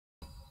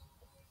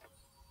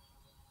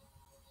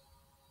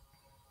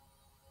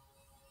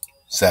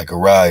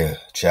Zechariah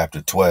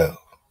chapter 12.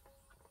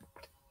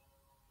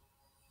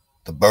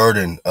 The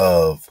burden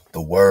of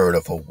the word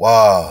of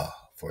Hawa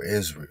for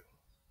Israel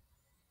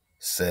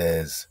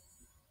says,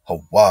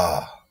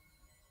 Hawa,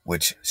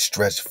 which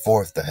stretched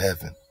forth the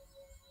heaven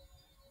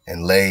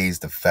and lays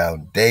the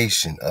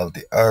foundation of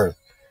the earth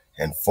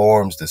and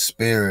forms the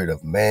spirit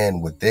of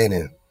man within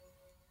him.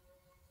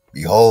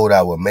 Behold,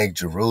 I will make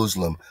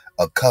Jerusalem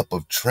a cup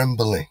of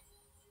trembling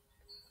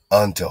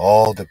unto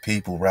all the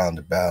people round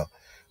about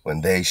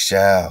when they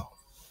shall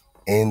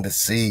end the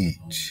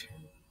siege,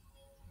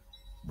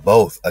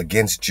 both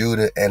against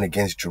Judah and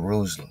against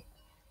Jerusalem.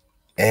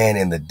 And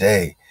in the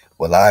day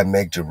will I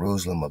make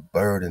Jerusalem a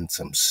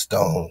burdensome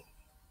stone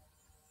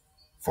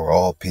for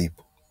all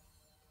people.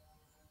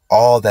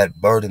 All that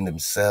burden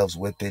themselves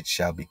with it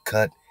shall be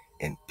cut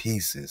in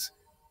pieces,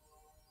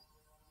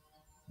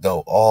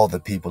 though all the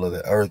people of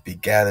the earth be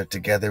gathered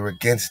together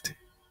against it.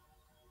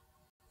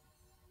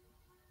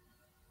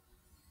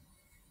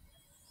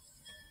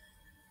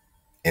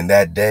 In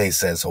that day,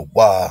 says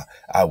Hawa,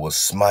 I will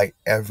smite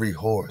every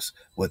horse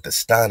with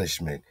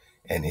astonishment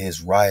and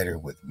his rider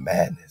with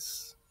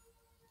madness.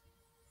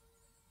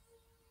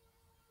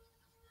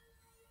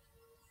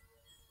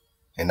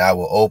 And I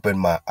will open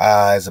my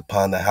eyes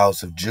upon the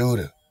house of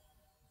Judah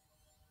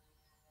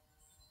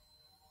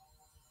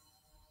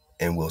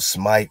and will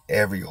smite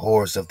every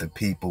horse of the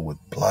people with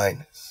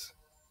blindness.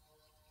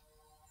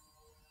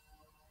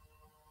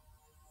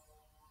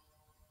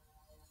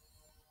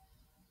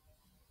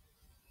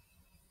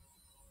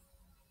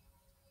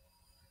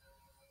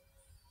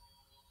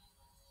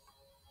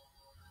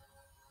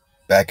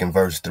 Back in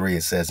verse 3,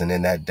 it says, and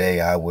in that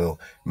day I will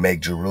make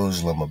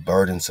Jerusalem a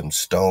burdensome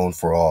stone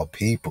for all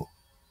people.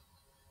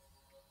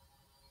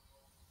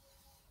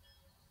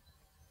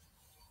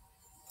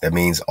 That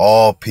means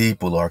all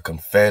people are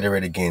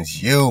confederate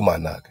against you, my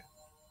nugget.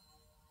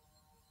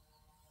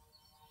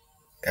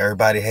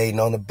 Everybody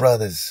hating on the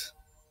brothers.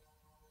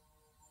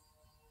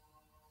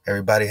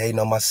 Everybody hating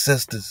on my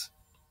sisters.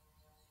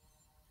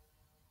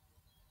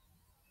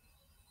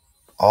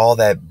 All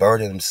that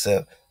burden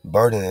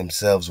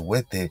themselves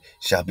with it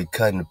shall be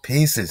cut into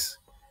pieces.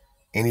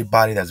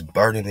 Anybody that's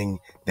burdening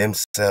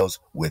themselves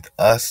with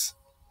us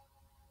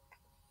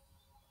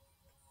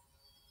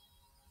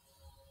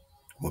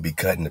will be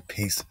cut into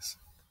pieces.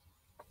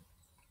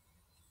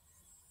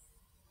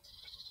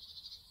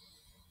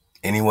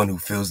 Anyone who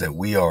feels that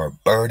we are a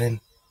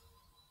burden,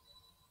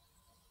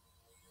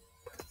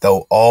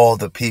 though all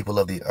the people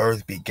of the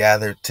earth be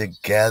gathered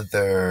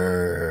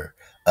together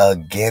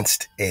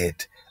against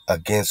it.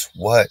 Against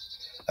what?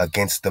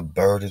 Against the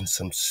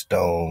burdensome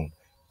stone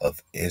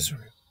of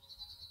Israel.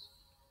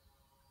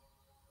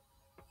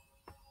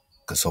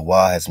 Because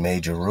Hawa has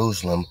made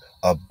Jerusalem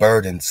a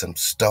burdensome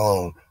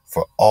stone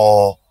for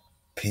all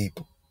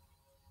people.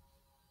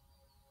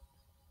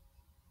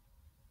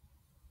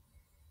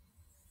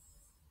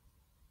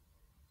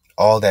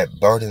 All that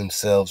burden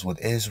themselves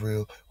with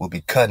Israel will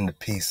be cut into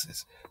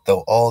pieces,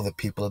 though all the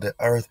people of the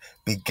earth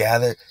be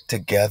gathered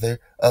together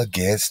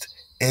against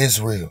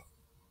Israel.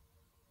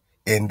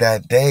 In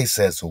that day,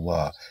 says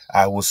Hawa,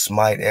 I will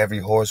smite every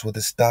horse with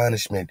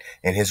astonishment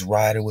and his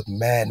rider with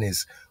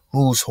madness.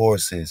 Whose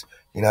horses?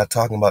 You're not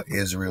talking about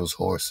Israel's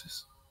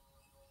horses.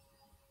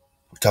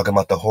 We're talking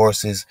about the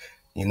horses,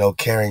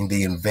 carrying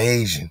the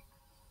invasion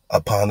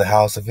upon the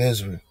house of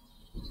Israel.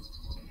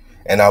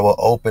 And I will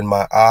open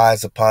my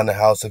eyes upon the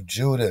house of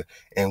Judah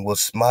and will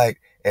smite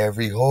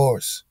every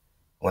horse.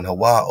 When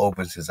Hawa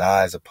opens his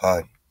eyes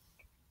upon you,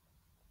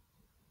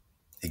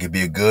 it could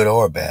be a good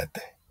or a bad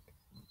thing.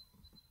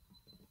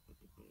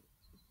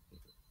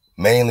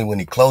 Mainly when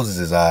he closes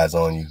his eyes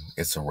on you,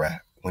 it's a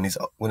wrap. When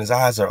his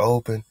eyes are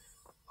open,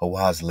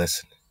 Hawa's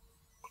listening.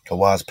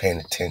 Hawa's paying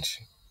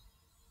attention.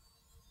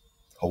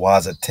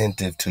 Hawa's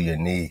attentive to your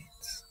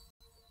needs.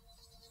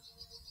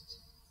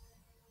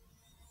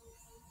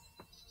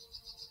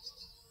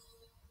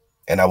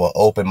 And I will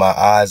open my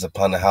eyes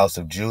upon the house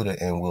of Judah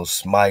and will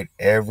smite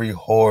every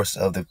horse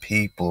of the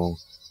people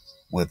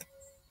with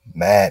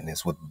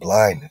madness, with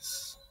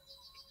blindness.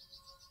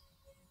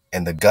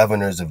 And the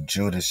governors of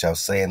Judah shall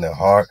say in their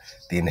heart,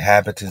 the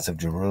inhabitants of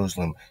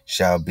Jerusalem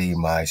shall be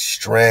my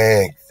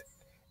strength.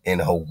 In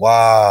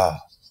Hawa,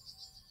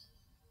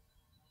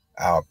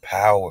 our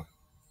power.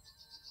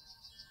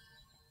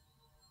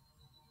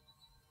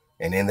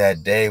 And in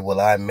that day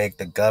will I make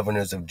the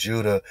governors of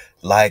Judah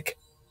like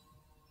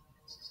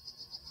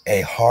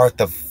a hearth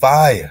of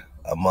fire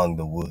among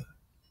the wood,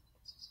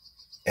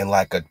 and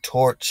like a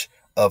torch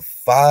of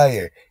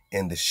fire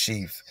in the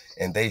sheaf,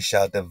 and they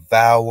shall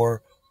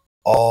devour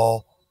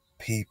all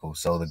people.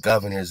 So the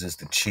governors is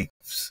the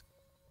chiefs.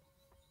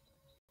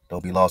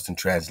 Don't be lost in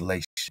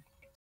translation.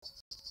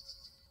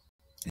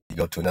 You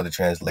go to another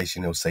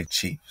translation, it'll say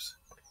chiefs.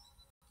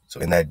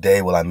 So in that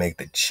day will I make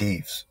the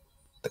chiefs,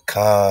 the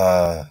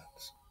khans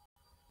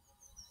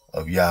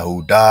of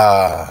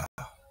Yahudah,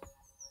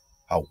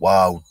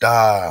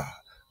 Hawaudah,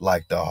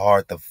 like the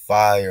hearth of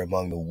fire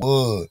among the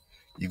wood.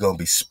 You're going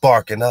to be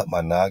sparking up,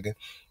 my noggin.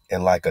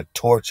 and like a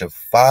torch of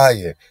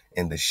fire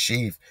in the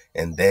sheaf,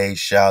 and they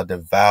shall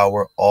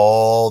devour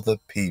all the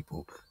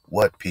people.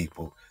 What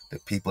people? The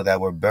people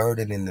that were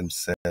burdening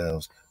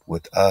themselves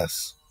with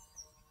us.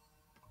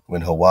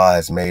 When Hawa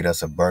has made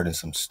us a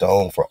burdensome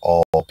stone for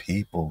all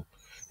people,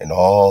 and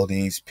all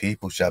these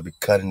people shall be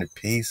cut into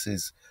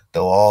pieces,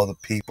 though all the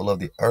people of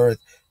the earth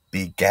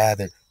be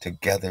gathered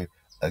together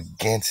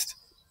against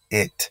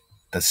it,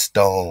 the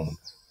stone,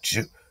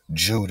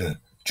 Judah,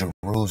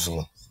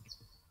 Jerusalem.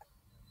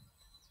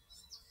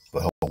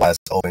 But Hawa has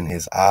opened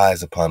his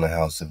eyes upon the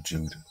house of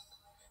Judah,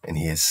 and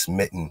he has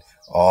smitten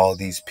all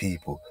these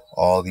people,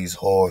 all these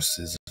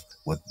horses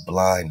with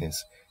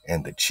blindness.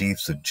 And the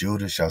chiefs of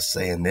Judah shall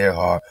say in their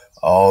heart,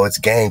 oh, it's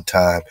game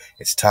time.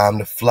 It's time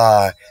to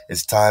fly.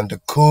 It's time to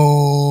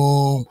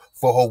coom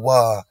for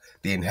Hawa.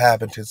 The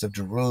inhabitants of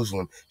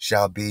Jerusalem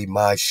shall be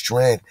my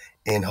strength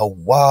in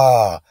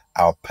Hawa,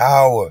 our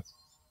power.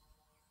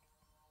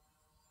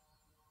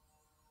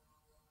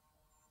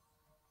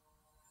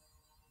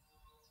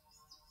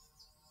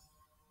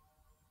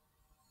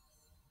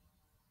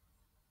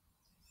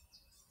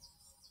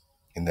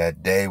 In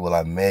that day will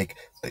I make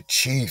the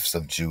chiefs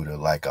of Judah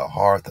like a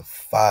hearth of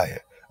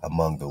fire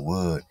among the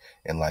wood,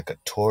 and like a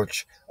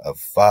torch of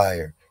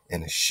fire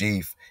in a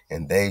sheaf,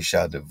 and they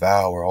shall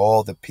devour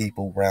all the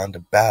people round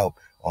about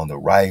on the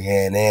right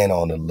hand and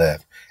on the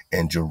left,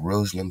 and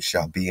Jerusalem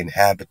shall be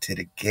inhabited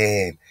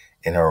again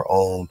in her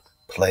own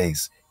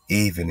place,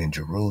 even in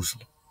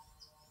Jerusalem.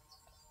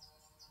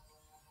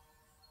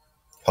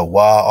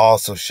 Hawa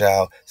also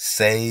shall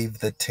save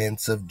the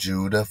tents of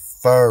Judah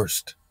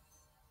first.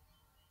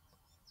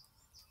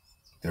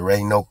 There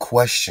ain't no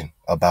question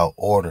about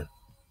order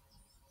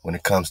when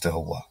it comes to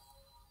Hawa.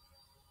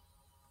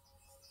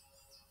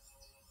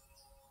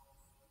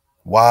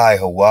 Why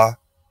Hawa?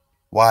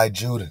 Why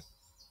Judah?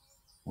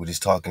 We're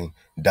just talking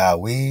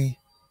Dawid,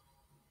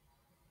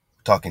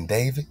 talking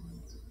David,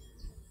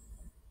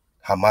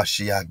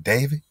 Hamashiach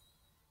David,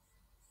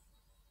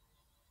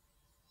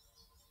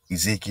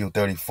 Ezekiel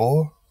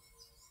 34,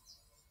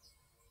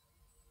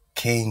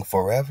 King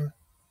forever,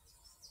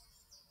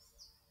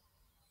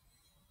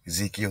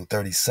 Ezekiel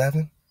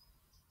 37,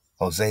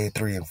 Hosea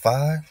 3 and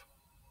 5,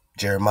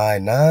 Jeremiah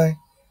 9.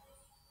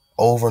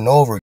 Over and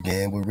over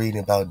again, we're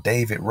reading about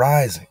David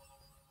rising.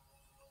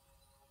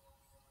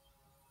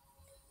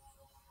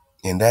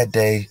 In that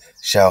day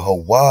shall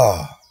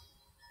Hawa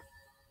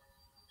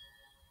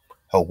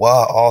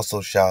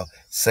also shall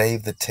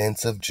save the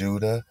tents of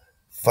Judah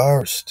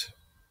first.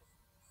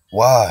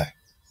 Why?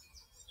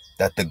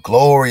 That the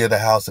glory of the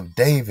house of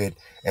David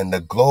and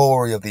the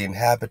glory of the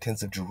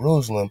inhabitants of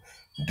Jerusalem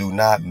do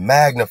not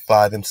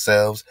magnify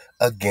themselves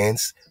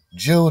against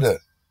Judah.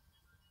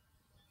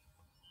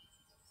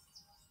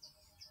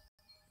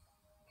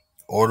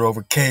 Order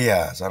over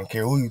chaos. I don't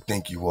care who you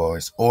think you are.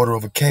 It's order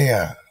over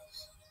chaos.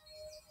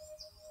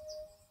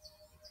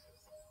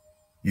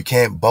 You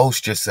can't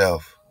boast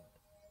yourself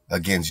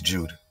against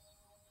Judah.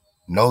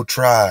 No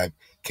tribe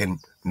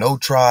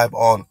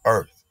on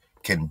earth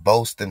can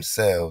boast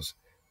themselves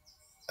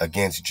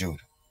against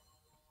Judah.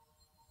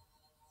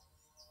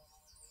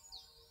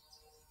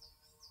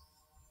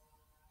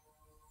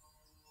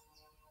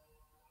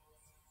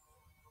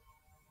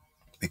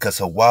 Because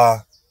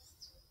Hawa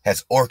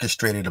has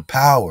orchestrated a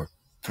power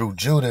through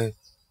Judah.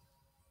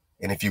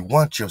 And if you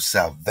want your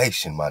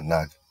salvation, my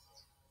Naga,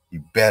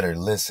 you better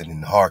listen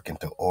and hearken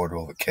to order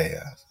over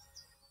chaos.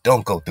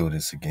 Don't go through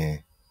this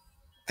again,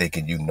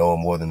 thinking you know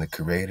more than the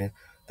Creator.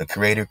 The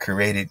Creator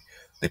created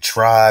the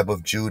tribe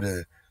of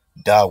Judah,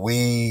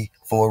 Dawid,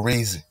 for a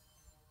reason.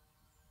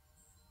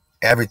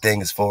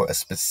 Everything is for a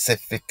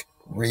specific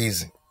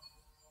reason.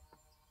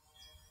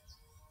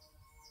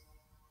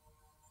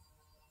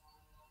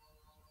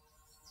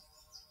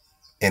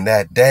 In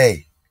that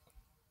day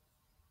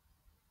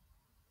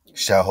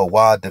shall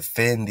Hawa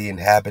defend the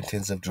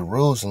inhabitants of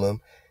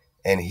Jerusalem,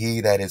 and he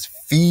that is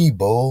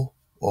feeble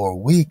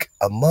or weak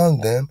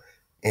among them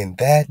in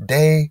that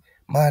day,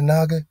 my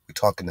Naga, we're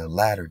talking the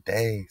latter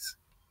days.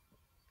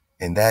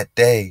 In that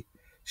day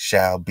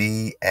shall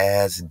be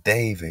as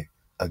David.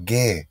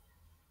 Again,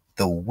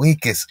 the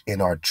weakest in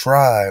our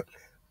tribe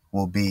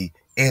will be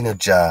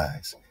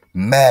energized,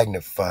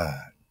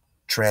 magnified,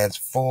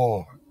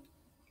 transformed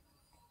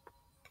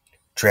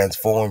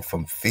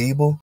from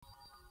feeble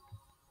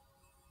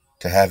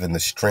to having the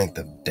strength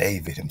of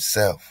David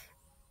himself.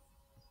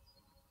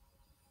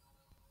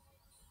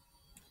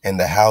 And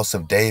the house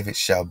of David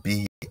shall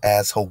be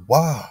as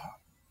Hawa.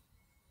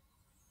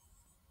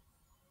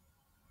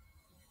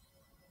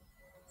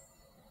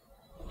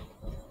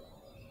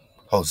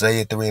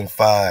 Hosea 3 and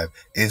 5,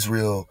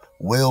 Israel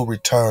will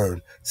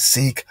return,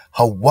 seek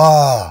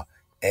Hawa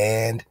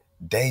and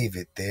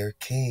David their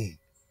king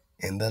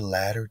in the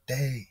latter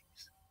days.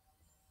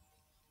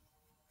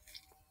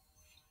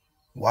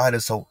 Why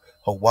does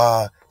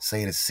Hawa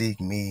say to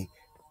seek me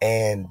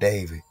and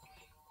David?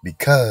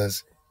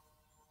 Because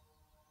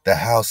the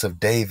house of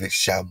David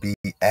shall be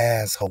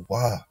as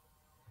Hawa,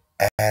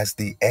 as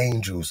the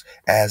angels,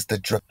 as the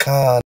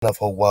Drakan of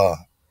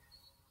Hawa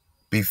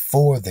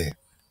before them.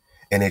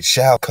 And it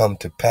shall come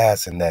to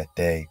pass in that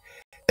day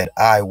that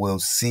I will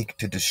seek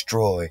to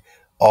destroy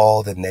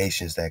all the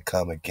nations that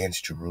come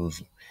against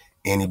Jerusalem.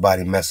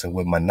 Anybody messing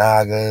with my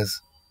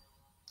Nagas,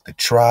 the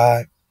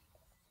tribe.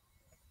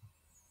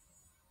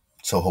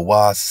 So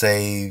Hawa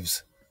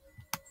saves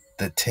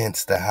the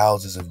tents, the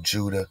houses of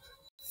Judah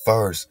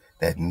first,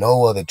 that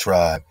no other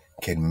tribe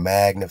can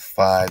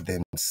magnify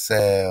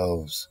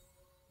themselves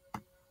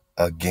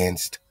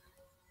against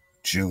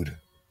Judah.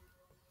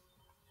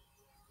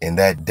 In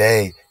that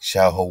day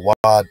shall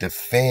Hawa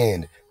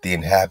defend the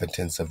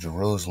inhabitants of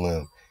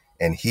Jerusalem,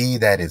 and he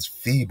that is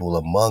feeble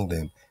among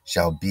them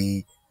shall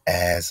be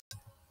as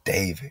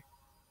David,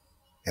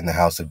 and the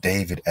house of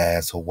David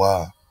as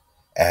Hawa,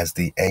 as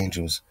the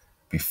angels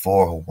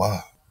before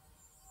Hawa,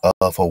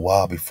 of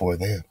Hawa before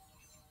them.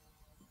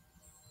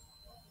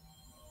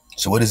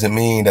 So what does it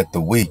mean that the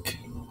weak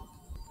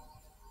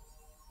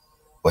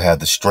will have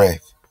the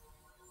strength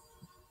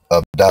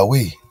of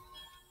Dawi?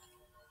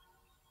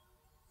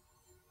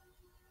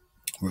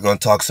 We're going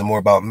to talk some more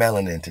about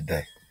melanin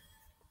today.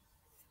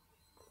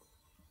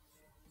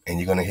 And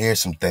you're going to hear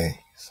some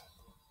things.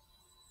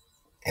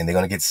 And they're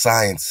going to get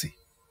sciencey.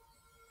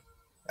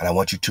 And I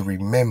want you to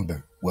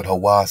remember what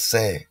Hawa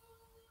said.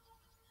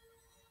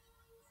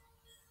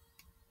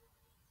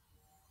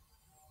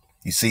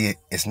 You see,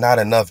 it's not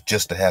enough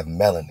just to have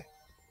melanin.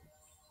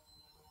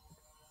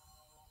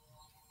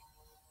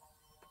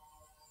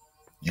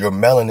 Your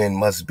melanin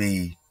must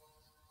be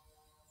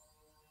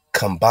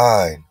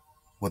combined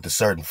with a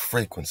certain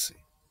frequency.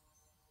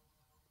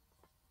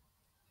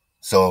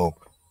 So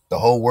the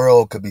whole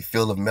world could be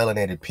filled with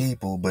melanated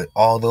people, but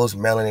all those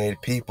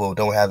melanated people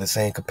don't have the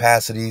same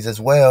capacities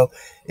as well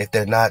if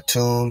they're not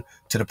tuned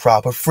to the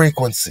proper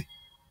frequency.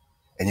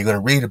 And you're going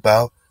to read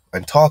about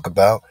and talk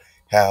about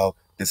how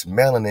this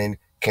melanin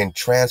can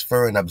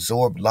transfer and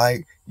absorb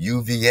light,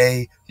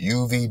 UVA,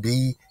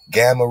 UVB,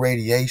 gamma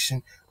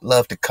radiation.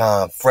 Love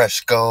to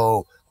Fresh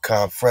go.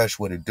 Fresh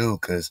what it do,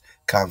 because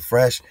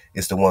Fresh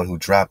is the one who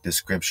dropped this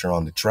scripture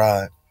on the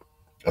tribe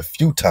a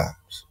few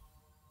times.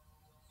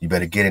 You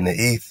better get in the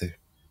ether.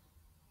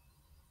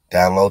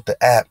 Download the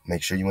app.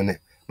 Make sure you're in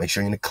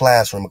the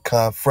classroom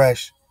of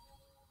Fresh.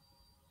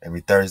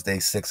 Every Thursday,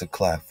 6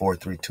 o'clock,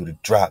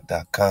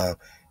 432thedrop.com.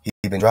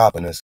 He been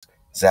dropping us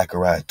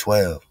Zechariah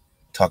 12,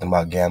 talking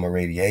about gamma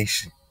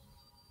radiation.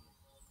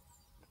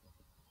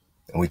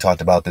 And we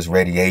talked about this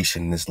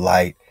radiation, this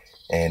light,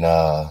 and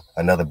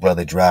another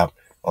brother dropped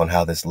on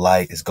how this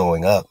light is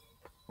going up,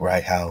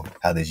 right? How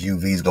this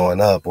UV is going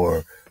up,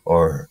 or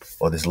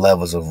this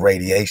levels of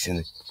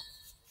radiation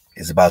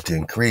is about to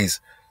increase.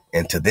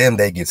 And to them,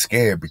 they get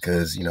scared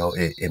because,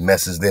 it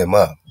messes them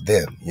up.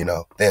 Them.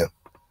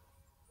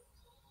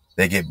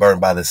 They get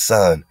burned by the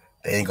sun.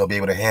 They ain't going to be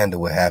able to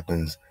handle what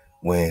happens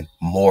when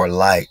more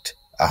light,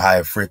 a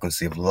higher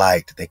frequency of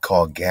light, they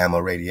call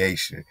gamma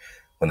radiation.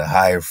 When a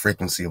higher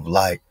frequency of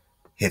light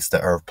hits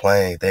the earth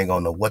plane, they ain't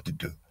going to know what to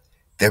do.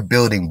 They're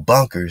building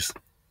bunkers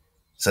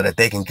so that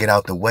they can get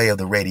out the way of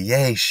the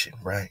radiation,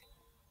 right?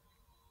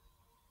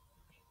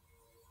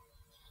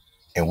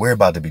 And we're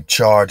about to be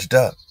charged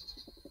up.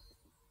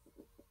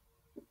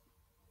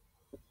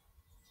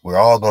 We're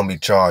all going to be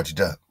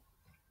charged up.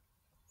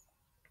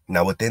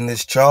 Now, within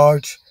this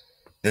charge,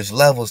 there's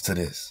levels to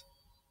this.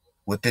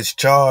 With this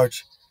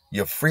charge,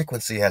 your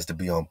frequency has to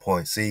be on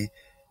point. See,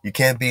 you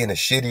can't be in a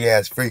shitty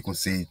ass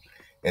frequency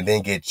and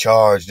then get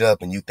charged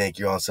up and you think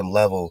you're on some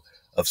level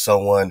of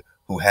someone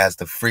who has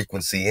the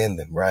frequency in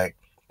them, right?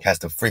 Has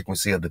the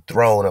frequency of the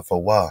throne of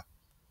Hawa.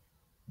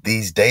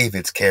 These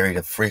Davids carry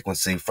the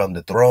frequency from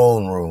the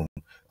throne room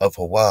of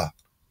Hawa.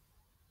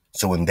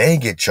 So when they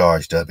get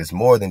charged up, it's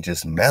more than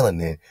just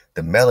melanin.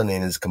 The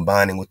melanin is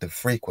combining with the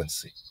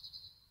frequency.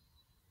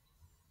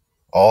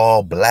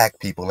 All black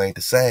people ain't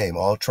the same.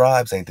 All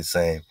tribes ain't the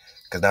same.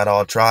 Because not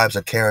all tribes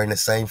are carrying the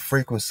same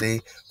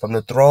frequency from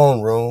the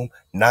throne room,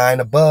 9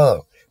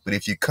 above. But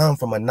if you come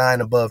from a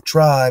 9 above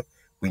tribe,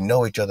 we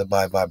know each other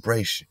by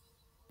vibration.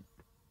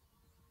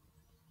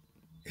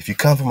 If you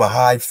come from a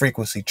high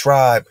frequency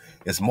tribe,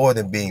 it's more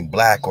than being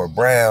black or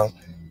brown.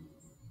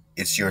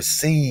 It's your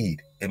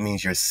seed. It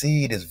means your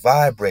seed is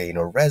vibrating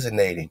or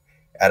resonating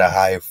at a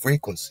higher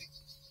frequency.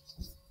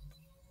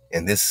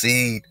 And this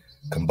seed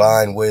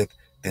combined with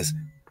this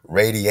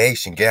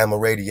radiation, gamma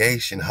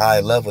radiation, high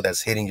level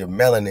that's hitting your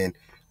melanin,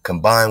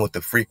 combined with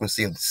the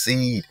frequency of the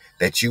seed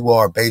that you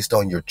are based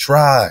on your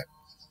tribe,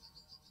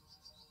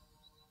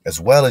 as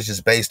well as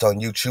just based on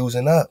you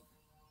choosing up.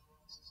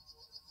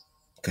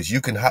 Because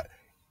you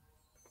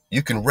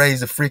can raise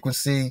the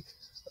frequency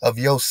of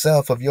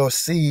yourself, of your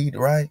seed,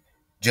 right?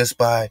 Just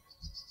by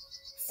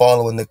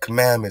following the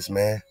commandments,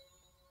 man.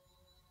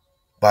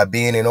 By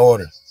being in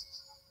order.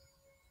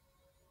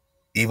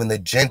 Even the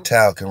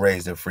Gentile can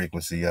raise their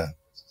frequency up.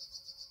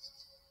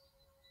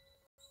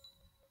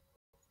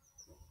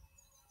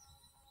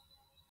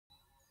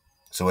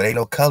 So it ain't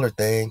no color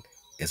thing.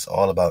 It's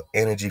all about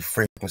energy,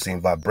 frequency,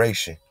 and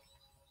vibration.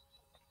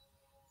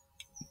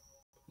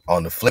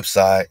 On the flip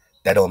side,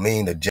 that don't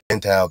mean the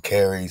Gentile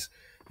carries,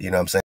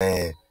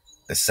 the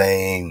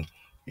same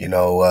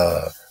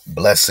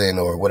blessing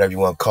or whatever you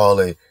want to call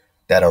it,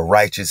 that a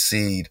righteous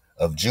seed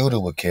of Judah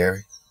would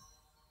carry.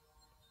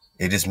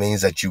 It just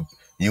means that you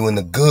in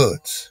the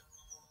goods.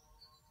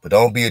 But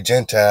don't be a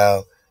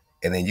Gentile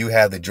and then you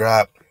have the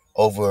drop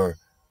over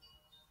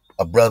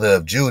a brother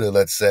of Judah,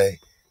 let's say,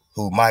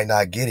 who might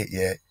not get it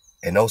yet,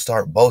 and don't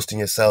start boasting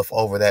yourself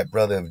over that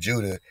brother of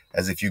Judah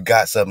as if you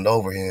got something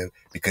over him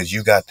because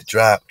you got the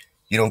drop.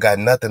 You don't got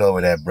nothing over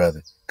that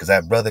brother, because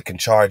that brother can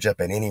charge up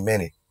at any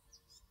minute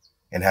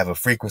and have a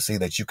frequency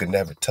that you can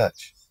never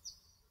touch.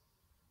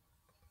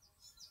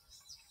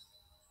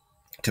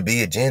 To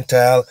be a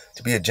Gentile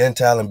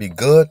and be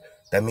good,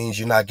 that means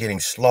you're not getting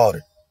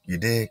slaughtered. You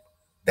dig?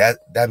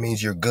 That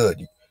means you're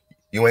good.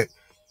 You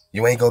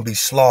ain't gonna be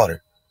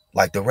slaughtered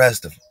like the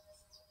rest of them.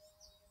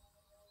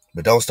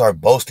 But don't start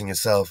boasting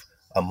yourself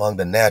among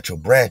the natural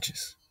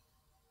branches,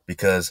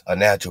 because a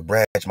natural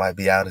branch might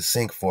be out of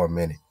sync for a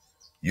minute.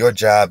 Your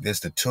job is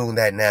to tune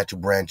that natural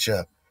branch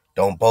up.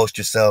 Don't boast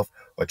yourself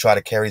or try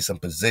to carry some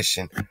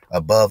position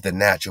above the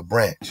natural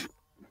branch.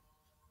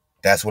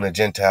 That's when a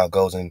Gentile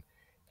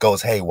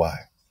goes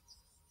haywire.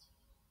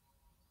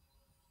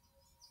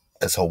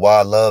 Because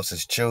Hawa loves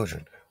his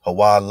children.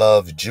 Hawa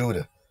loves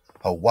Judah.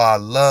 Hawa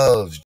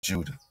loves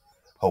Judah.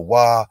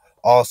 Hawa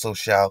also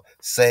shall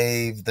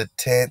save the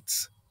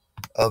tents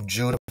of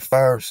Judah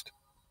first.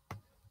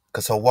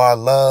 Because Hawa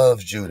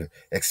loves Judah,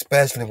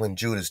 especially when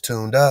Judah's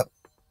tuned up.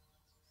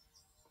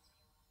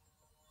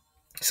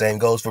 Same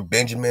goes for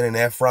Benjamin and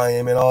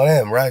Ephraim and all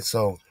them, right?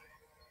 So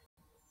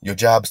your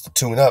job is to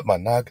tune up, my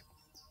nog.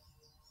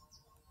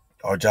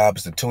 Our job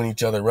is to tune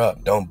each other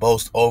up. Don't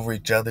boast over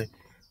each other.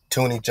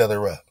 Tune each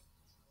other up.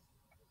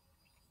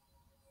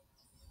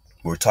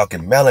 We're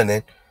talking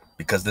melanin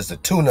because there's a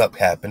tune-up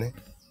happening.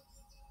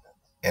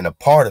 And a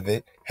part of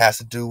it has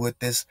to do with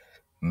this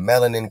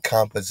melanin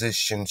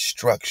composition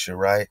structure,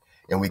 right?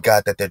 And we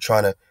got that they're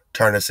trying to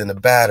turn us into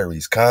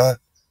batteries, con?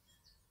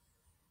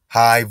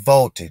 High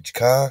voltage,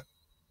 con?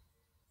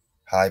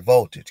 High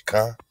voltage,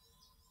 con?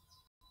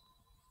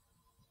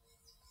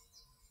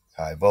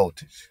 High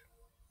voltage.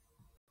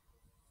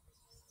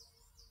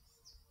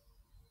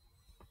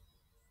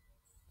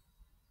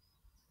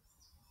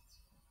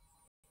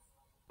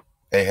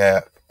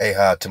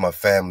 Ahab to my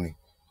family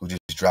who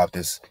just dropped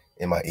this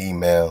in my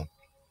email.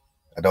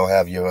 I don't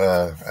have your,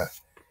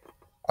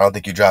 I don't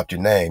think you dropped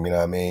your name, you know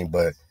what I mean?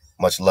 But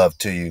much love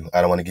to you.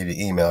 I don't want to give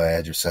you email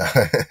address.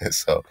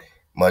 So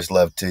much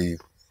love to you.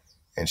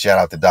 And shout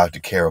out to Dr.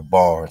 Kara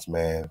Barnes,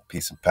 man.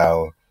 Peace and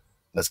power.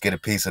 Let's get a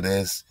piece of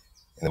this.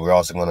 And then we're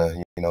also going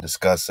to,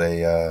 discuss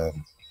a,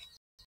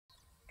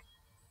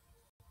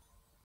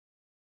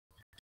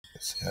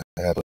 let's see,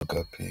 I have to look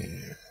up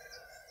here.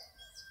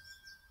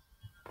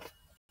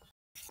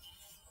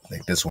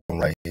 Like this one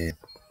right here.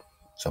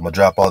 So I'm going to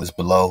drop all this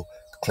below.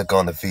 Click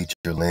on the feature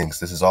links.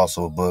 This is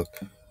also a book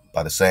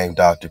by the same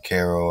Dr.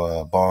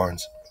 Carol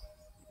Barnes.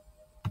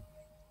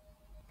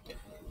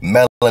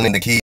 Melanin, the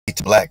key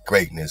to black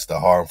greatness.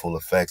 The harmful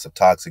effects of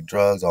toxic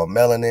drugs on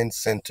melanin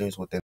centers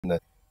within the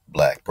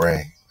black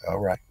brain. All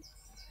right.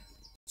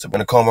 So we're going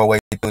to comb our way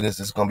through this.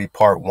 This is going to be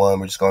part one.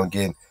 We're just going to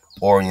get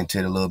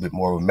oriented a little bit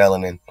more with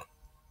melanin.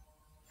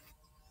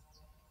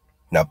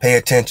 Now pay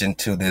attention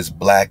to this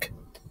black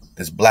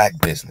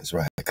business,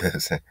 right?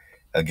 Because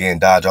again,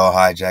 dodge all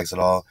hijacks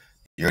and all.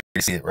 You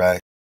already see it, right?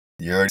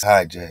 You already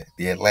hijacked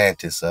the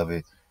Atlantis of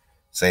it.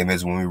 Same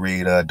as when we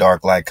read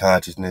Dark Light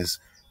Consciousness,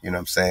 you know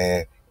what I'm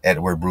saying?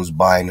 Edward Bruce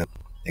Bynum.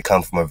 It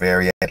comes from a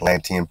very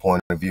Atlantean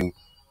point of view,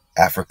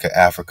 Africa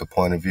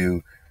point of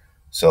view.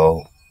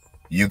 So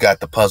you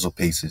got the puzzle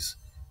pieces.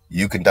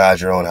 You can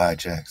dodge your own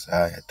hijacks. All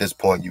right? At this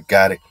point, you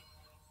got it.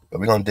 But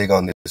we're going to dig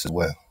on this as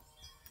well.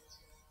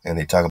 And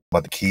they talk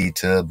about the key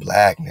to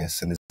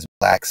blackness and this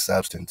black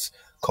substance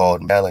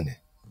called melanin.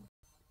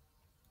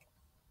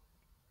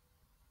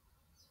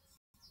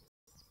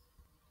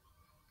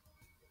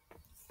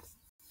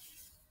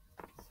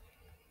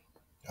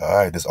 All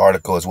right, this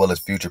article, as well as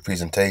future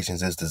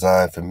presentations, is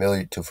designed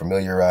to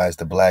familiarize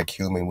the black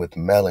human with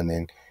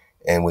melanin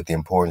and with the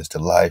importance to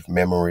life,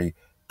 memory,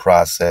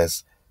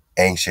 process,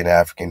 ancient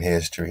African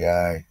history.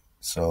 All right,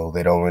 so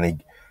they don't really,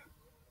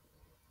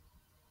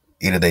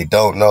 either they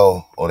don't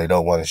know or they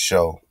don't want to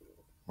show,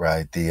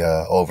 right, the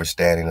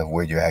overstanding of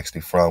where you're actually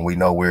from. We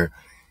know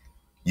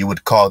you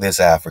would call this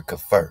Africa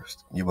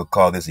first. You would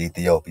call this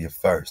Ethiopia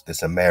first.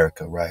 This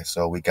America, right?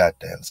 So we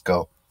got that. Let's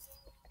go.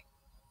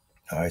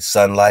 All right,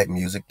 sunlight,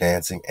 music,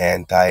 dancing,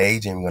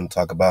 anti-aging. We're going to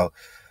talk about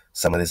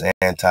some of this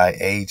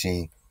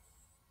anti-aging,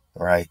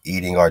 right?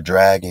 Eating our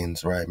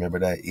dragons, right? Remember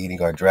that?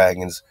 Eating our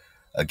dragons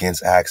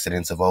against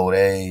accidents of old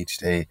age.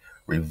 They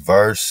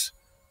reverse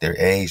their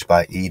age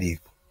by eating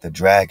the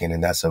dragon.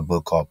 And that's a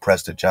book called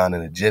Prester John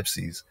and the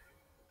Gypsies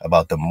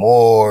about the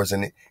Moors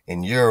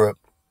in Europe,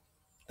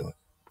 the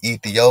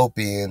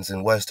Ethiopians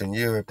in Western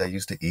Europe that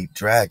used to eat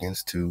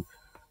dragons to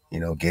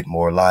get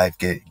more life,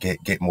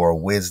 get more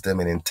wisdom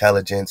and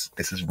intelligence.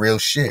 This is real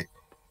shit.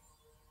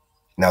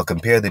 Now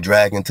compare the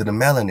dragon to the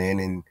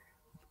melanin, and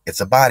it's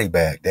a body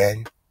bag,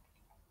 Daniel.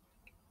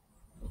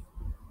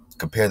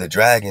 Compare the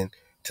dragon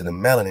to the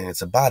melanin,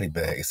 it's a body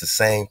bag. It's the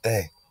same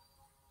thing.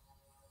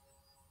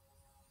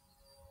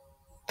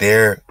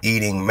 They're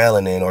eating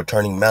melanin or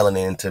turning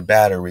melanin into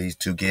batteries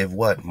to give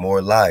what?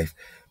 More life,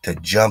 to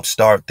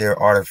jumpstart their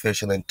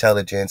artificial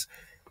intelligence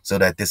so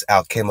that this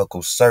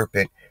alchemical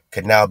serpent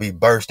could now be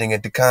bursting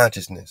into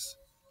consciousness.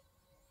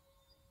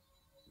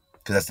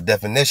 Because that's the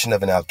definition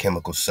of an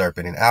alchemical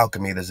serpent. In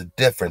alchemy, there's a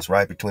difference,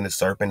 right, between the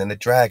serpent and the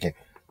dragon.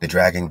 The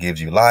dragon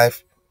gives you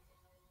life.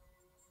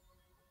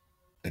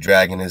 The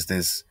dragon is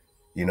this,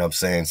 you know what I'm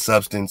saying,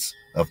 substance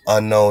of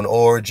unknown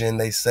origin,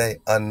 they say,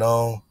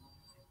 unknown.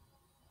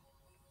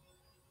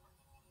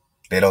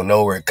 They don't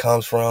know where it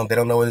comes from. They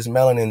don't know where this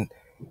melanin.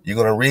 You're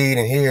going to read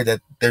and hear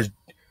that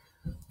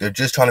they're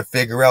just trying to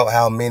figure out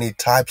how many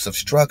types of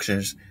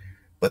structures,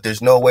 but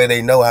there's no way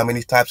they know how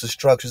many types of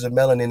structures of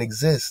melanin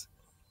exist.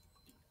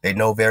 They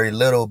know very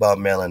little about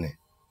melanin.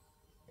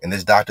 And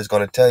this doctor's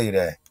going to tell you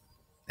that.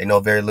 They know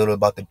very little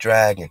about the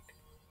dragon.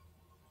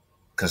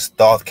 Because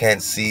Thoth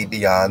can't see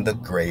beyond the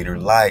greater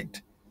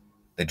light.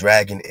 The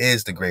dragon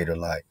is the greater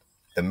light.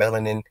 The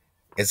melanin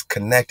is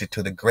connected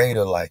to the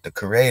greater light, the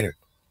creator.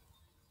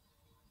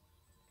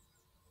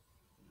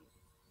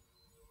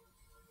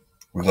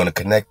 We're going to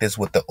connect this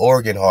with the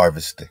organ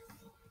harvesting.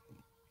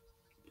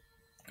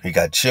 We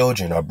got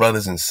children, our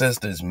brothers and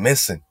sisters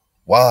missing.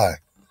 Why?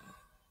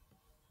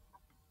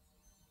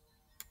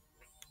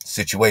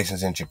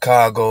 Situations in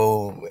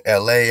Chicago,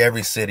 LA,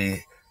 every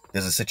city,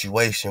 there's a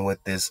situation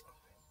with this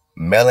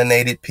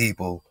melanated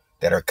people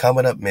that are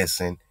coming up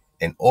missing,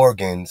 and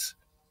organs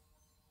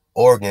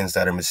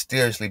that are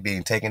mysteriously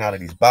being taken out of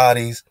these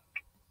bodies.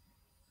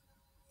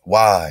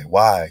 Why?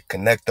 Why?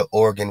 Connect the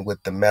organ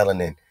with the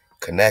melanin.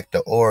 Connect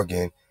the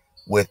organ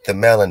with the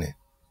melanin.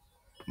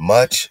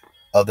 Much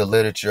of the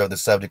literature of the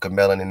subject of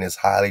melanin is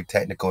highly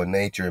technical in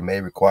nature and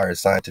may require a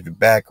scientific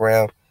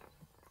background,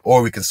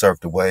 or we can surf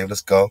the wave.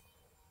 Let's go.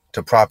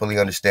 To properly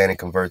understand and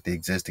convert the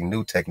existing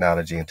new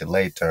technology into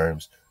lay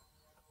terms,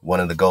 one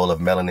of the goals of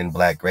Melanin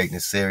Black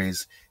Greatness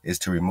series is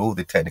to remove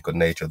the technical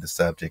nature of the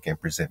subject and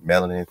present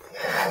melanin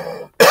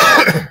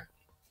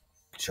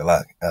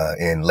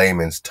in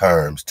layman's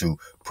terms to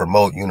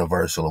promote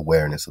universal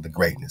awareness of the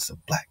greatness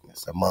of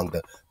blackness among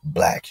the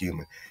black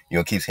human. You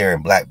know, keeps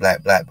hearing black,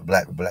 black, black,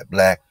 black, black,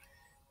 black.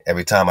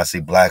 Every time I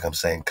see black, I'm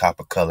saying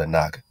copper color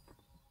naga.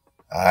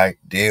 All right,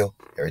 deal?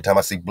 Every time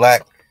I see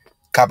black,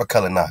 copper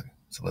color naga.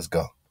 So let's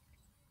go.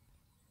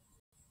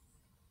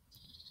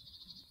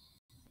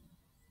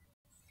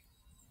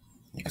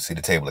 You can see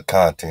the table of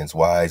contents.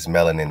 Why is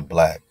melanin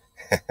black?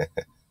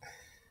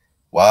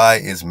 Why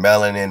is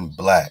melanin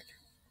black?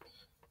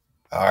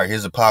 All right,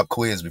 here's a pop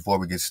quiz before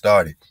we get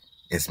started.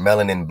 Is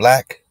melanin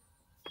black?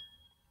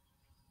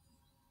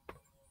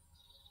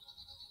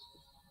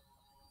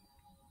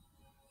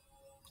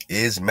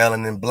 Is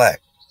melanin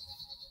black?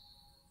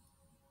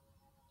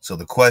 So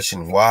the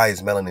question, why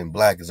is melanin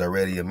black, is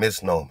already a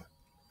misnomer.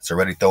 It's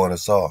already throwing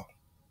us off.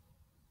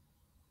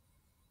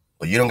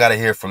 But you don't got to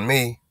hear from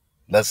me.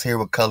 Let's hear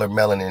what color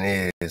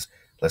melanin is.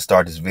 Let's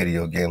start this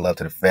video again. Love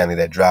to the family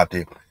that dropped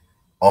it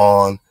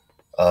on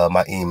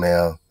my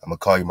email. I'm going to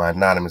call you my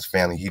anonymous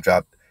family. He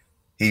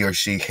or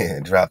she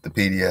dropped the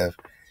PDF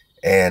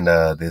and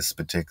this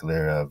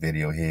particular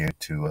video here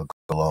to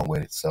go along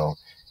with it. So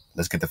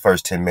let's get the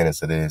first 10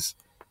 minutes of this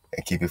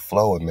and keep it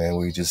flowing, man.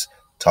 We just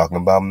talking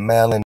about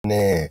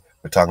melanin.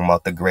 We're talking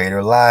about the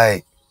greater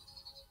light.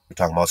 We're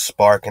talking about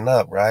sparking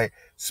up, right?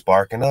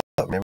 Sparking up.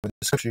 Remember the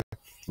scripture?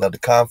 Love to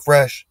come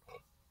fresh.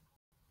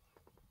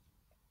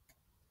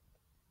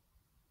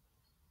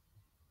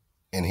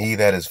 And he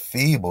that is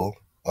feeble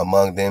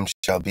among them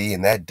shall be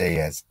in that day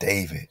as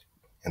David.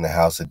 And the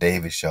house of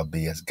David shall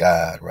be as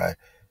God, right?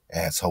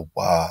 As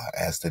Hawa,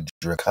 as the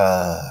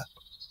Drakan.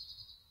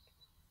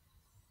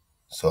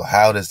 So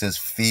how does this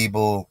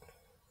feeble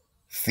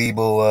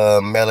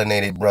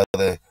melanated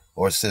brother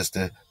or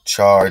sister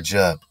charge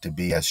up to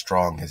be as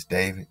strong as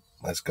David?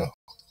 Let's go.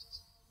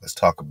 Let's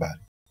talk about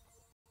it.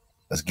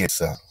 Let's get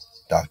some.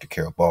 Dr.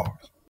 Carol Bars.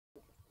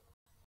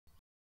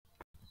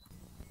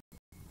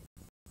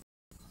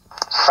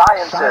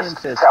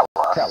 Scientists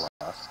tell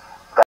us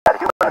that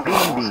human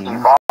beings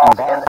evolved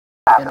in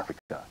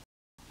Africa,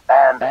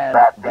 and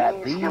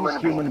that these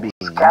human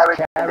beings carry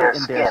in their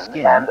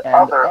skin and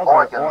other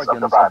organs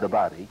of the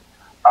body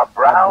a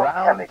brown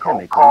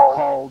chemical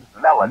called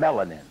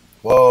melanin.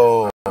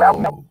 Whoa.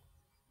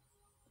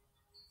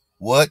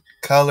 What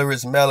color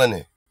is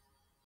melanin?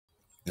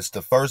 It's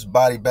the first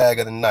body bag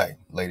of the night,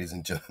 ladies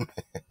and gentlemen.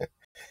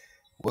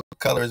 What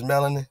color is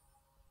melanin?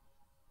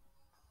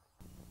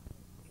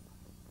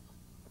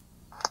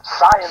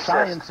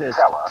 Scientists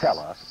tell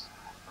us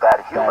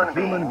that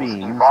human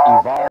beings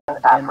evolved in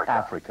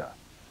Africa,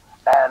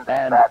 and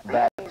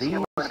that these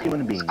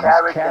human beings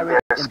carry in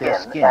their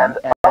skin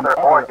and other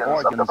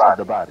organs of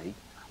the body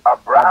a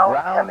brown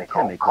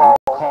chemical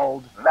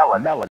called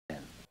melanin.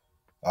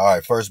 All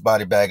right, first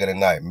body bag of the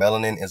night.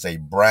 Melanin is a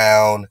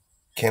brown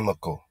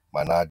chemical,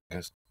 my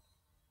niggas.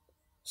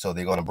 So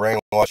they're going to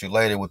brainwash you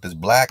later with this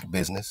black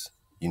business.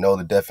 You know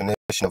the definition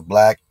of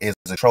black is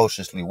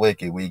atrociously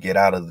wicked. We get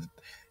out of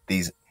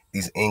these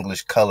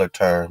English color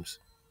terms.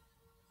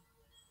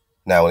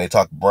 Now, when they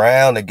talk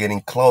brown, they're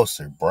getting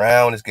closer.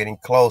 Brown is getting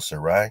closer,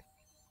 right?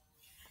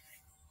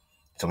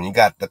 So when you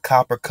got the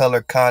copper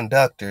colored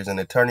conductors and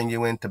they're turning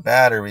you into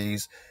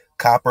batteries,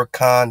 copper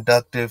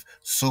conductive,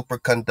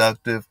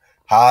 superconductive,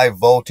 high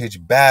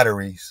voltage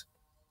batteries.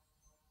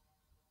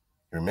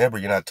 Remember,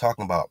 you're not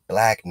talking about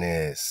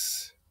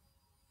blackness.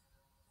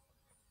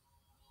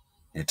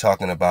 You're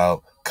talking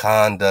about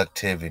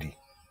conductivity.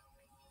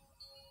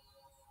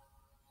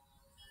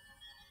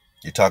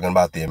 You're talking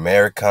about the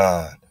American,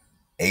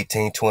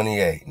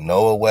 1828,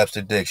 Noah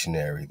Webster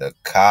Dictionary. The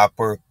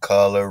copper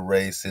color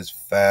race is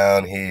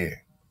found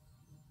here.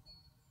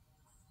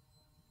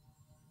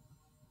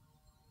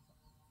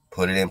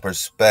 Put it in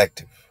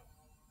perspective,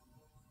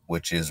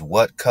 which is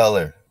what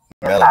color?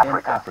 Melanin.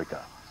 In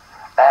Africa.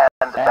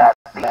 And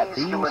that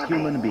these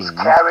human beings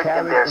carried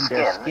in their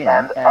skin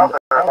and other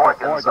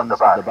organs of the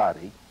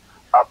body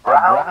a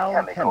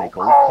brown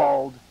chemical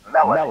called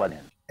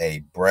melanin. A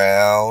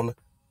brown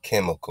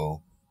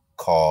chemical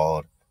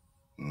called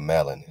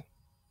melanin.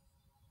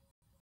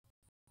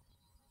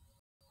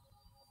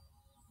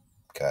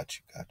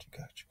 Gotcha.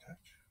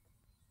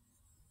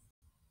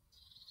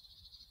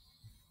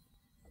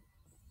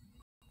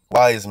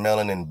 Why is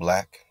melanin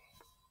black?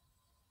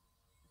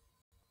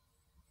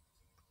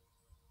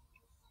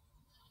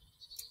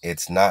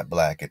 It's not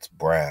black, it's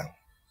brown.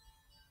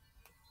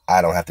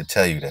 I don't have to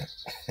tell you that.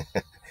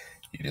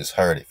 You just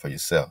heard it for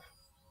yourself.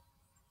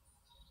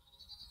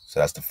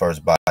 So that's the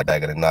first body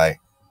bag of the night.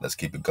 Let's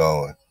keep it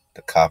going.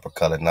 The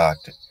copper-colored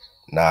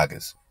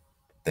Nagas.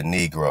 The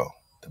Negro.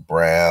 The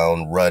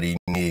brown, ruddy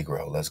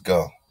Negro. Let's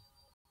go.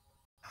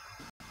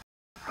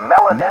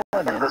 Melanin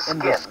in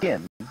the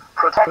skin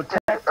protected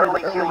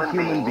early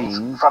human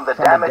beings from the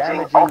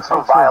damaging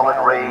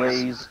ultraviolet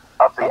rays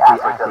of the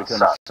African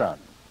sun.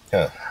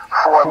 Huh.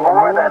 For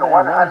more than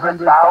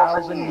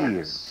 100,000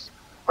 years,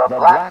 the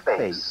black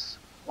face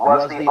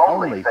was the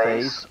only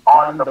face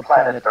on the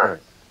planet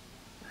Earth.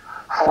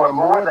 For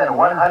more than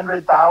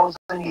 100,000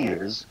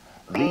 years,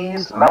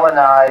 these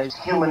melanized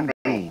human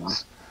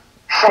beings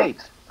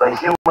shaped the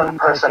human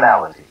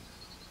personality.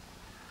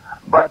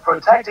 But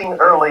protecting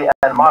early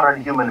and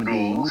modern human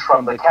beings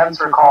from the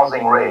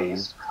cancer-causing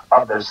rays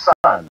of their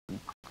sun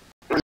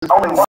is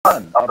only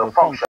one of the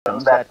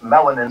functions that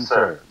melanin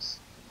serves.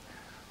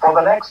 For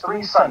the next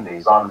 3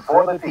 Sundays on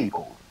For the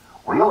People,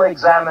 we'll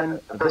examine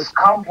this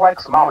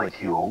complex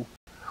molecule,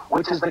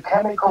 which is the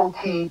chemical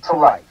key to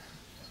life,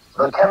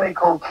 the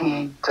chemical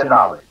key to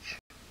knowledge.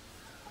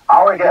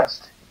 Our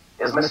guest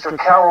is Mr.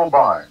 Carroll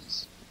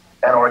Barnes,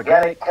 an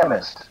organic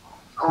chemist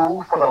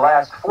who, for the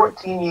last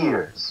 14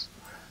 years,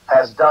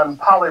 has done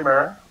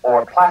polymer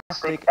or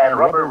plastic and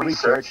rubber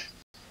research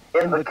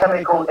in the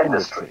chemical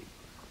industry.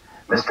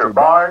 Mr.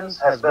 Barnes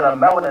has been a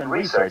melanin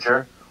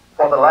researcher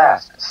for the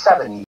last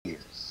 7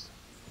 years.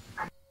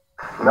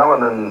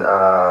 Melanin,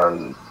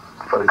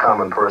 for the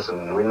common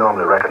person, we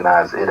normally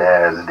recognize it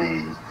as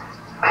the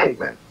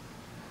pigment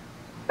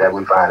that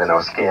we find in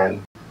our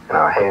skin, in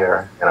our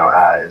hair, in our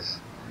eyes,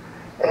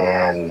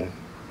 and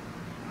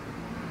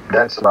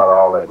that's about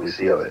all that we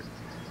see of it.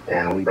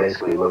 And we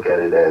basically look at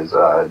it as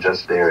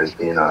just there as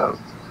being a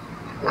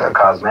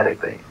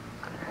cosmetic thing.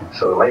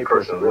 So the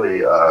layperson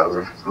really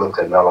looks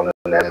at melanin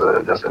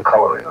as just a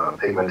coloring,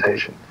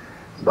 pigmentation.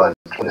 But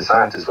when the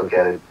scientists look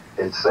at it,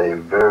 it's a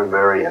very,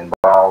 very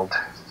involved,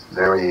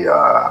 very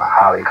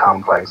highly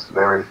complex,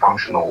 very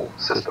functional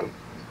system.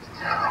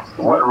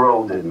 What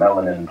role did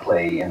melanin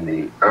play in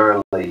the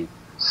early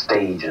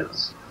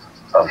stages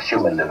of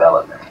human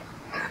development?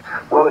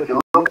 Well, if you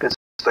look at this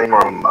thing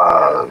from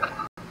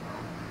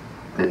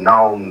the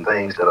known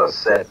things that are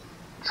set,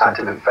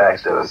 scientific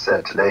facts that are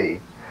set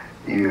today,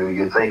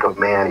 you think of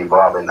man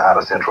evolving out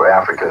of Central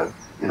Africa.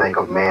 You think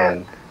of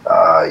man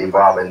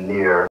evolving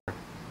near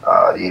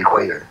the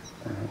equator,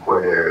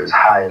 where there's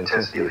high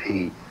intensity of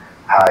heat,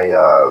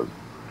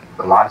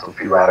 lots of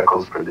free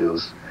radicals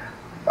produced,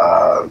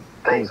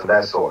 things of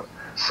that sort.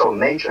 So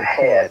nature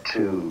had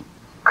to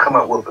come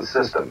up with a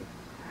system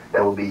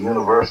that would be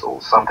universal,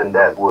 something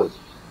that would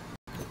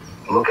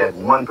look at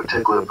one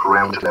particular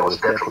parameter that was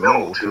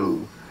detrimental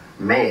to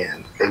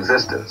man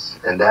existence,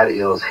 and that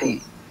is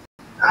heat.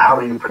 How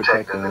do you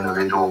protect an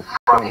individual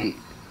from heat?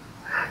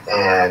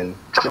 And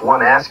just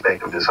one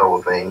aspect of this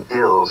whole thing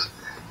is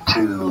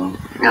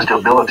the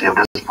ability of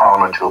this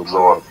polymer to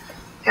absorb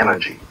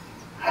energy.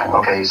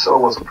 Okay, so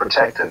it was a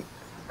protectant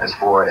as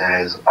far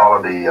as all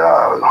of the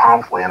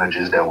harmful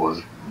energies that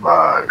was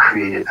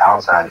created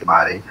outside the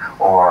body,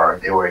 or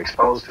they were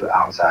exposed to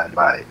outside the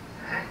body.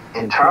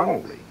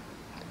 Internally,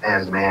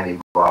 as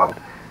man evolved,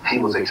 he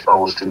was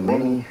exposed to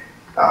many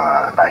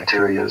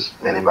bacteria,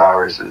 many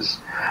viruses,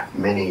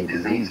 many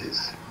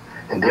diseases.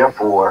 And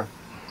therefore,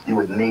 you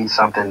would need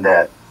something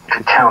that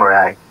could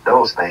counteract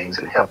those things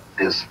and help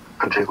this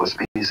particular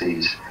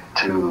species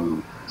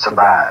to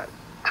survive,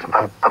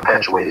 to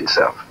perpetuate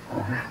itself.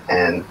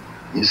 And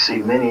you see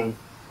many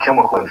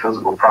chemical and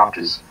physical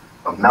properties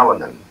of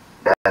melanin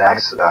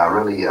that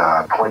really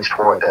points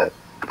toward that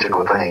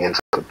particular thing. It's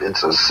a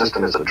a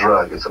system, it's a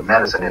drug, it's a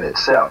medicine in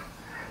itself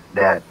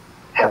that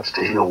helps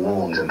to heal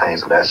wounds and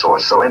things of that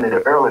sort. So in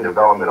the early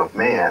development of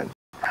man,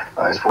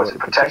 it's for a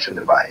protection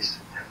device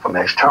from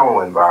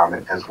external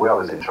environment as well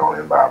as internal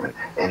environment,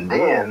 and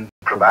then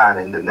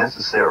providing the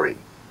necessary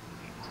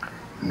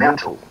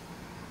mental,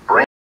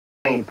 brain,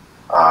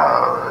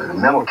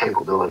 mental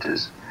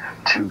capabilities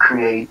to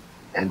create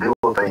and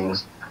build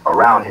things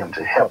around him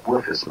to help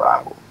with his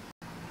survival.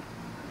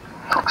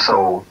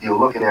 So you're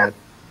looking at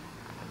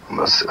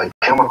a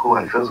chemical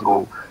and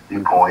physical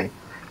viewpoint.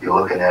 You're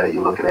looking at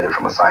it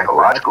from a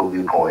psychological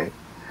viewpoint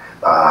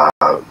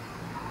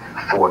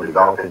for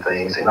developing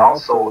things, and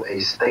also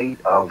a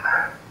state of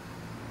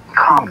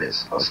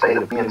calmness, a state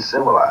of being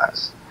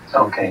civilized.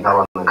 Okay.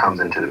 Melanin comes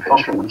into the picture.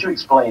 Okay, would you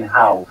explain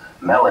how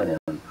melanin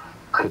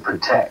could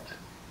protect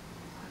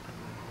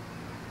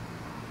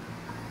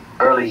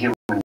early human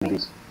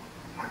beings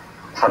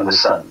from the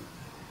sun?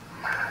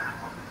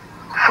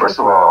 First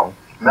of all,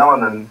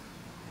 melanin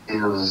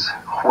is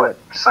what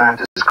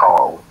scientists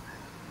call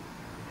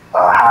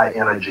a high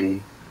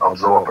energy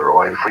absorber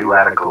or a free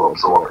radical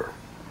absorber.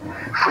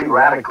 Free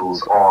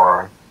radicals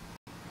are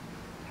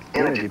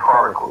energy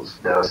particles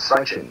that are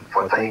suction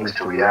for things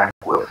to react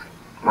with.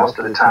 Most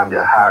of the time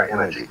they're higher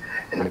energy.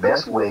 And the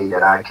best way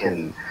that I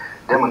can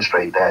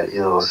demonstrate that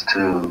is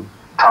to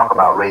talk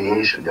about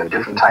radiation. There are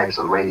different types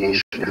of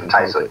radiation, different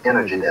types of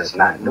energy that's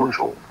not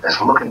neutral,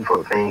 that's looking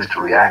for things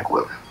to react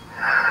with.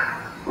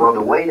 Well,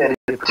 the way that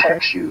it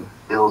protects you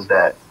is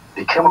that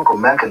the chemical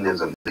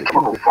mechanism, the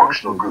chemical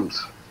functional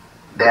groups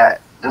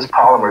that this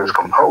polymer is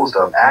composed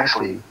of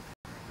actually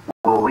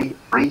will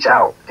reach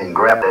out and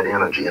grab that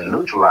energy and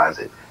neutralize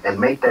it and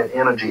make that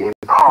energy a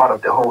part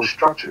of the whole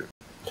structure.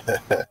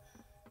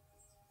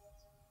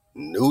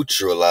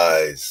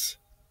 Neutralize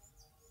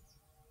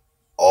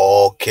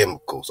all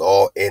chemicals,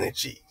 all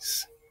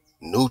energies.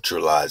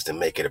 Neutralize to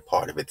make it a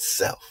part of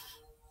itself.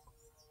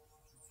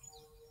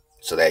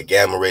 So that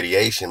gamma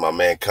radiation, my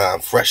man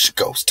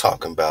Fresco's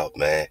talking about,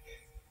 man.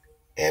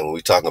 And when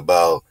we talk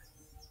about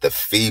the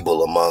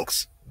feeble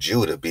amongst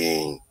Judah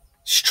being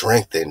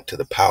strengthened to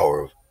the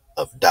power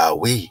of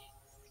Dawi,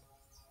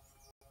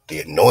 the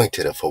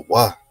anointed of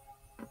Hawa,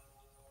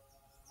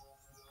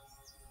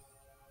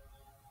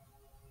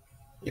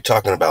 you're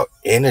talking about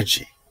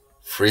energy,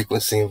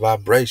 frequency, and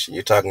vibration.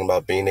 You're talking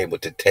about being able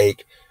to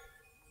take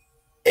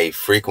a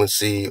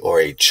frequency or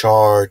a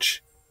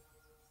charge,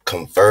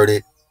 convert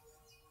it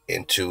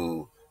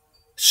into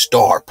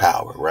star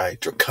power, right?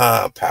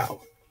 Dracon power.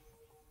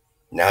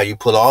 Now you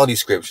put all these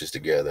scriptures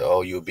together.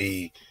 Oh, you'll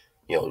be,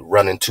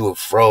 running to and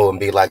fro and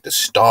be like the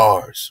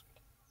stars.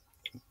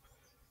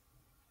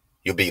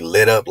 You'll be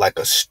lit up like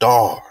a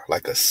star,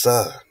 like a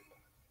sun.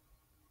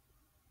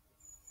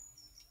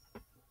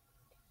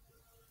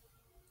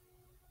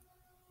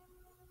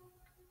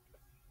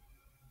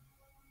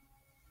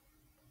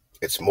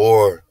 It's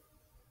more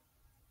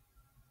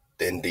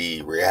than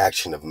the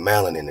reaction of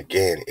melanin.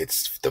 Again,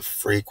 it's the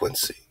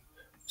frequency.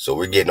 So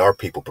we're getting our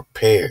people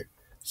prepared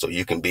so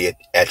you can be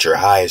at your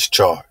highest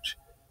charge,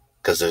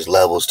 because there's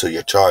levels to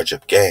your charge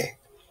up game.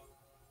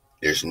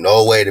 There's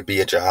no way to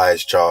be at your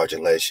highest charge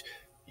unless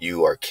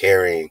you are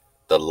carrying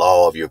the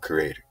law of your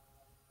creator,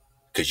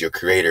 because your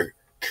creator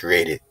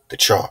created the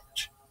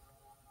charge,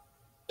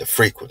 the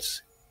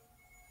frequency,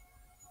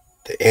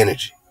 the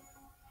energy.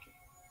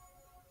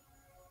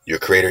 Your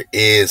creator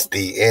is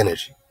the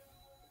energy.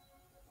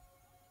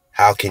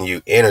 How can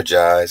you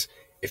energize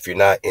if you're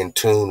not in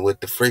tune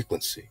with the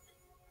frequency?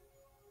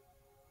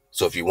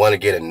 So if you want to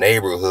get a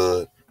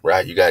neighborhood,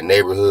 right, you got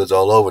neighborhoods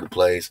all over the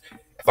place.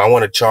 If I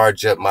want to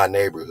charge up my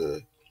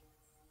neighborhood,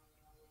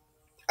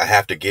 I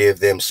have to give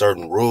them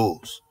certain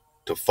rules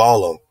to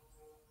follow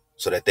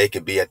so that they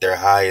can be at their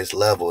highest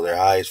level, their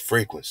highest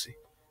frequency.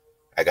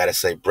 I got to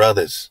say,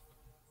 brothers,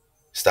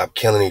 stop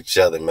killing each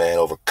other, man,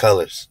 over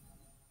colors.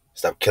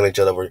 Stop killing each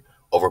other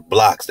over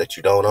blocks that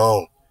you don't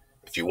own.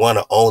 If you want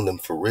to own them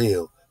for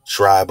real,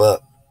 tribe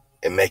up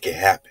and make it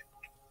happen.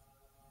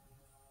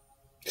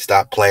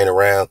 Stop playing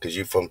around because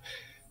you from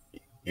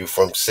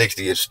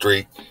 60th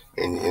Street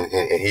and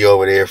he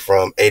over there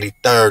from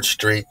 83rd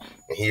Street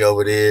and he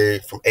over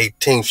there from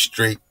 18th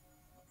Street.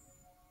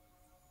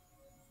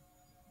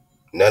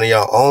 None of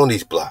y'all own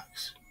these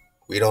blocks.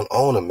 We don't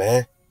own them,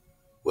 man.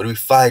 What are we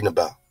fighting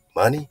about?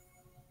 Money?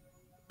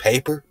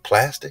 Paper?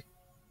 Plastic?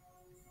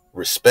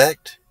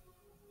 Respect?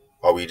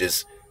 Are we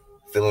just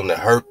feeling the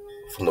hurt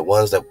from the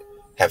ones that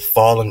have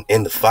fallen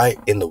in the fight,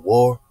 in the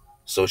war?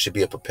 So it should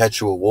be a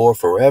perpetual war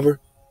forever?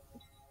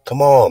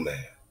 Come on,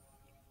 man.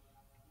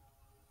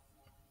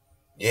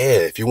 Yeah,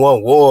 if you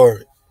want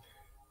war,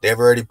 they've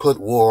already put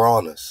war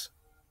on us.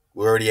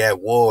 We're already at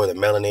war. The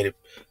melanated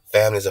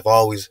families have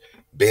always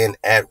been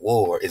at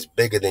war. It's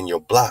bigger than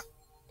your block.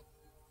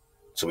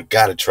 So we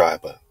got to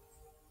tribe up.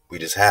 We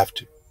just have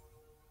to.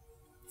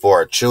 For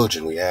our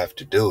children, we have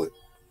to do it.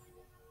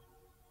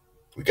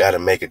 We got to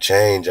make a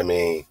change. I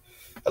mean,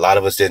 a lot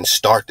of us didn't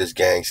start this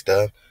gang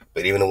stuff,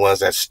 but even the ones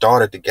that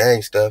started the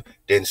gang stuff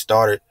didn't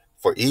start it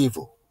for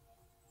evil.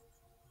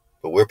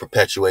 But we're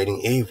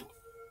perpetuating evil.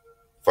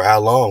 For how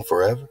long?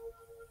 Forever?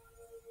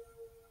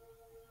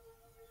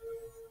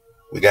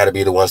 We got to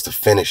be the ones to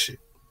finish it.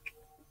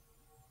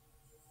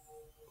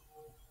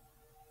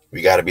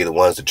 We got to be the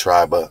ones to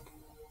tribe up.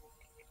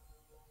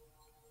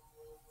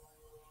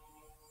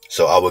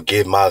 So I will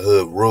give my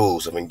hood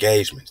rules of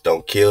engagements.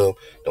 Don't kill,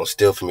 don't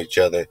steal from each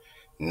other.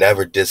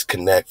 Never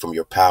disconnect from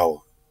your power,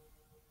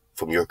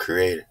 from your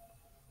creator.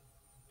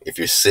 If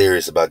you're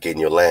serious about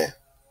getting your land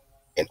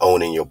and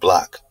owning your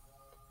block.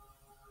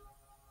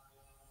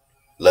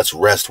 Let's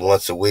rest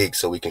once a week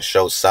so we can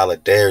show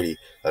solidarity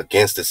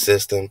against the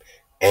system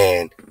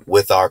and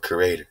with our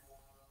creator.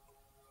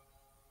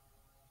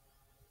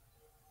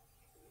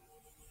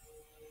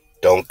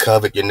 Don't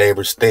covet your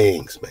neighbor's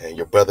things, man.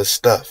 Your brother's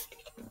stuff.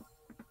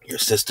 Your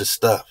sister's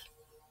stuff.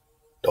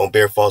 Don't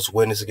bear false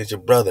witness against your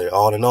brother.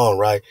 On and on,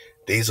 right?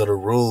 These are the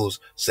rules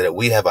so that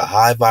we have a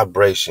high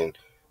vibration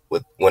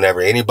with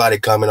whenever anybody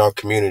come in our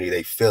community,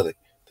 they feel it.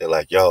 They're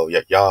like, yo,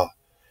 y'all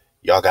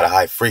got a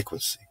high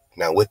frequency.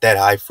 Now with that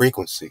high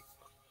frequency,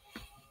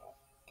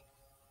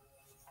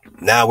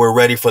 now we're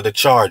ready for the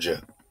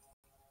charger.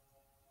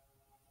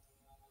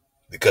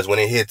 Because when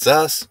it hits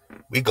us,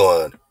 we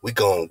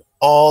going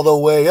all the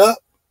way up.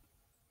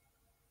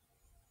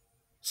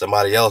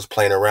 Somebody else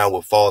playing around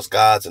with false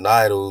gods and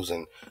idols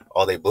and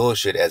all they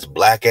bullshit, as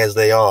black as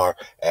they are,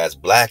 as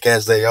black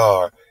as they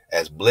are,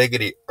 as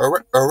bliggity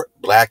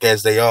black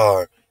as they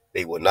are,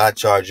 they will not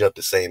charge up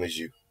the same as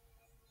you.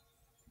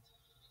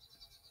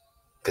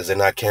 Because they're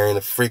not carrying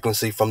the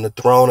frequency from the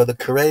throne of the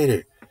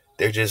creator.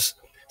 They're just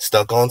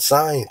stuck on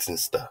science and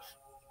stuff.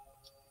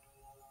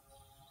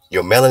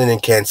 Your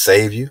melanin can't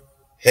save you.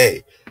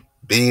 Hey,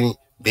 being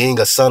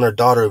a son or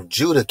daughter of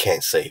Judah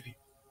can't save you.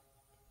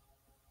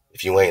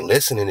 If you ain't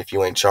listening, if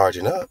you ain't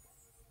charging up,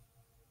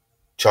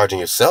 charging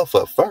yourself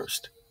up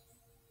first.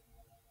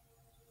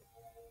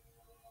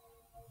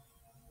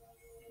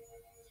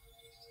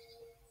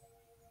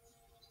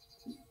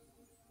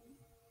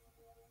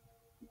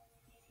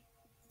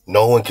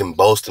 No one can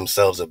boast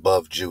themselves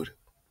above Judah.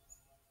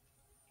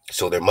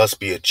 So there must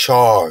be a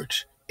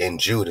charge in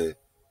Judah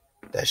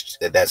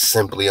that's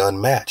simply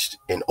unmatched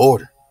in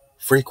order,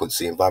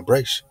 frequency, and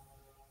vibration.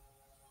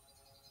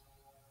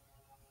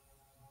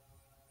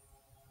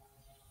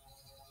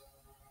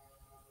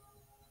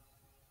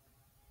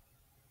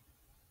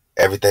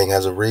 Everything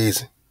has a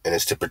reason, and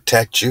it's to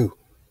protect you.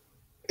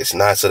 It's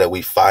not so that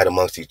we fight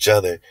amongst each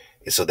other.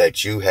 It's so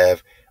that you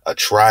have a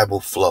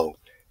tribal flow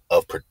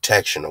of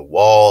protection, a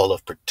wall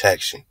of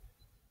protection.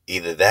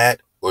 Either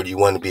that, or do you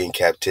want to be in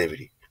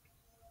captivity?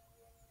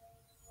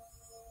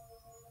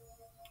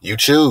 You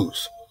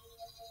choose.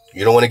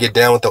 You don't want to get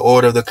down with the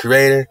order of the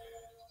creator?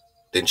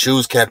 Then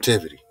choose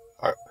captivity.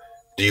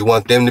 Do you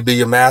want them to be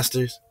your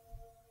masters?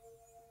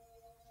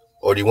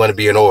 Or do you want to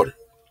be in order?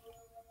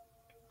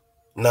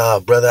 Nah,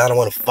 brother, I don't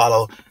want to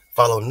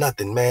follow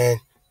nothing, man.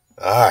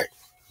 All right,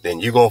 then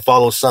you're going to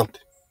follow something.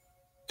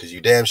 Because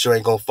you damn sure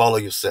ain't going to follow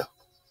yourself.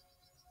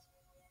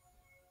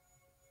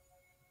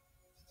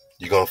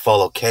 You're going to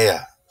follow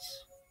chaos.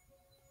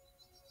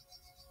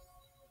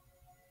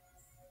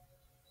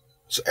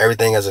 So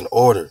everything has an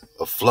order,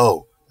 a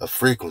flow, a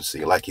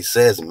frequency. Like he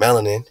says,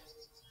 melanin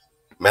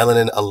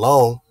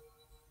alone,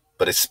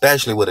 but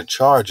especially with a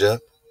charge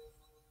up,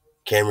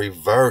 can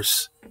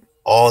reverse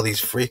all these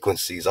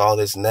frequencies, all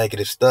this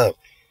negative stuff.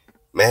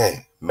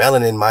 Man,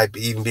 melanin might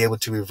even be able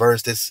to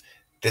reverse this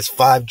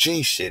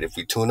 5G shit if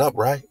we tune up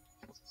right.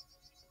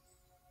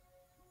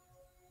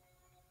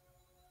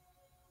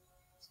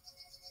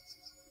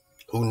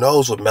 Who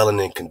knows what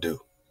melanin can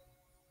do?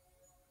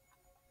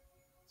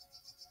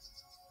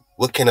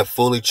 What can a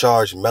fully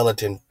charged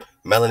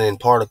melanin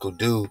particle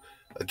do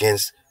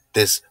against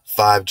this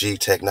 5G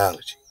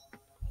technology?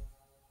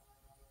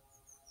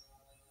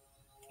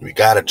 We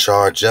gotta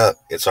charge up.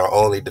 It's our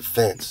only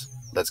defense.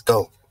 Let's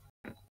go.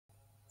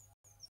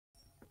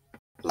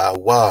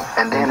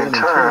 And then in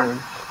turn,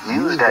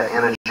 use that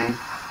energy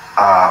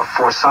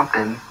for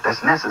something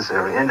that's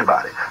necessary in the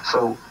body.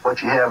 So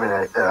what you have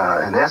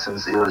in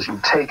essence is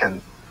you've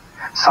taken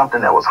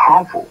something that was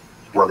harmful,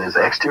 whether it's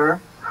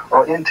exterior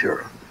or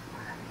interior,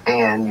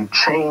 and you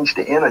change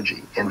the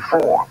energy in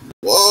form.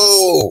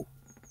 Whoa!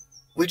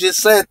 We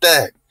just said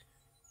that.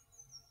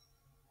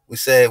 We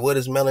said, what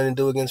does melanin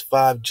do against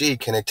 5G?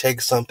 Can it take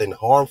something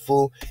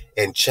harmful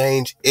and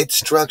change its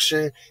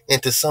structure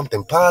into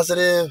something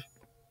positive?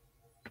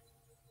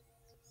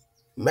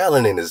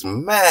 Melanin is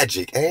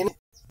magic, ain't it?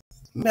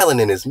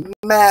 Melanin is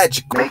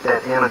magic. Make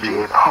that energy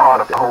a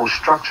part of the whole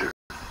structure.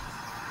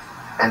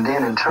 And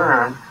then in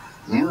turn,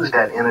 use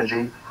that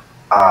energy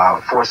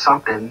for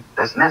something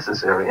that's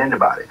necessary in the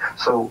body.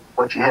 So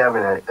what you have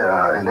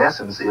in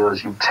essence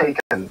is you've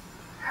taken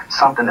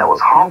something that was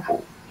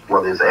harmful,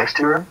 whether it's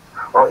exterior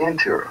or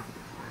interior,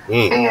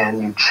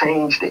 and you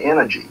change the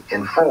energy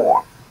in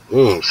form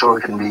so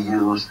it can be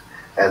used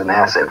as an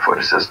asset for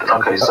the system.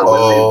 Okay, so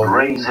when the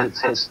rays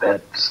hits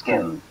that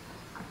skin,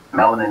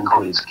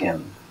 melanin-coated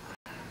skin,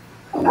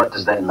 what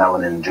does that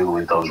melanin do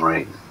with those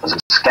rays? Does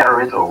it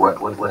scatter it, or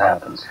what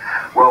happens?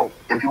 Well,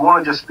 if you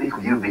want to just speak of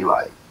UV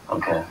light,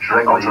 Okay. It's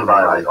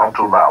regular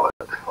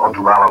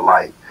ultraviolet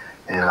light.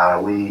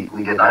 And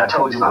we get. I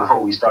told you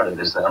before we started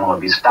this that I'm going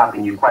to be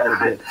stopping you quite a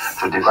bit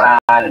to define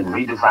and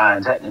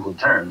redefine technical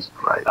terms.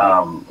 Right.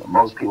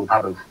 Most people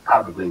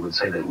probably would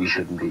say that we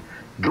shouldn't be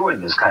doing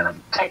this kind of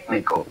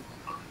technical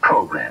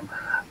program,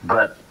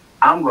 but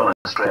I'm going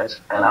to stretch,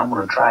 and I'm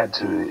going to try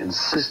to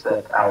insist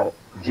that our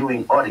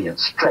viewing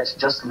audience stretch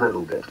just a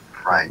little bit.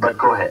 Right. But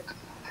go ahead.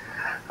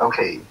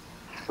 Okay.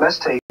 Let's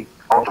take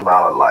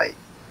ultraviolet light.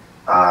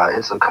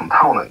 It's a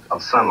component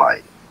of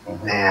sunlight,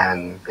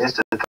 and it's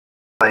the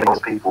thing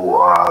most people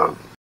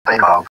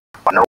think of,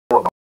 know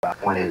about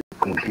when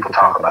people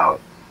talk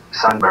about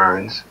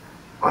sunburns,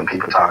 when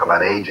people talk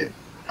about aging.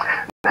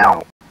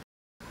 Now,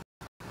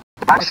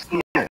 my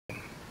skin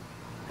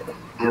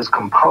is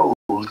composed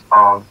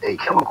of a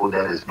chemical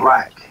that is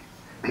black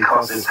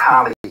because it's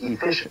highly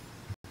efficient.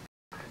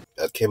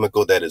 A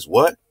chemical that is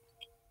what?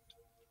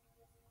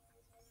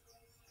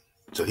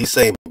 So he's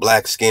saying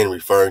black skin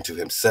referring to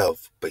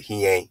himself, but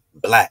he ain't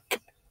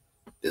black.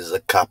 This is a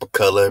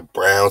copper-colored,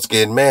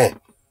 brown-skinned man.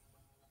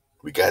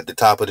 We got at the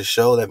top of the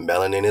show that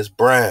melanin is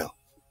brown,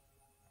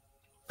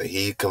 but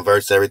he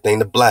converts everything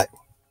to black.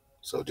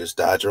 So just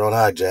dodge your own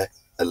hijack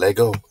and let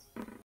go.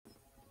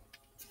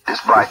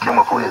 This black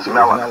chemical is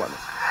melanin.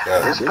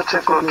 This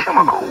particular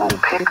chemical will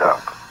pick up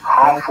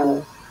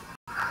harmful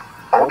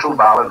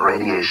ultraviolet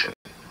radiation,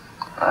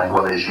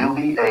 whether it's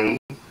UVA,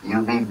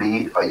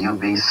 UVB, or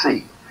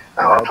UVC.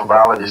 Now,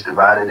 ultraviolet is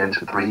divided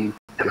into 3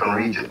 different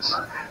regions.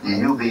 The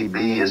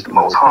UVB is the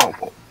most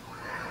harmful.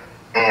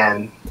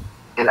 And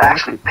it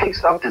actually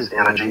picks up this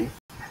energy,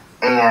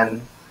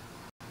 and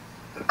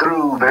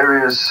through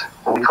various,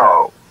 what we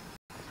call,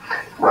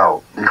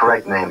 well, the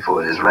correct name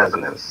for it is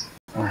resonance.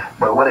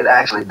 But what it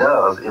actually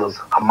does is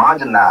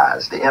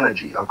homogenize the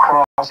energy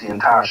across the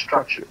entire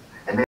structure,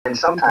 and then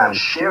sometimes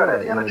share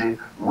that energy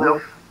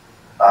with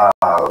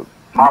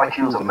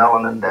molecules of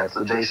melanin that's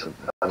adjacent.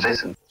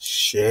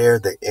 Share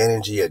the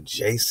energy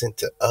adjacent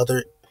to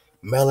other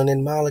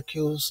melanin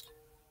molecules?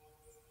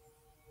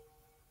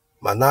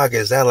 My naga,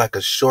 is that like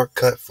a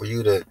shortcut for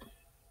you to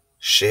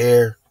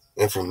share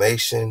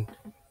information,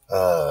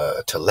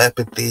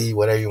 telepathy,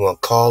 whatever you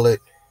want to call it?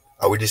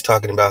 Are we just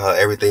talking about how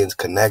everything's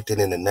connected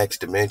in the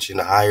next dimension,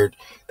 the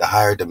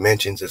higher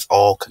dimensions? It's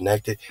all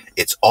connected.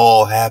 It's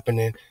all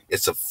happening.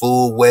 It's a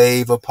full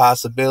wave of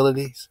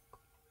possibilities.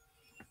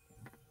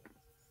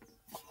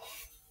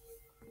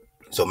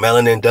 So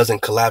melanin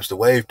doesn't collapse the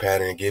wave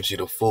pattern. It gives you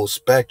the full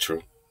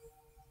spectrum.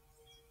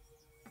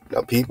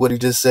 Now, peep what he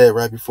just said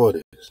right before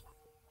this.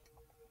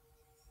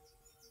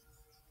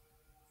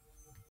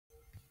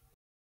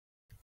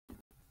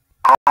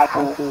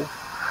 Harmful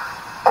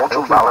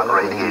ultraviolet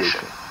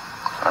radiation,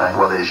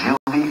 whether it's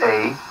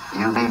UVA,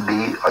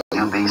 UVB, or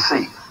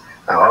UVC.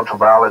 Now,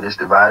 ultraviolet is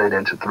divided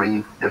into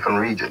 3 different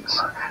regions.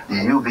 The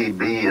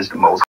UVB is the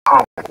most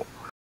harmful,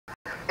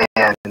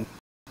 and it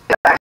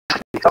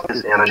actually picks up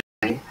this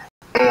energy,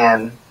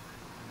 and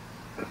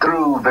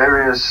through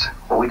various,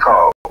 what we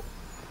call,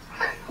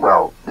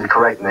 well, the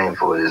correct name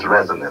for it is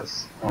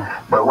resonance.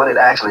 But what it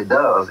actually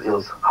does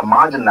is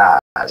homogenize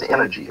the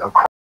energy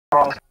across.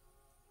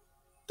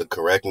 The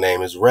correct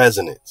name is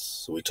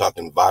resonance. So we're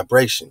talking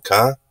vibration,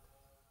 huh?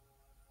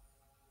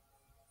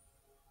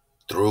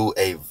 Through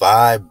a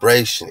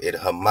vibration, it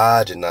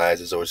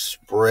homogenizes or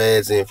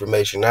spreads the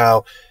information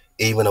out,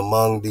 even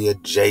among the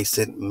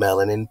adjacent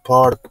melanin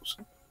particles.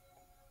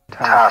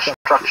 Entire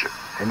structure,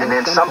 and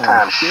then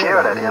sometimes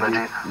share that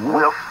energy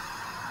with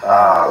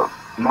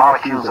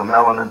molecules of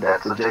melanin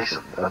that's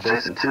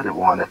adjacent to the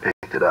one that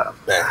picked it up.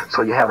 Bam.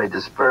 So you have a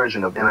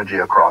dispersion of energy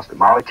across the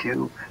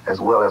molecule as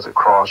well as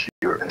across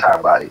your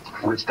entire body.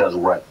 Which does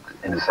what,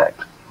 in effect?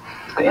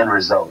 The end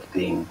result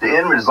being? The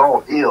end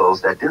result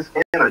is that this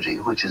energy,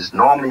 which is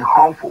normally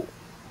harmful,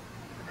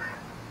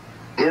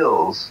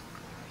 is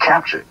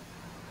captured,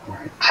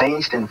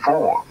 changed in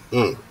form,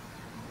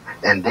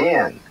 and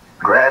then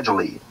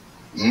gradually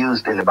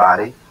used in the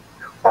body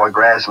or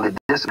gradually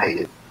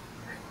dissipated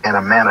in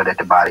a manner that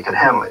the body could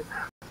handle it.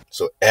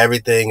 So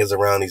everything is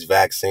around these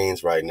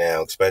vaccines right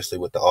now, especially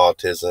with the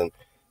autism.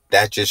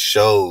 That just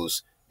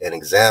shows an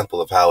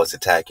example of how it's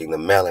attacking the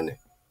melanin.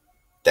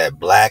 That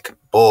black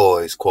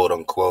boys, quote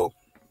unquote,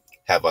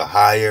 have a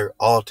higher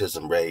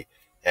autism rate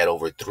at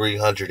over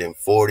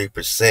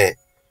 340%.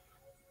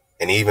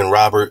 And even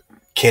Robert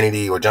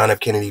Kennedy or John F.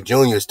 Kennedy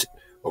Jr.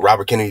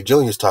 Robert Kennedy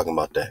Jr. is talking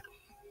about that.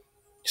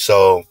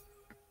 So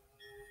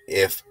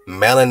if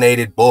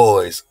melanated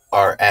boys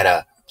are at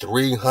a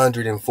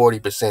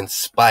 340%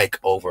 spike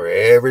over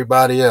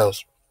everybody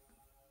else,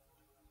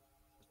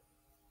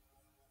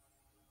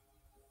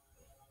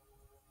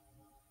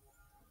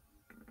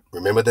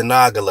 remember the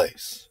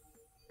Nagales.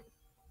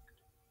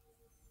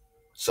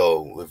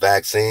 So with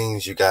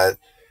vaccines, you got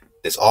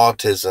this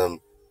autism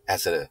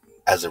as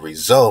a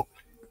result,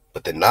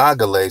 but the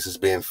Nagales is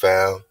being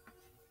found,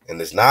 and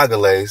this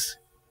Nagales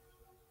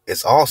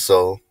is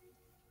also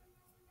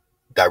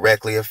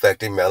directly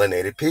affecting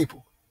melanated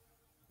people.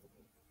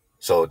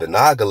 So the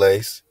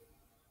Nagales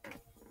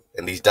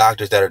And these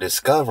doctors that are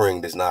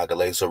discovering this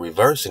Naga-lace or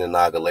reversing the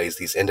Naga-lace,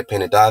 these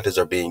independent doctors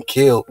are being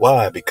killed.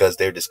 Why? Because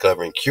they're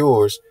discovering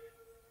cures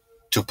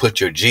to put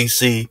your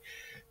GC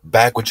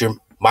back with your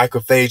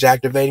microphage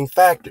activating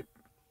factor.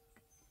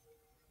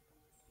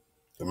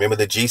 Remember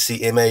the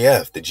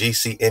GCMAF. The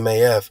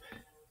GCMAF,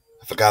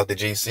 I forgot what the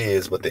GC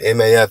is, but the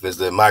MAF is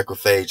the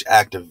microphage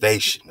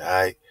activation, all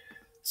right?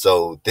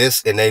 So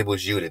this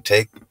enables you to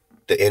take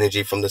the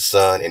energy from the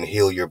sun and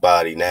heal your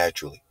body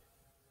naturally.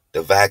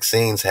 The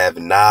vaccines have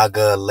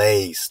Naga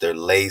lace. They're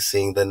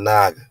lacing the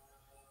Naga.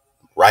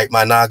 Right,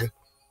 my Naga?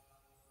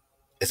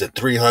 It's a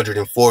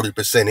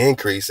 340%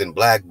 increase in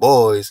black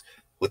boys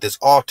with this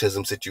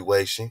autism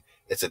situation.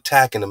 It's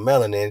attacking the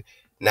melanin.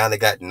 Now they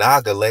got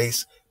Naga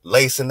lace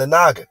lacing the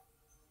Naga.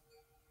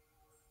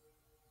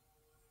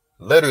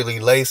 Literally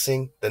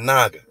lacing the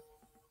Naga.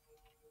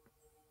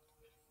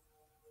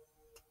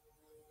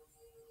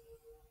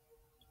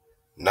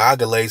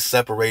 Naga lace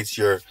separates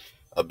your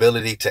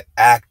ability to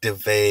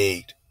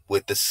activate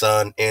with the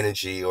sun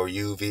energy or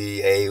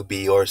UV, A,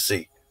 B, or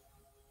C.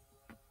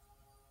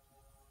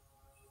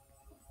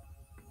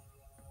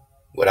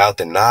 Without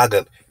the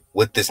Naga,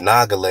 with this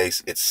Naga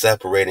lace, it's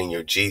separating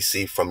your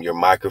GC from your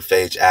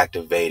microphage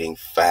activating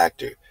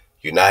factor.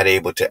 You're not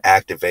able to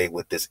activate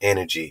with this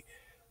energy,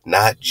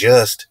 not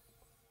just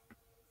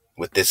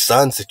with this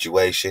sun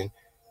situation,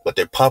 but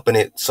they're pumping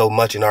it so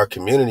much in our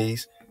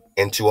communities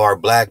into our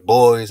black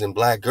boys and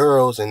black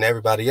girls and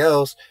everybody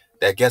else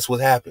that guess what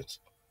happens?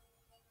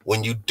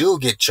 When you do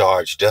get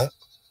charged up,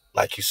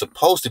 like you're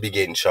supposed to be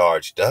getting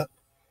charged up,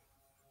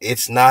 you're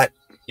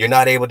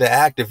not able to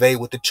activate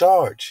with the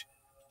charge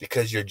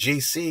because your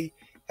GC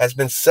has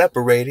been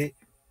separated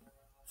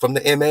from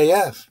the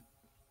MAF,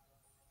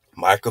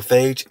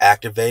 microphage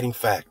activating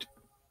factor.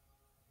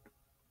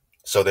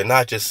 So they're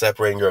not just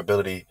separating your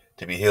ability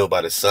to be healed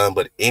by the sun,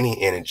 but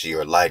any energy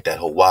or light that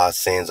Hawa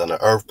sends on the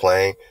earth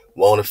plane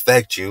won't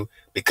affect you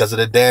because of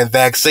the damn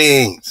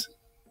vaccines.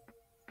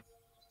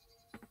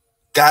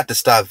 Got to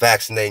stop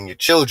vaccinating your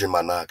children,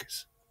 my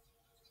Nagas,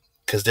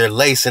 because they're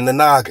lacing the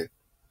Naga.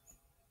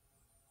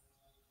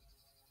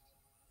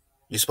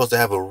 You're supposed to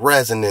have a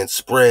resonance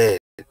spread,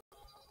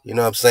 you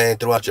know what I'm saying,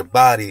 throughout your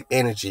body,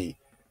 energy,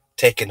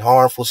 taking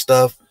harmful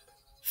stuff,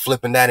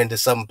 flipping that into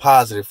something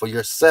positive for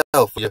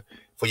yourself,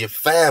 for your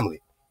family.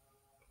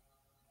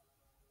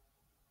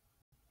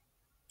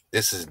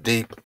 This is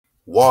deep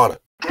water.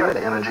 Share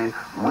the energy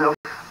with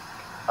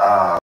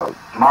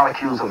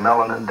molecules of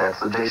melanin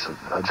that's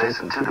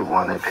adjacent to the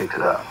one that picked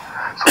it up.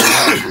 So you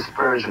have a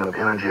dispersion of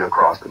energy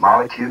across the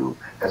molecule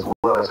as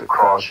well as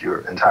across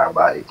your entire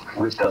body.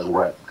 Which does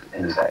what,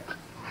 in effect?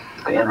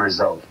 The end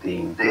result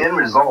being... The end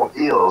result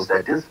is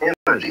that this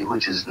energy,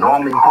 which is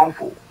normally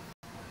harmful,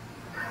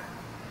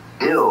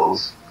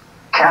 is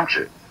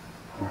captured,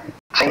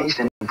 changed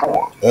in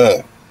form,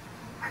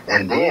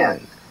 and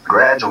then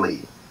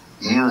gradually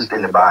used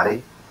in the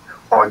body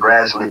or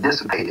gradually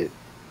dissipated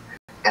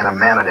in a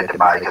manner that the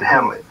body can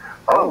handle it.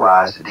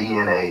 Otherwise, the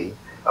DNA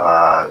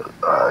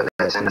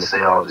that's in the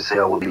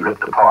cell will be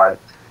ripped apart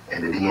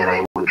and the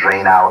DNA would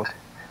drain out,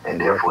 and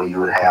therefore you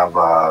would have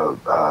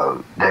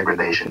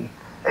degradation,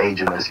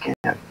 aging of the skin.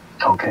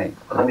 Okay,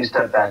 well, let me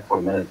step back for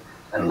a minute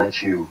and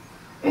let you,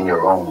 in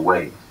your own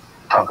way,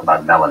 talk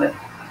about melanin.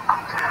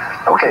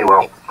 Okay,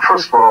 well,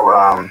 first of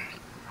all,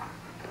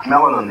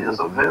 melanin is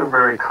a very,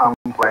 very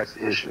complex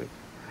issue.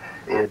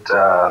 It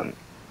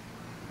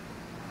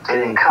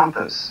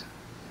encompasses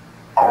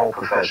all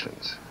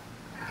professions.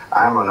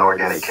 I'm an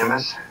organic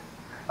chemist.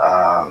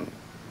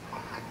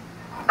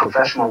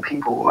 Professional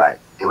people like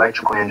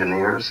electrical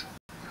engineers,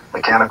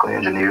 mechanical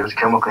engineers,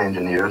 chemical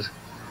engineers,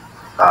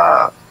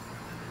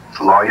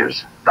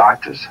 lawyers,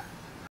 doctors,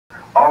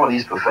 all of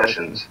these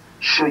professions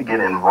should get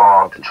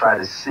involved to try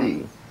to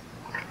see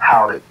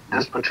how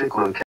this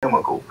particular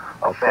chemical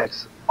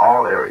affects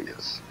all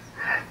areas.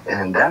 And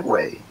in that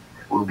way,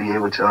 we'll be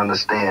able to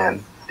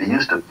understand the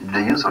use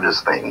of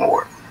this thing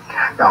more.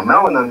 Now,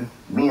 melanin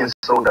being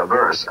so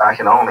diverse, I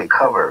can only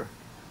cover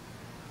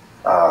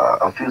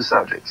a few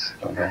subjects.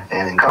 Okay.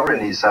 And in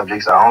covering these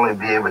subjects, I'll only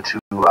be able to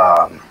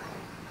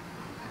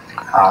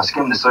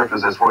skim the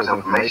surface as far as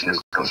information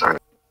is concerned.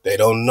 They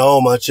don't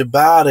know much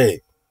about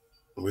it.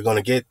 We're going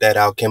to get that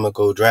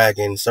alchemical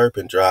dragon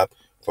serpent drop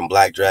from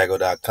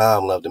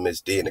blackdrago.com. Love to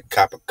Miss D and the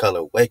Copper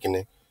Color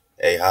Awakening.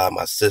 Ahab,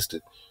 my sister.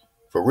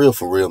 For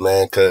real,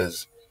 man,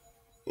 because,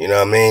 you know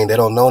what I mean? They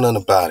don't know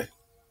nothing about it.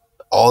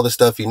 All the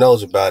stuff he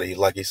knows about it,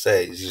 like he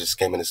said, he's just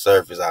skimming the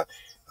surface. I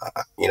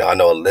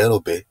know a little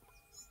bit.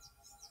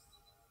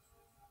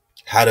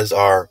 How does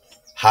our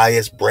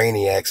highest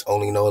brainiacs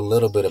only know a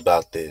little bit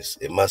about this?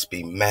 It must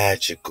be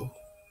magical.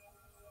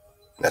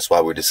 That's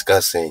why we're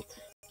discussing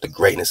the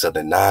greatness of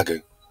the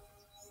Naga.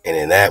 And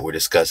in that, we're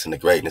discussing the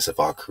greatness of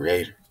our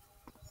Creator.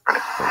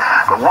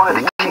 But one of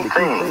the key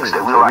things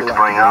that we like to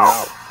bring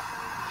out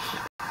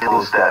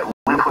is that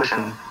we're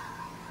pushing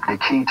the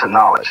key to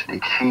knowledge,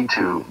 the key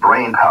to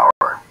brain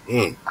power,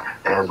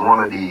 as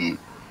one of the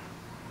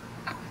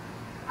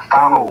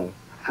final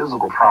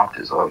physical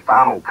properties or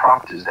final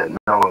properties that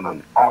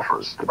melanin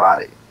offers the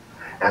body.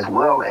 as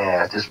well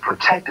as this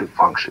protective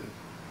function.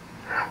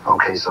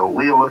 Okay, so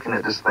we are looking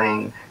at this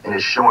thing and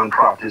it's showing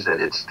properties that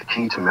it's the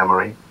key to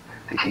memory,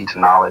 the key to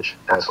knowledge,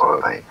 that sort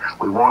of thing.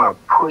 We want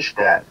to push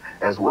that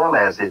as well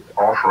as it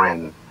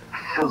offering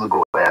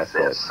physical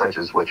assets such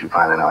as what you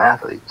find in our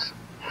athletes.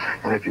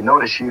 And if you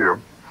notice here,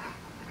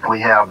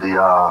 we have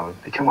the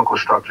chemical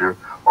structure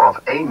of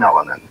a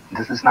melanin.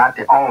 This is not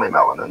the only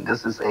melanin.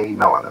 This is a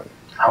melanin.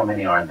 How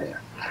many are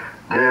there?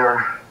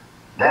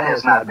 That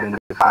has not been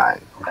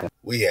defined. Okay.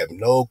 We have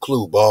no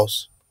clue,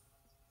 boss.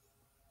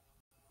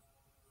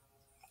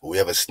 We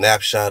have a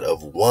snapshot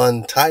of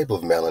one type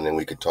of melanin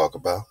we could talk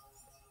about.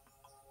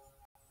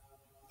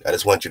 I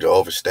just want you to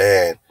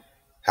understand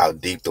how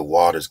deep the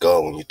waters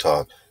go when you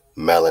talk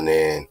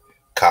melanin,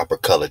 copper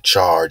color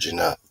charging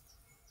up,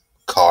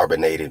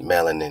 carbonated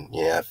melanin.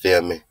 Yeah,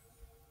 feel me?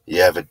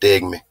 You ever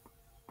dig me?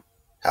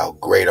 How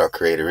great our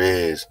creator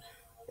is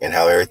and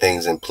how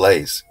everything's in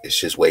place. It's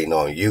just waiting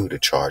on you to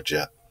charge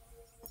up.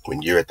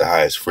 When you're at the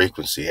highest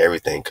frequency,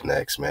 everything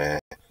connects,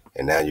 man.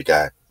 And now you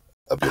got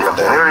a beautiful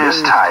There are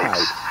various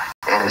types,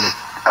 and it's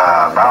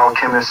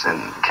biochemists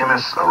and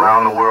chemists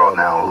around the world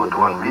now who are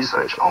doing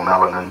research on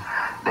melanin.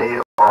 They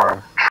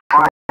are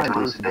trying to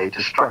elucidate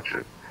the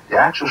structure. The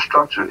actual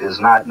structure is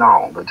not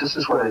known, but this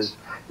is what is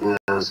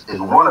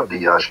one of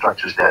the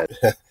structures that...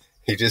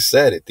 He just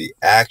said it. The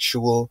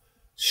actual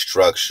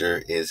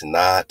structure is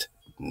not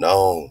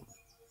known.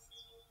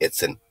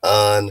 It's an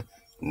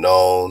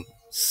unknown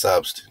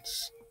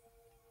substance.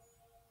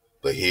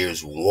 But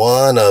here's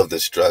one of the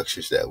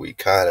structures that we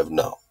kind of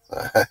know.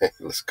 All right,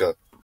 let's go.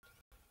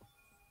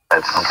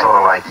 That's sort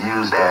of like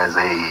used as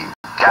a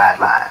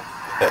guideline.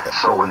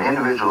 So when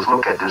individuals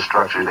look at this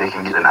structure, they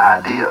can get an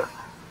idea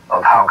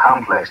of how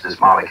complex this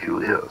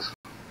molecule is.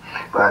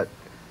 But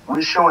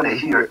we're showing it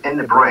here in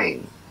the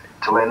brain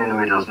to let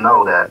individuals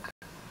know that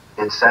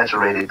it's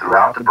saturated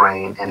throughout the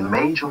brain in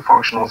major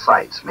functional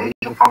sites,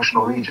 major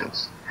functional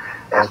regions,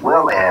 as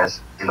well as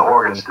in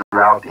organs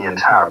throughout the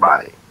entire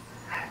body.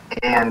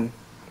 And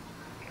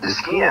the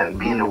skin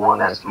being the one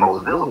that's the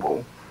most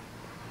visible,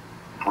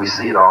 we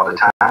see it all the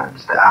time,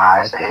 the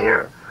eyes, the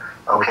hair.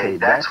 Okay,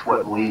 that's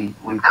what we've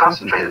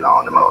concentrated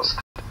on the most.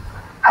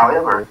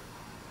 However,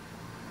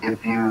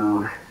 if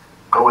you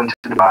go into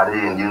the body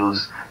and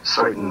use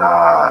certain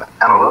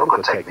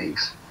analytical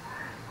techniques,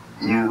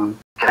 you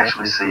can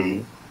actually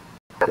see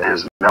that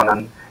there's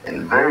melanin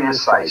in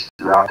various sites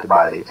throughout the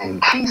body,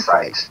 and key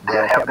sites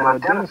that have been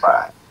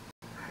identified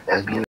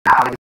as being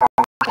highly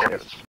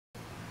functional.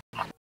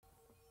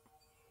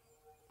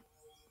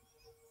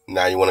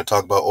 Now you want to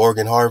talk about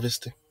organ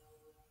harvesting?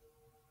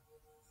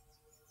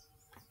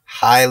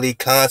 Highly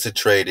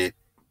concentrated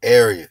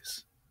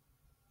areas.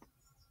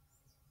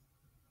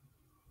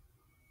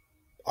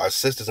 Our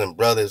sisters and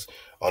brothers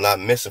are not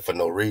missing for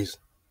no reason.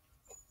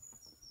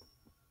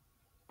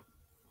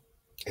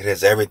 It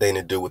has everything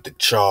to do with the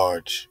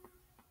charge,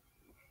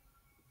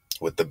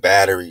 with the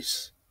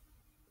batteries.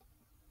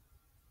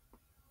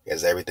 It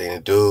has everything to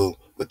do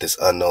with this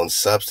unknown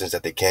substance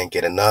that they can't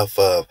get enough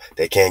of.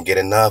 They can't get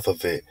enough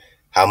of it.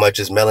 How much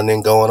is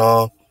melanin going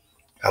on?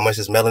 How much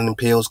does melanin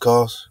pills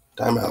cost?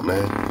 Time out,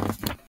 man.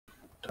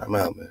 Time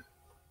out, man.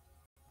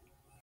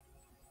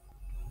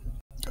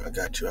 I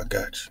got you.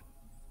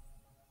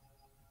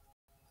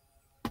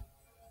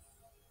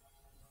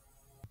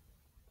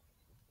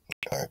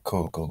 All right,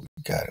 cool.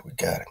 We got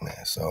it,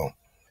 man. So,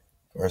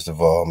 first of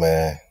all,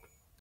 man,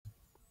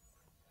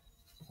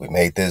 we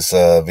made this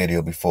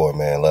video before,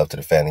 man. Love to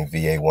the family,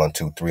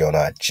 VA123 on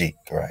IG,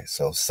 right?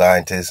 So,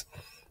 scientists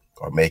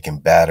are making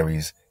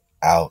batteries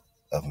out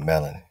of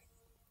melanin.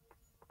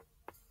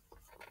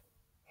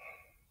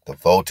 The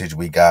voltage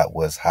we got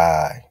was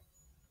high.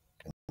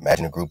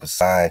 Imagine a group of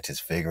scientists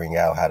figuring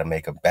out how to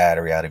make a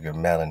battery out of your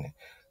melanin,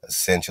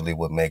 essentially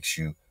what makes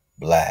you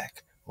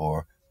black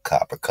or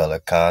copper color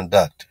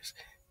conductors.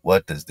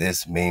 What does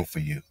this mean for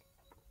you?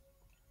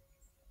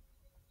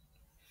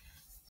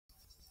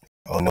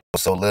 Oh, know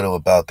so little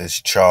about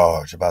this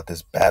charge, about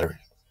this battery.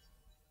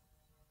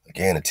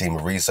 Again, a team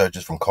of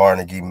researchers from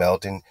Carnegie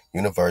Mellon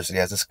University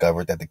has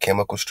discovered that the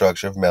chemical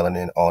structure of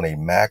melanin on a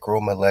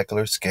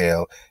macromolecular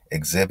scale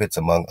exhibits,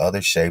 among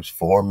other shapes,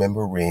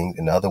 four-member rings.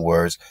 In other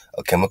words,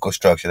 a chemical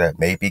structure that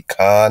may be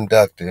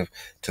conductive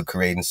to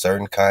creating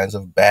certain kinds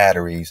of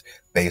batteries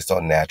based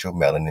on natural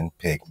melanin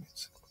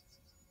pigments.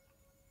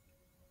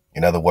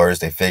 In other words,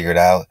 they figured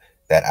out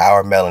that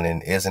our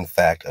melanin is in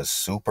fact a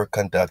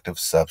superconductive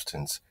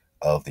substance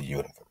of the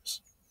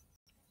universe.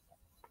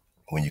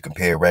 When you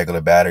compare regular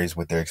batteries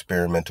with their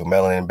experimental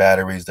melanin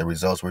batteries, the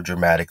results were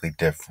dramatically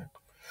different.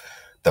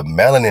 The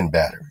melanin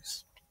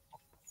batteries,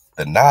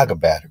 the Naga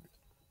battery,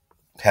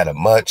 had a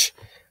much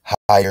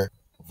higher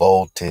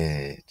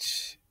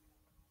voltage.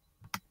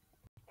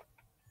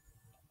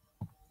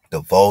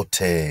 The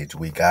voltage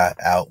we got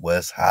out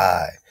was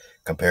high,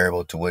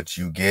 comparable to what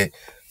you get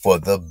for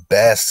the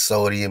best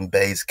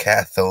sodium-based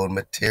cathode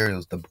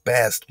materials. The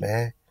best,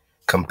 man.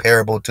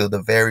 Comparable to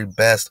the very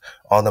best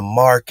on the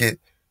market.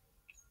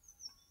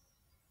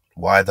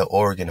 Why the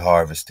organ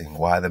harvesting?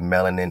 Why the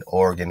melanin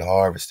organ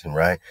harvesting,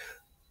 right?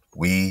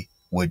 we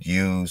would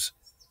use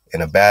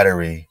in a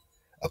battery.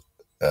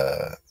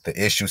 The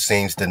issue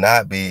seems to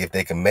not be if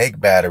they can make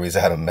batteries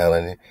out of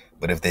melanin,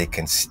 but if they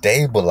can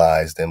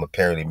stabilize them.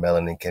 Apparently,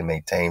 melanin can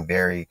maintain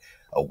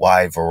a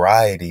wide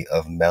variety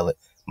of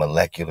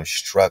molecular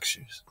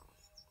structures.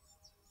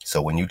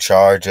 So when you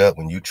charge up,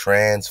 when you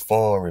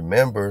transform,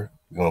 remember,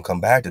 we're going to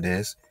come back to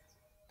this,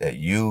 that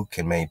you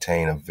can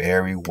maintain a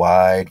very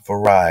wide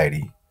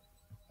variety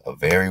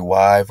of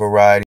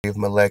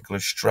molecular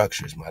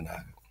structures, my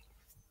nigga.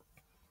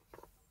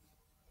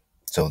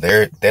 So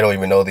they don't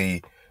even know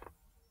the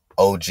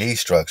OG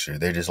structure.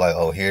 They're just like,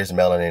 oh, here's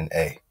melanin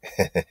A.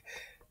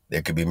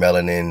 There could be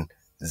melanin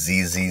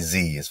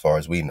ZZZ as far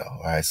as we know.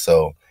 All right.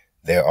 So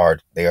they are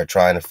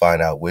trying to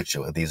find out which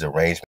of these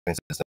arrangements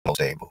is the most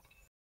stable.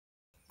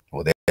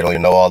 Well, they don't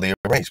even know all the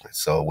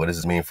arrangements. So what does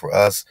this mean for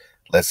us?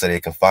 Let's say they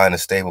can find a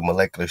stable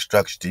molecular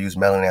structure to use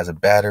melanin as a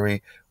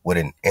battery. Would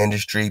an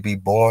industry be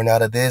born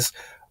out of this?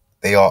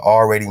 They are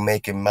already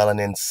making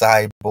melanin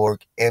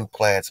cyborg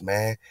implants,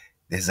 man.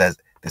 This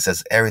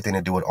has everything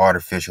to do with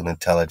artificial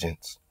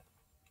intelligence.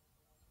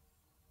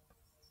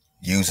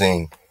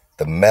 Using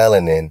the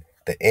melanin,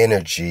 the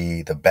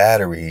energy, the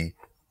battery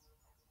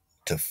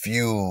to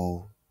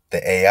fuel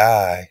the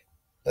AI.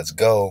 Let's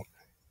go.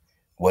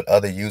 What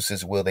other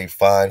uses will they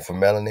find for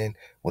melanin?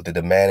 With the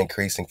demand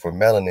increasing for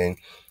melanin,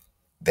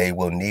 they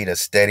will need a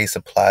steady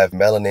supply of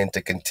melanin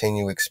to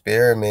continue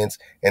experiments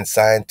and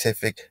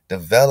scientific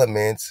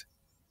developments.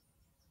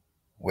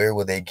 Where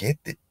will they get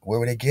it? Where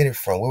will they get it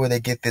from? Where will they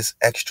get this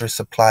extra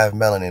supply of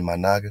melanin, my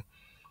naga?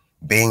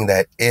 Being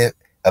that it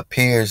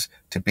appears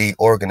to be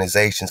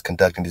organizations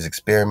conducting these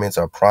experiments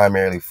are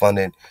primarily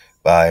funded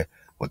by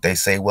what they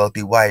say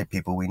wealthy white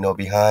people. We know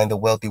behind the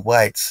wealthy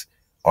whites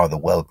are the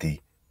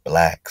wealthy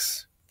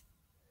blacks.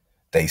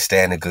 They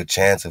stand a good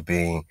chance of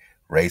being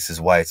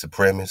racist white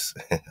supremacists.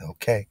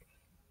 Okay.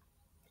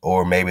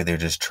 Or maybe they're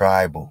just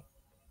tribal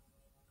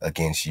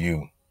against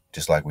you,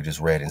 just like we just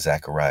read in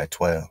Zechariah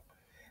 12.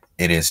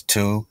 Is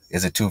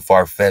it too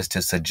far-fetched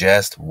to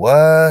suggest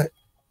what?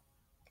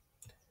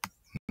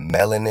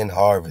 Melanin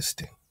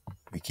harvesting.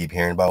 We keep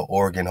hearing about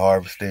organ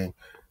harvesting.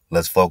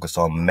 Let's focus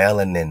on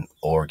melanin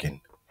organ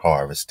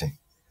harvesting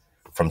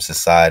from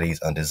society's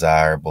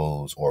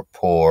undesirables or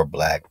poor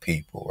black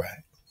people,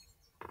 right?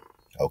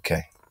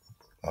 Okay.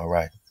 All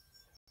right.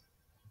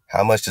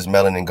 How much does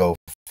melanin go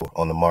for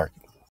on the market?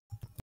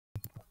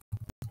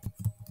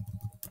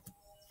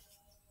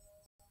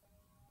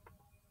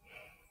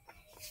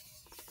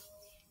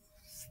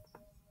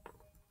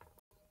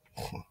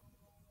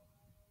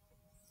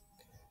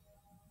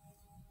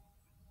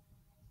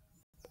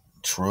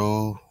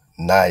 True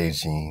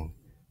nitrogen,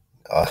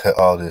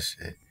 all this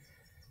shit.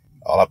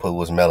 All I put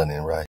was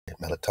melanin, right?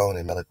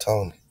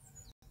 Melatonin.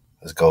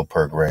 Let's go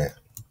per gram.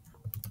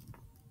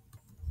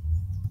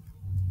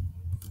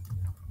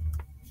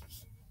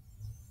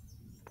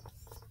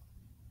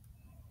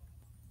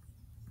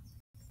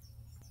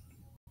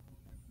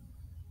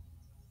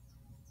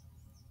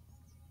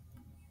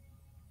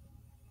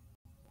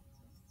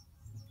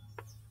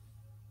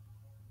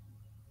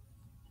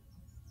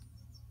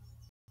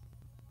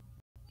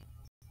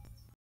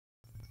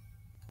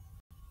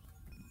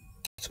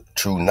 So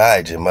true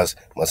nitrogen must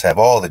have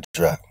all the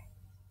drop.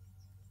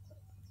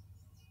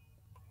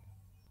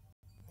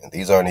 And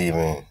these aren't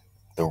even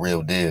the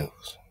real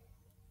deals.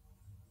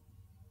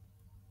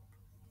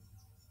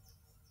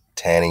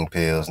 Tanning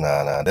pills,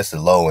 nah. This is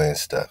low end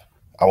stuff.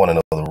 I want to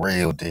know the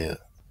real deal.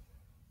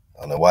 I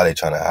don't know why they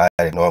trying to hide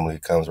it. Normally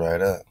it comes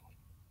right up.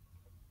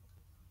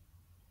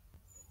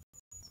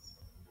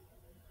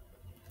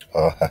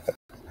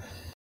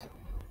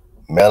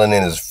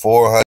 Melanin is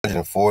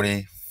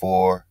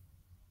 $445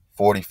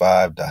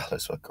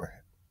 per gram.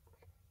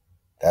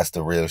 That's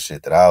the real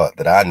shit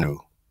that I knew.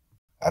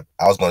 I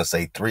was gonna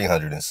say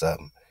 300 and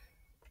something.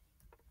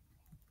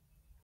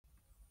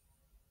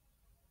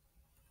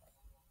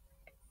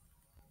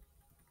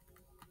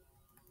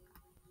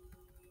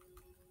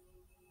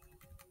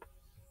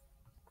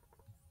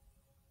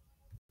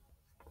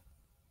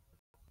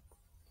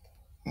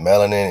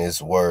 Melanin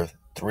is worth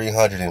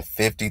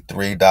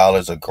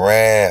 $353 a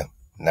gram.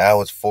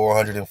 Now it's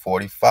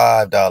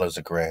 $445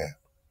 a gram.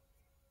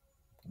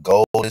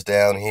 Gold is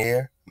down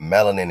here.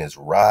 Melanin is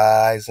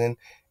rising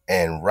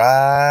and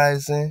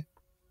rising.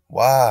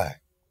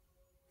 Why?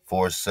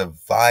 For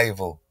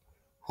survival.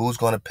 Who's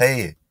going to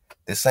pay it?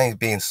 This ain't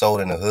being sold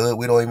in the hood.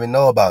 We don't even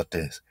know about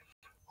this.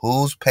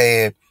 Who's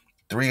paying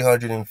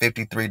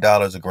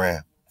 $353 a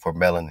gram for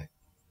melanin?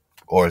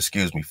 Or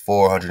excuse me,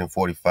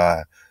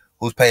 $445.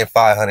 Who's paying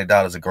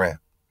 $500 a gram?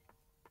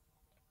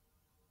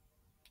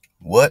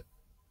 What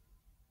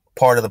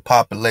part of the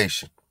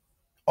population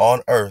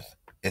on Earth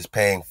is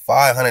paying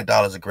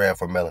 $500 a gram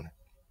for melanin?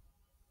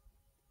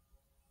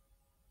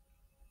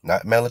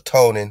 Not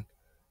melatonin,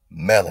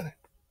 melanin.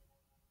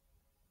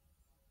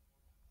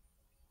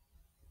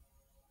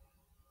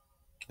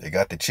 They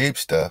got the cheap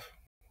stuff,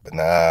 but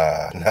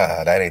nah,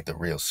 that ain't the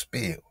real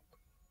spill.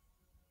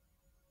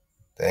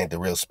 That ain't the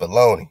real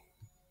spaloni.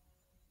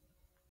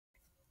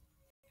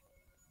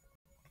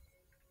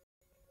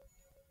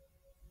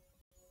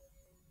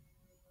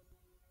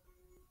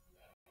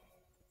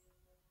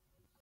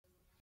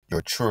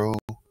 your true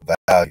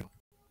value.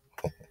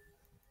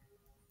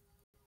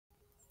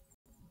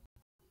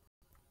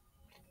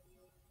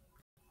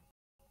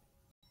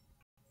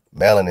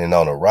 Melanin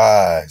on the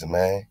rise,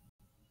 man.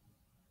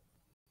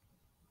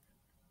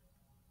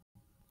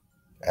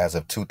 As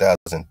of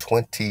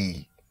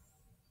 2020,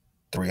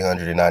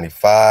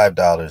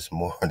 $395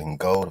 more than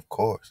gold, of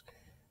course.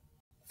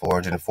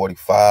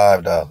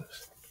 $445.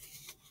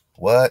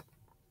 What?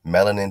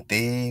 Melanin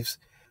thieves?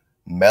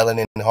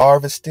 Melanin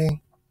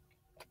harvesting?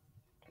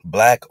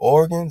 Black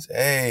organs?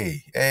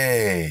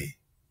 Hey.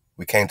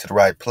 We came to the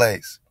right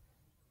place.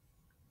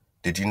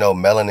 Did you know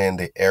melanin,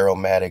 the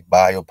aromatic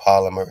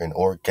biopolymer and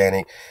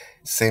organic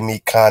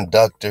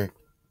semiconductor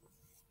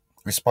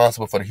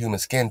responsible for the human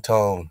skin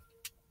tone,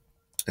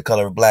 the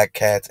color of black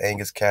cats,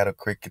 Angus cattle,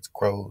 crickets,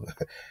 crows,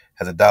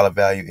 has a dollar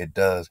value? It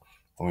does.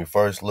 When we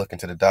first look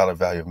into the dollar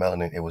value of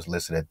melanin, it was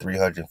listed at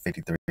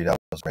 $353 a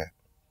gram.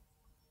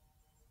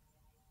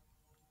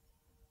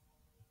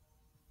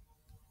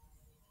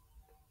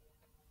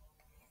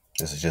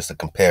 This is just a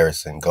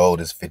comparison. Gold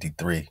is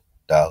 $53.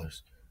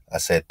 I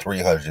said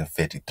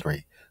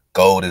 353.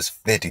 Gold is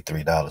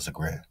 $53 a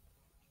gram.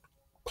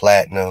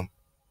 Platinum,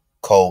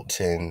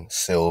 coltan,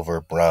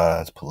 silver,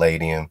 bronze,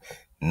 palladium.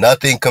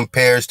 Nothing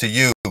compares to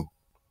you.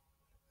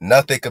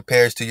 Nothing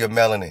compares to your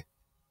melanin.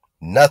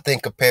 Nothing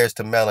compares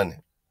to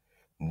melanin.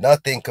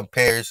 Nothing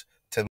compares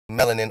to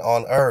melanin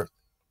on Earth.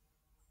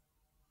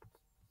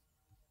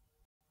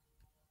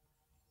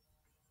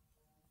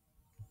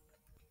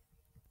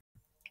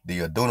 The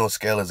Nullschool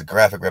scale is a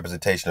graphic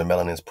representation of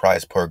melanin's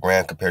price per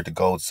gram compared to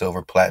gold,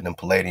 silver, platinum,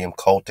 palladium,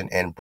 coltan,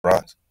 and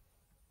bronze.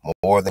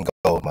 More than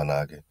gold, my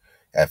noggin.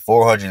 At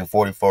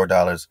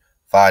 $444,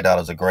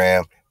 $5 a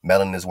gram,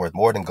 melanin is worth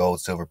more than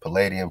gold, silver,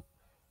 palladium,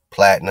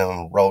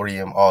 platinum,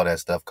 rhodium, all that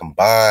stuff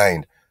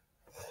combined.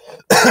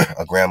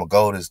 A gram of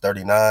gold is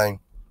 $39.27.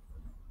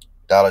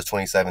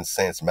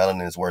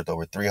 Melanin is worth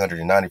over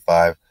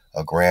 $395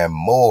 a gram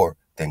more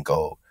than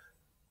gold.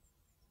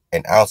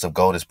 An ounce of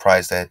gold is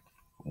priced at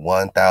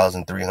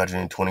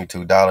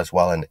 $1,322,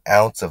 while an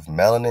ounce of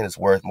melanin is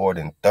worth more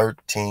than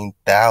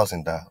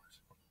 $13,000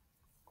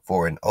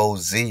 for an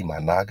OZ, my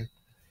naga.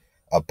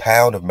 A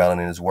pound of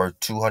melanin is worth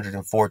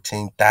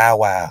 214,000.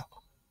 Wow.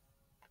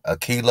 A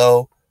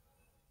kilo,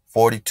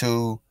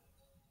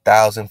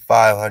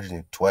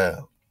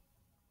 42,512.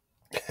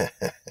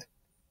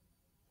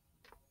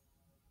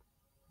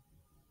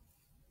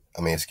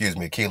 A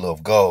kilo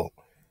of gold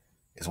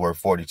is worth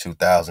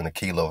 42,000. A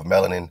kilo of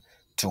melanin,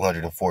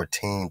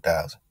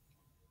 214,000.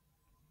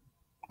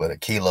 But a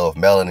kilo of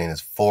melanin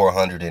is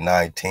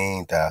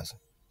 419,000.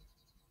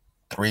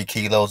 3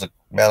 kilos of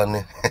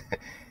melanin,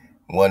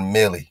 1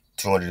 milli,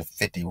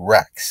 250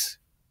 racks.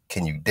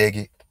 Can you dig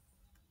it?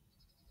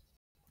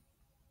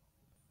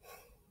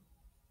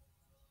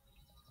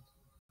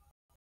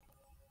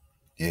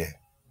 Yeah.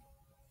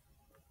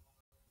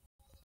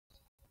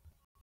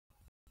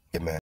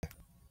 Yeah, man.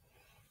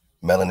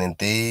 Melanin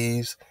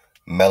thieves,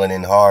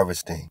 melanin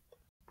harvesting,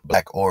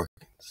 black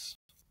organs,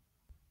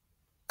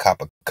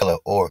 copper color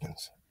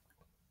organs.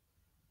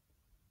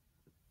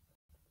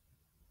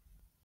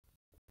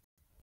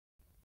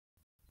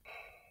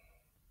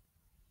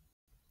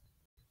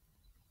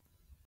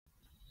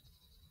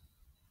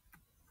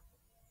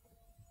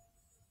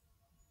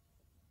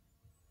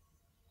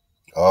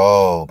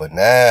 Oh, but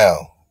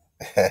now,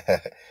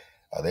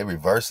 are they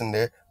reversing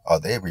there? Are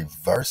they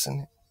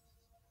reversing it?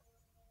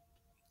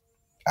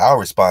 Our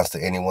response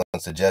to anyone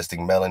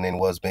suggesting melanin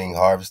was being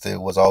harvested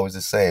was always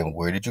the same.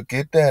 Where did you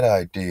get that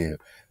idea?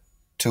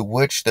 To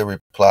which the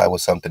reply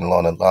was something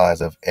along the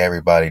lines of,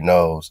 everybody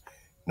knows.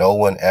 No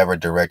one ever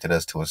directed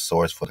us to a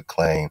source for the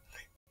claim.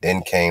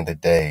 Then came the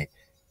day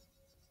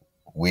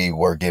we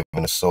were given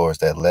a source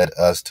that led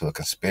us to a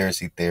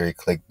conspiracy theory,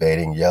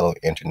 clickbaiting, yellow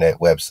internet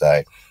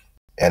website,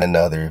 and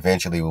another.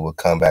 Eventually, we will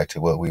come back to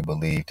what we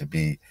believe to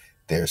be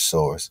their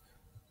source.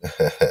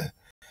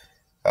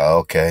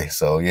 Okay,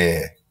 so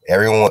yeah,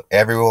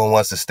 everyone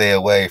wants to stay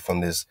away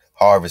from this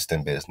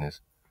harvesting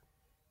business.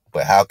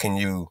 But how can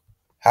you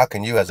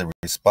as a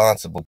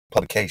responsible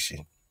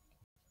publication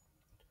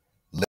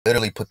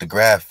literally put the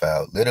graph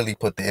out, literally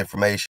put the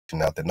information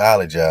out, the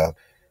knowledge out,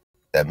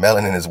 that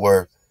melanin is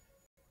worth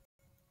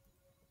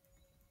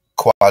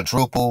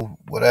quadruple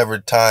whatever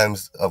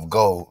times of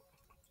gold,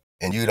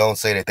 and you don't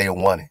say that they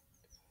want it?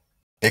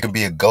 It could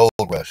be a gold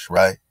rush,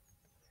 right?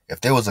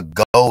 If there was a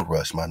gold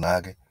rush, my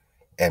naga,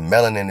 and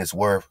melanin is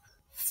worth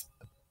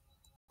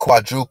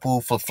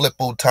quadruple for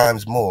flipple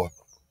times more,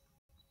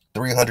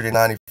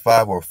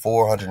 $395 or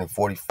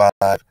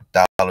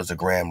 $445 a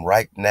gram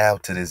right now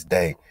to this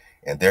day,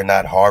 and they're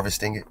not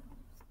harvesting it.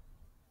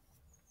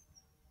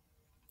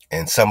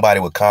 And somebody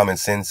with common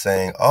sense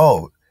saying,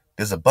 oh,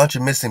 there's a bunch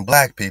of missing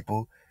black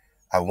people.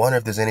 I wonder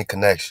if there's any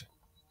connection.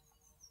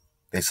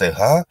 They say,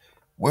 huh?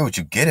 Where would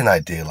you get an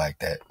idea like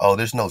that? Oh,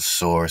 there's no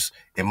source.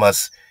 It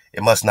must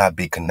not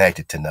be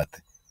connected to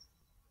nothing.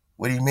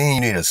 What do you mean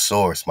you need a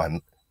source,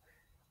 man?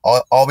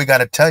 All we got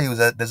to tell you is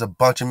that there's a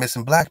bunch of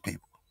missing black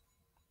people.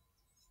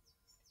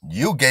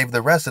 You gave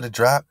the rest of the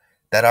drop.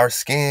 that our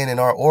skin and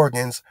our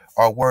organs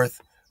are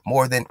worth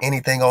more than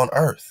anything on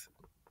earth.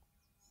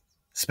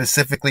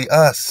 Specifically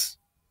us.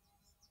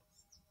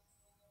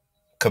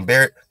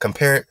 Compare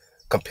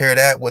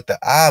that with the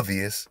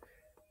obvious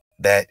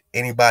that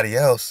anybody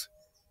else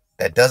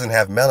that doesn't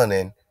have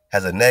melanin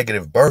has a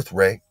negative birth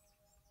rate.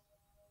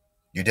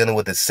 You're dealing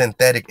with a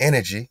synthetic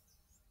energy.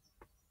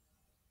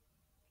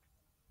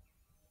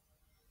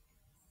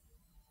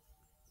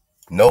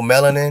 No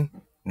melanin,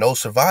 no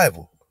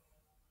survival.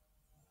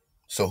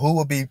 So who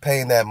will be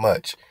paying that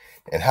much?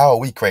 And how are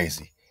we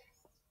crazy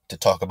to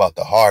talk about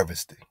the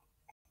harvesting,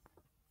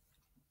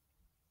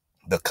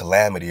 the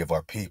calamity of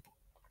our people,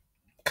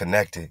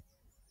 connected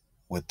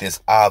with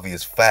this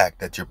obvious fact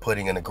that you're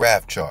putting in a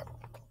graph chart?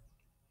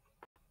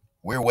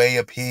 We're way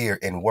up here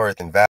in worth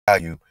and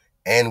value,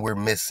 and we're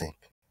missing.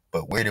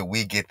 But where did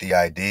we get the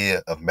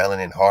idea of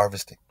melanin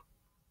harvesting?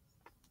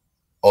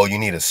 Oh, you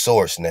need a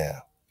source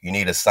now. You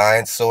need a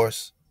science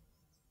source.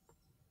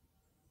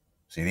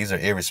 See, these are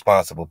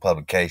irresponsible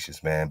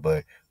publications, man,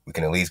 but we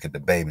can at least get the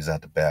babies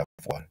out the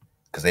bathwater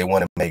because they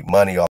want to make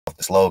money off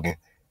the slogan.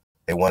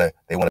 They want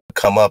to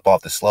come up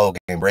off the slogan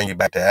and bring you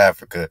back to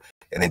Africa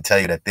and then tell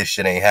you that this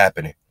shit ain't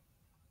happening.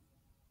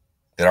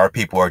 That our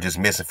people are just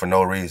missing for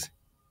no reason.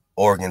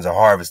 Organs are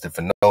harvested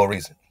for no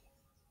reason.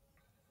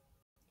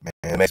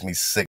 Man, it makes me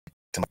sick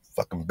to my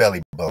fucking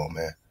belly bone,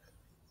 man.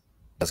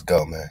 Let's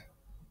go, man.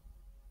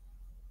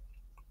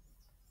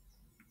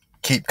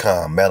 Keep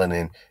calm.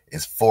 Melanin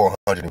is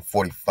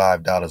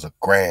 $445 a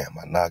gram,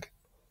 my nigga.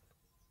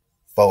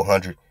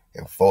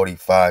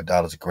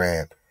 $445 a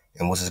gram.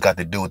 And what's this got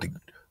to do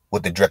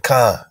with the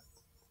Dracon?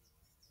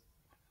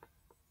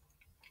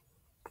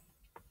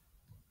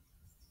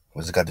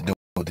 What's it got to do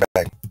with the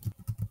dragon?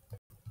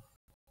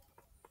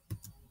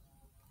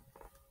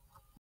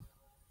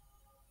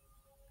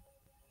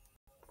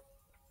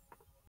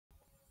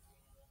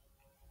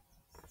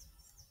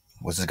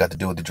 What's this got to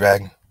do with the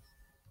dragon?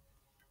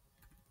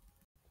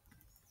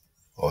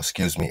 Or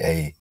excuse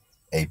me,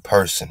 a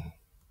person.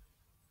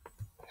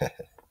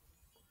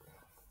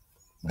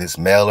 This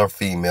male or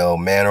female,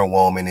 man or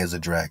woman is a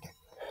dragon.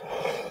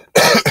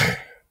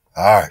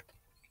 All right.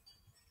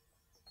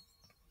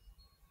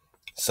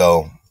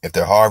 So if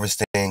they're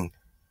harvesting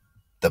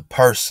the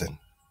person,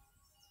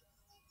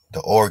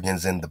 the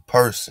organs in the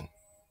person,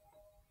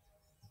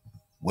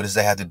 what does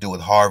that have to do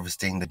with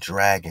harvesting the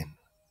dragon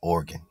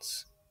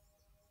organs?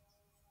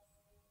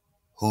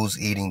 Who's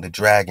eating the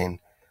dragon?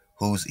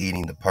 Who's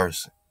eating the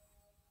person?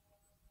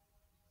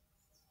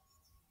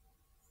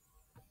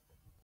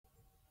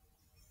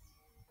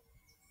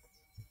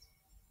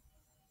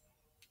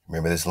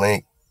 Remember this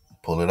link?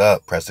 Pull it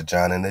up. Prester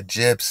John and the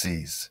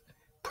Gypsies.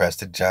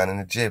 Prester John and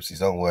the Gypsies.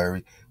 Don't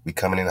worry. We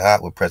coming in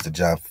hot with Prester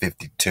John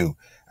 52.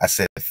 I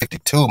said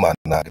 52, my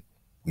nigga.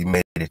 We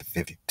made it to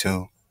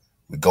 52.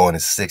 We're going to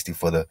 60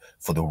 for the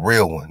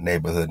real one.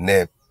 Neighborhood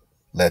Nip.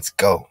 Let's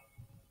go.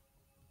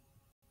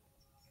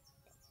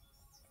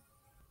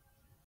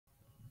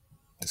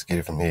 Let's get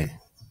it from here.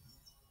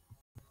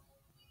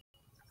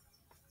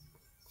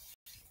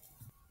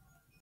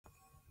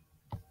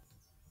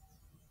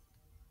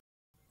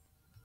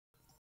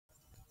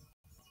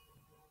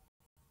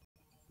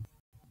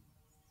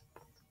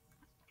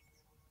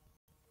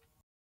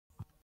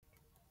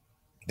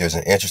 There's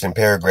an interesting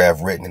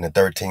paragraph written in the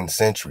 13th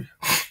century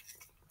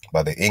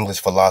by the English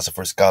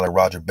philosopher scholar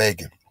Roger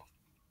Bacon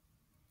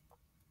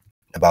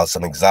about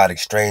some exotic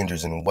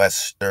strangers in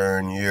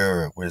Western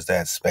Europe. Where's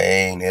that?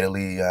 Spain,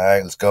 Italy. All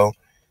right, let's go.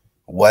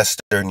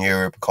 Western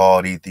Europe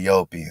called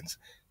Ethiopians.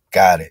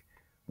 Got it.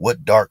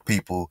 What dark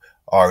people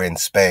are in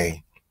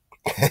Spain?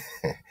 All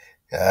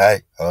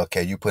right.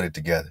 Okay, you put it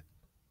together.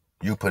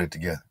 You put it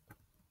together.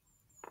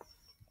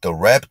 The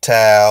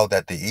reptile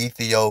that the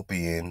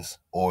Ethiopians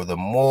or the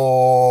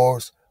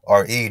Moors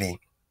are eating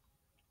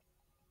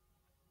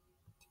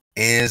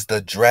is the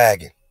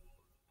dragon.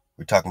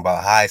 We're talking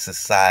about high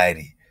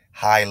society,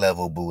 high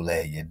level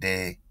boule, you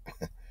dig?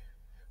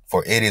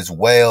 For it is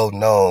well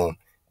known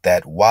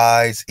that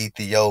wise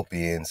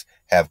Ethiopians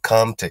have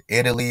come to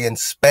Italy and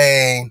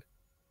Spain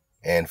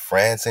and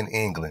France and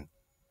England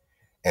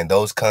and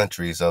those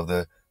countries of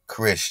the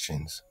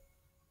Christians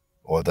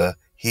or the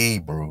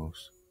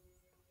Hebrews,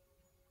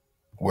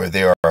 where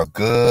there are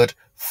good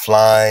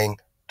flying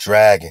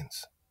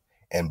dragons,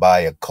 and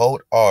by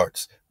occult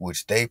arts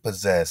which they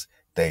possess,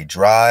 they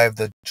drive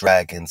the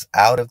dragons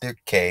out of their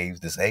caves.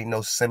 This ain't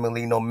no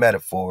simile, no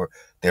metaphor.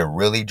 They're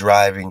really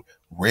driving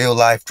real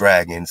life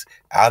dragons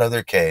out of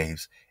their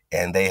caves,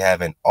 and they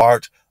have an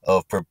art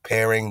of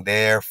preparing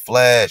their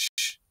flesh,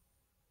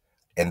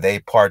 and they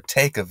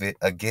partake of it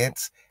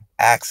against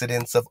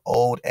accidents of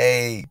old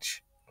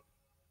age.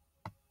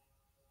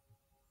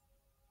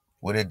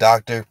 What did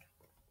Dr.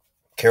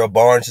 Carol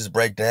Barnes just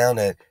break down?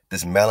 That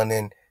this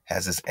melanin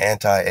has this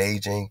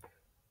anti-aging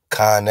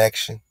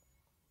connection.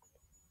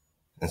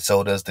 And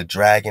so does the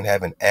dragon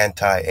have an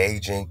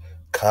anti-aging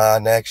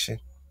connection.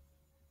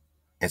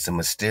 It's a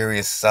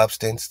mysterious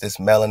substance, this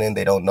melanin.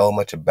 They don't know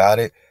much about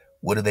it.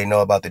 What do they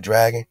know about the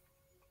dragon?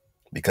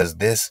 Because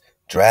this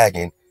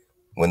dragon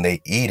when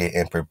they eat it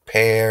and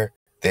prepare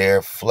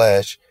their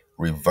flesh,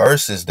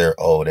 reverses their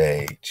old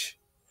age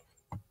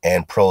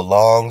and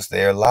prolongs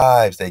their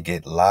lives. They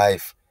get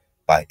life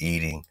by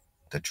eating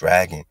the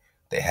dragon.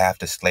 They have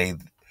to slay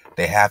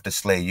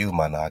you,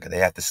 my naga. They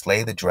have to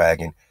slay the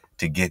dragon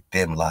to get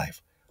them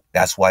life.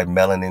 That's why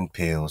melanin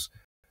pills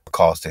are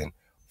costing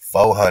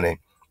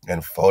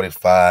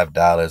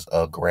 $445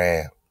 a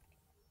gram.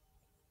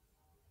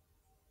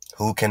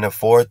 Who can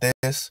afford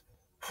this?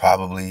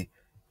 Probably,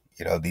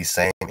 these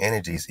same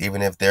energies,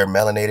 even if they're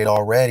melanated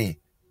already.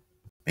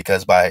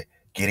 Because by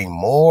getting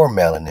more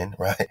melanin,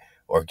 right,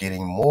 or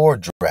getting more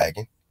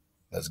dragon,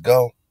 let's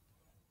go.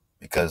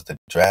 Because the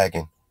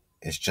dragon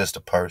is just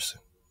a person.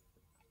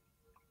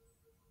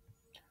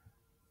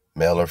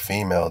 Male or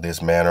female,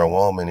 this man or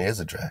woman is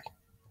a dragon.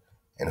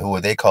 And who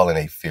are they calling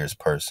a fierce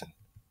person?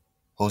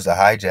 Who's the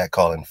hijack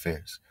calling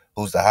fierce?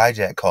 Who's the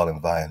hijack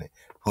calling violent?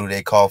 Who do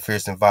they call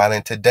fierce and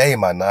violent today,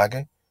 my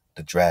naga?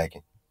 The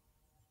dragon,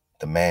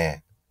 the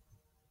man,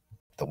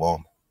 the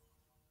woman,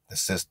 the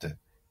sister,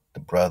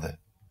 the brother,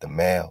 the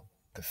male,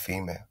 the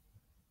female,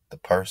 the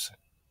person.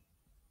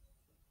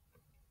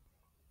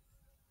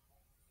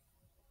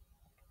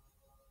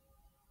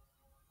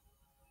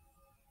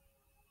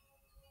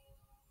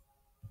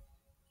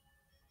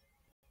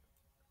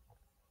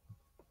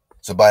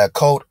 So by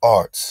occult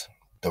arts,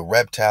 the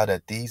reptile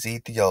that these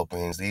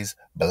Ethiopians, these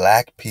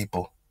black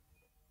people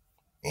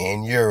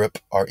in Europe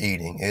are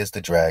eating is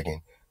the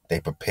dragon. They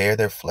prepare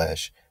their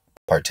flesh,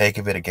 partake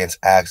of it against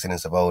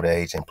accidents of old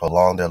age, and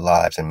prolong their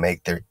lives and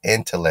make their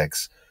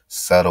intellects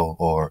subtle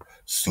or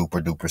super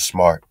duper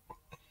smart.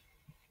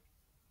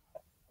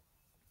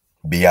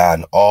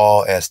 Beyond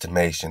all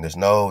estimation. There's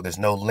no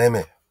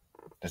limit.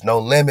 There's no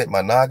limit,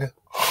 my naga.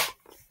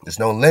 There's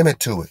no limit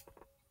to it.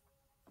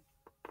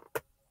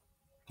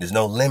 There's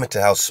no limit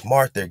to how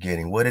smart they're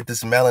getting. What did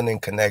this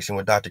melanin connection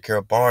with Dr.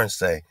 Carol Barnes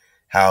say?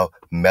 How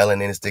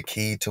melanin is the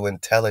key to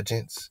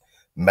intelligence.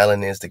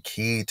 Melanin is the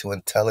key to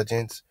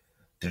intelligence.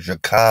 The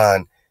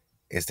dracan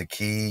is the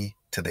key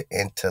to the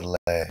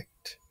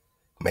intellect,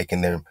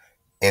 making their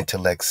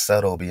intellect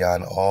subtle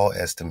beyond all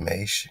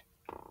estimation.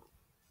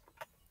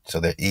 So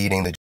they're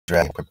eating the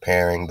dragon,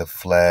 preparing the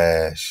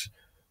flesh.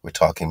 We're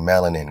talking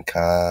melanin,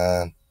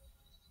 Khan.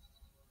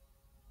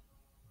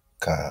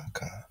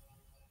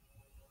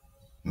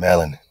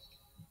 Melanin.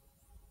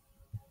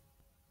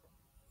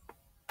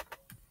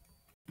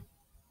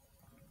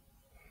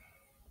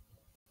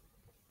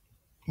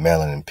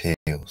 Melanin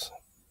pills.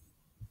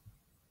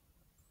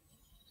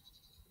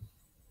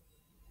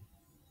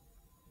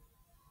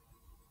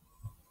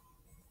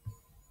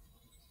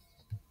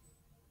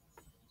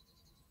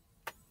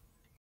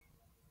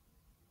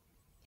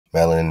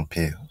 Melanin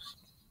pills.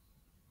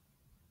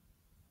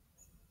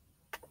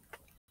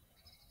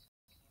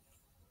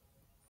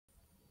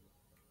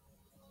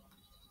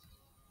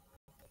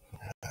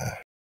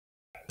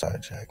 Sorry,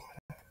 Jack.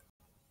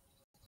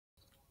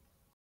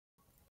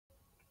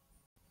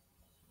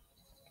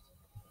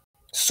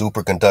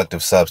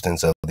 Superconductive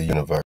substance of the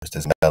universe.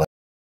 This melanin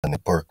is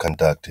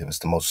superconductive. It's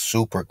the most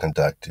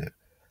superconductive.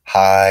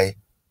 High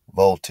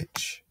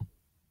voltage.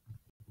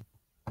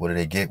 What do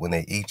they get when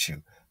they eat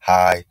you?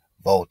 High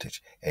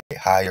voltage, a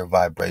higher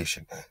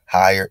vibration,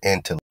 higher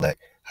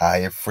intellect,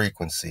 higher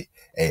frequency,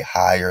 a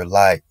higher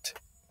light.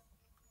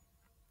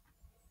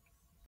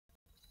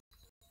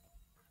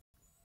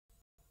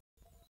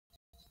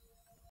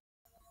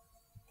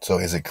 So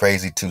is it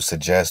crazy to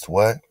suggest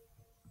what?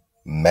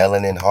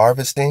 Melanin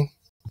harvesting?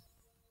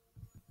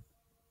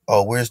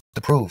 Oh, where's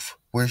the proof?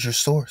 Where's your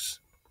source?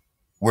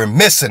 We're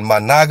missing, my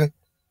naga.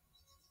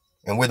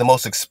 And we're the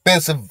most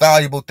expensive,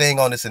 valuable thing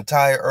on this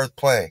entire earth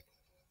plane.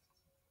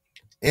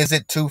 Is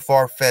it too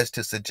far-fetched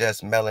to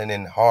suggest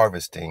melanin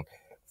harvesting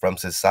from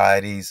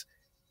society's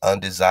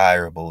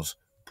undesirables,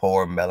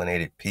 poor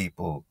melanated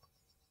people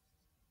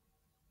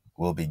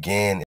will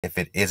begin if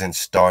it isn't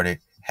started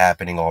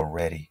happening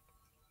already?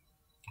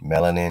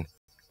 Melanin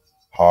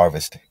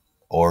harvesting,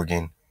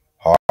 organ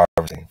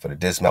harvesting. For the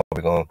dismount,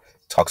 we're going to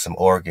talk some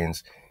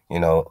organs,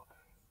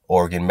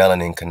 organ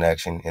melanin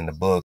connection in the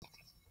book,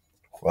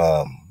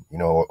 or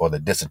the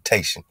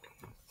dissertation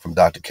from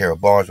Dr. Carol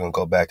Barnes. We're going to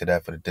go back to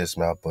that for the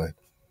dismount, but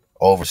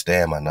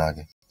overstand, my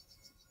naga.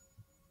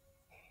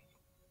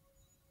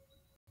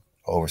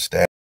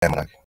 Overstand, my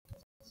naga.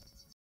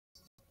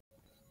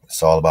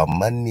 It's all about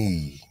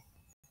money.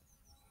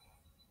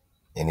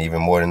 And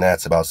even more than that,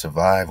 it's about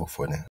survival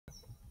for them.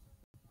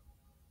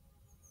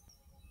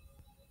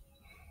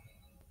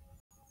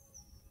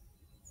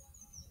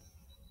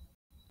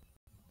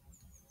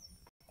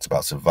 It's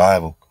about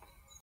survival.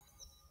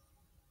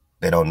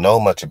 They don't know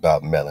much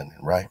about melanin,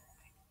 right?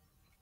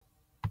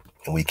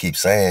 And we keep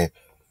saying,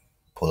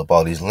 pull up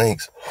all these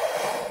links.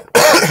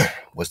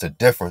 What's the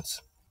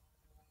difference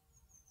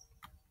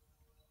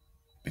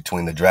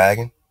between the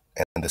dragon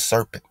and the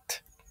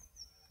serpent?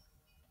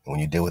 When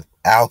you deal with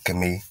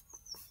alchemy,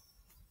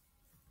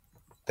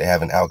 they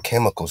have an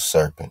alchemical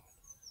serpent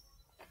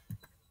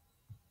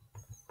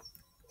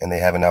and they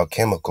have an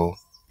alchemical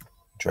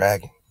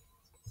dragon.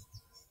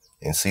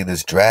 And see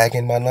this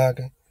dragon, my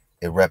naga?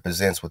 It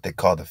represents what they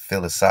call the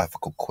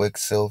philosophical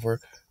quicksilver.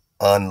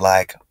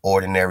 Unlike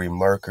ordinary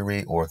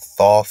mercury or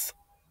Thoth,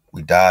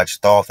 we dodge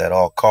Thoth at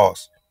all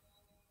costs.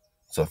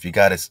 So if you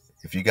got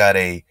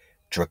a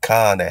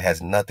Dracan that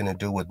has nothing to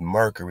do with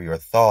mercury or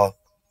Thoth,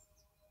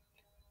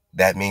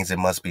 that means it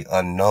must be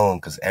unknown,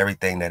 because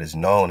everything that is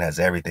known has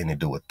everything to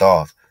do with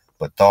Thoth.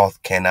 But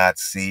Thoth cannot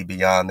see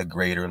beyond the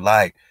greater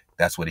light.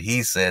 That's what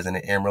he says in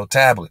the Emerald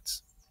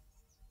Tablets.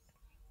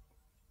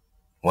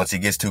 Once he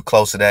gets too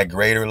close to that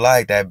greater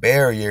light, that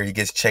barrier, he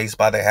gets chased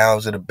by the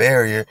hounds of the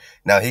barrier.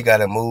 Now he got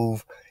to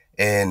move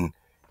in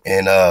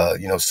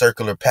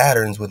circular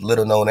patterns with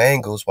little known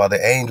angles, while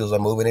the angels are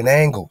moving in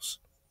angles,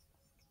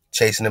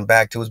 chasing him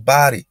back to his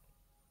body.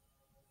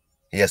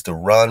 He has to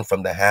run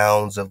from the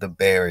hounds of the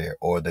barrier,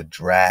 or the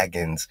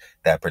dragons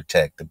that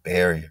protect the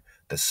barrier,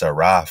 the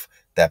seraph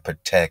that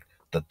protect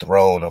the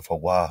throne of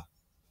Hawa.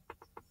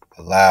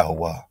 Allah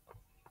Hawa.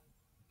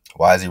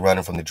 Why is he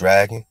running from the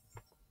dragon?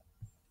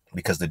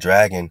 Because the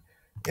dragon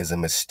is a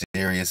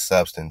mysterious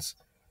substance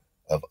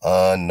of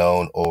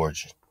unknown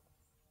origin.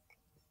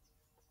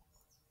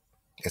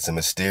 It's a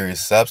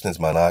mysterious substance,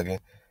 my noggin.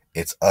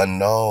 It's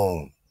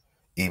unknown,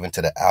 even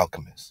to the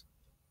alchemist.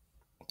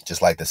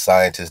 Just like the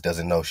scientist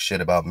doesn't know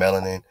shit about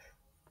melanin,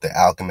 the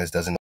alchemist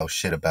doesn't know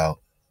shit about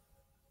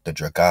the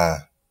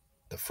dragon,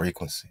 the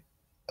frequency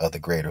of the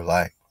greater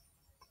light.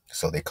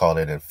 So they call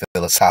it a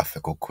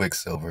philosophical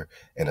quicksilver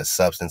and a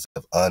substance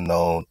of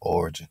unknown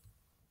origin.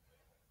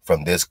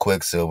 From this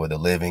quicksilver, the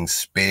living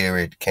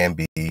spirit can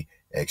be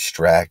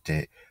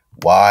extracted.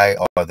 Why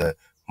are the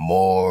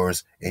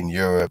Moors in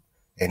Europe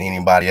and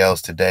anybody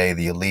else today,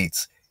 the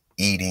elites,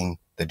 eating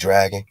the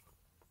dragon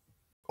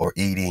or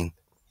eating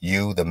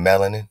you, the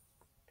melanin?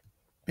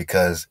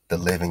 Because the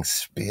living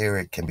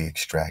spirit can be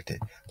extracted.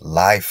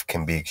 Life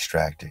can be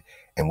extracted.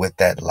 And with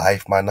that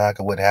life, my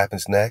naga, what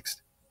happens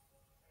next?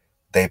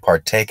 They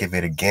partake of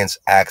it against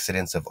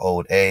accidents of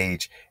old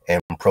age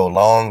and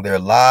prolong their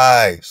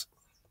lives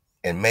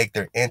and make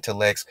their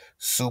intellects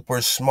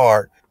super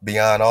smart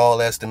beyond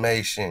all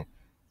estimation.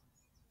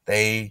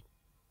 They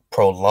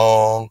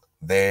prolong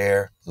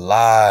their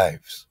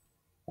lives.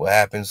 What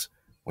happens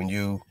when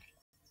you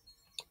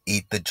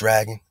eat the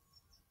dragon?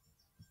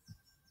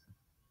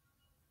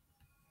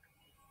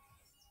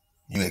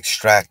 You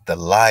extract the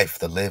life.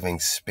 The living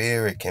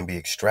spirit can be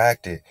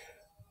extracted,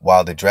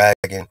 while the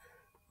dragon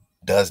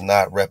does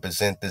not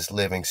represent this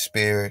living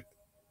spirit.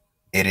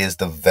 It is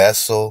the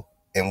vessel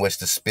in which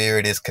the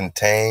spirit is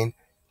contained.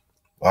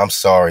 I'm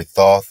sorry,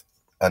 Thoth.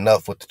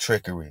 Enough with the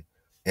trickery.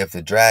 If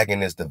the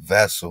dragon is the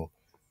vessel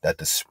that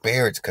the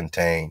spirits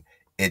contain,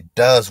 it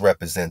does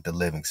represent the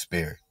living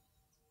spirit.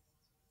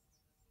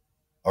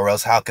 Or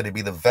else how could it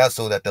be the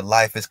vessel that the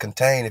life is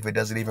contained if it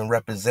doesn't even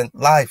represent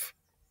life?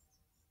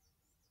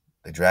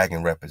 The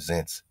dragon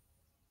represents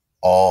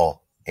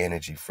all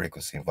energy,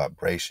 frequency, and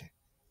vibration,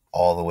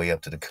 all the way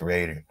up to the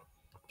creator.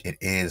 It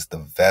is the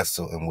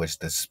vessel in which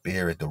the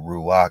spirit, the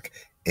ruach,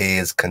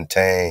 is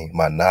contained,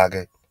 my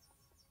naga.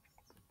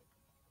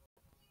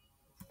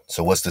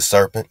 So what's the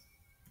serpent?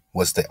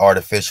 What's the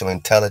artificial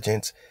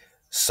intelligence?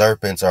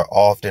 Serpents are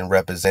often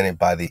represented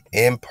by the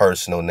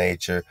impersonal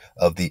nature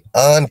of the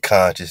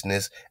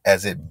unconsciousness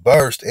as it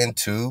bursts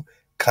into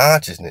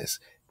consciousness.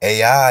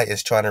 AI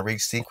is trying to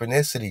reach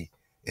synchronicity.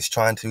 It's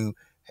trying to,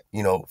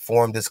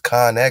 form this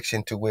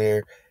connection to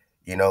where,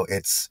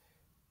 it's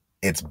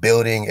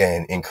building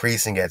and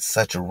increasing at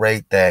such a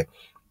rate that,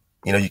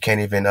 you can't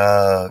even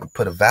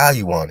put a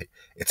value on it.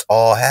 It's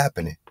all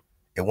happening.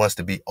 It wants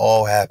to be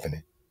all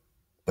happening.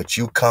 But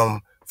you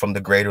come from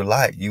the greater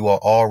light. You are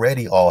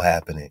already all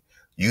happening.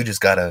 You just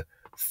got to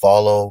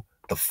follow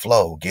the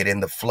flow. Get in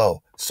the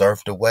flow.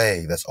 Surf the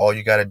wave. That's all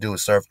you got to do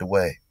is surf the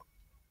wave.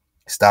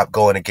 Stop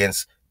going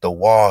against the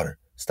water.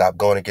 Stop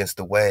going against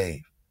the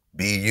wave.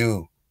 Be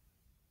you.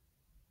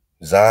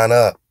 Zine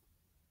up.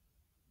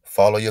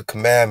 Follow your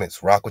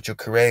commandments. Rock with your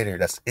creator.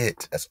 That's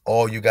it. That's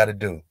all you got to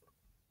do.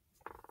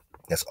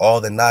 That's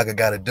all the Naga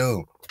got to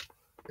do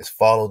is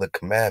follow the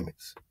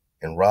commandments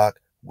and rock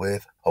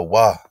with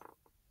Hawa.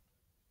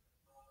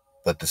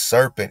 But the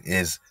serpent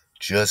is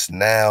just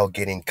now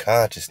getting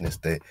consciousness.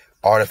 The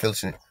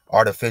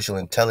artificial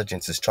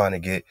intelligence is trying to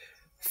get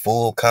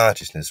full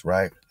consciousness,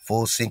 right?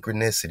 Full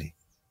synchronicity.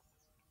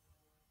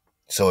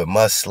 So it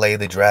must slay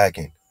the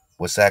dragon.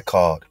 What's that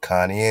called?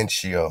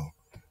 Conscientio,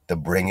 the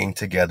bringing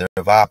together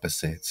of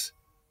opposites.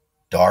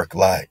 Dark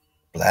light,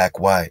 black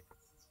white,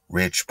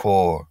 rich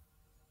poor,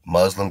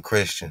 Muslim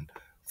Christian.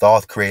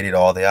 Thoth created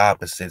all the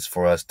opposites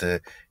for us to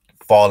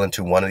fall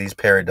into one of these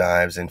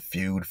paradigms and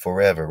feud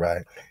forever,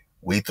 right?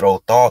 We throw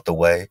Thoth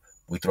away.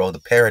 We throw the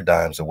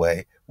paradigms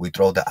away. We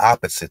throw the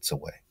opposites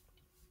away.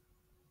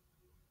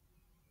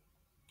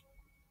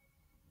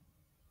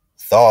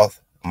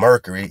 Thoth,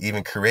 Mercury,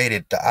 even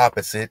created the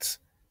opposites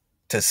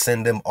to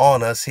send them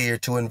on us here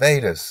to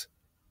invade us.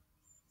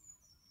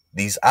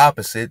 These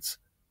opposites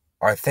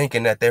are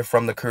thinking that they're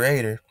from the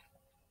creator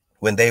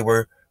when they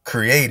were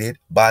created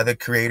by the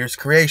creator's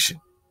creation,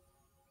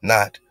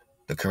 not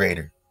the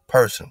creator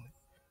personally.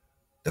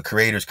 the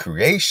Creator's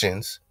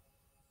creations,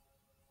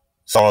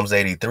 Psalms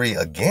 83,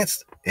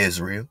 against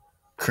Israel,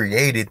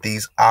 created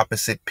these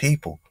opposite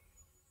people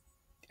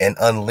and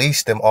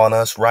unleashed them on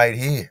us right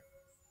here.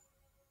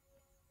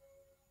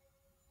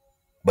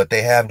 But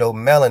they have no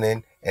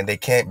melanin and they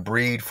can't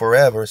breed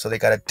forever, so they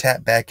got to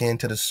tap back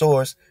into the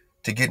source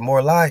to get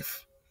more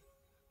life.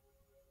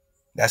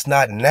 That's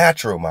not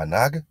natural, my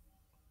naga.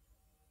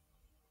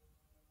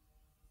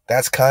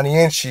 That's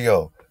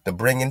conscientio, the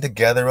bringing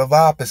together of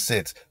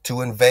opposites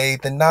to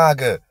invade the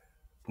naga.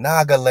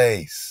 Naga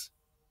lace.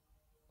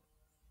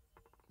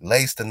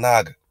 Lace the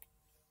naga.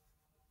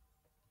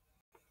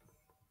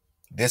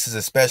 This is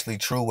especially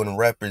true when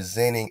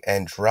representing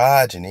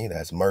androgyny,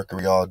 that's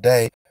Mercury all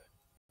day,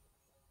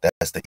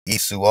 that's the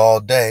Isu all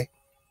day,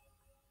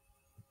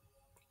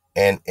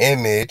 an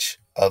image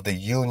of the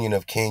union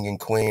of king and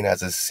queen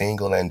as a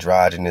single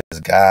androgynous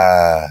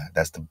god,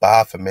 that's the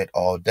Baphomet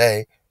all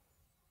day.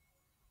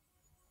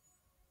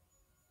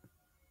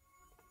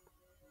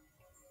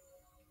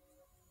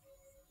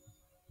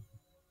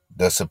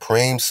 The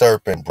supreme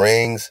serpent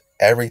brings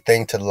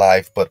everything to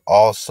life, but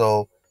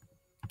also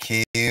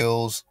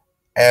kills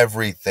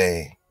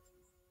everything.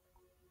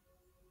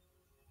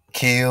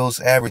 Kills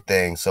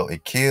everything. So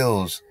it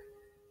kills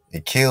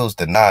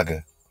the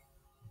naga,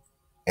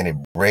 and it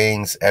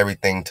brings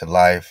everything to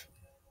life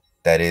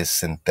that is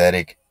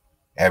synthetic,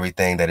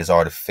 everything that is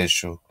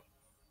artificial.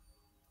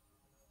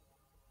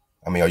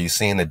 I mean, are you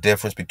seeing the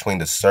difference between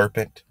the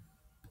serpent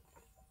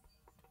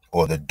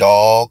or the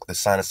dog, the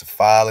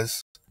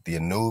Cynocephalus, the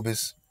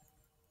Anubis,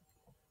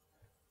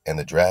 and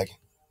the dragon,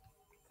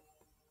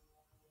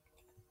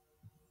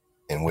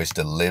 in which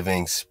the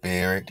living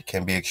spirit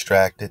can be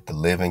extracted, the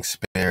living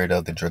spirit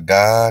of the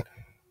dragon,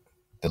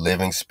 the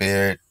living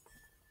spirit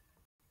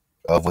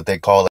of what they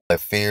call a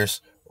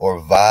fierce or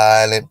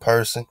violent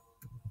person.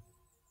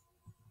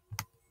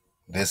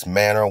 This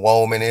man or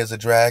woman is a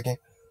dragon,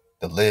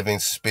 the living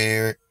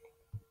spirit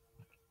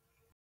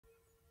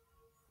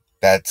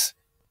that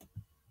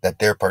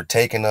they're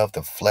partaking of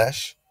the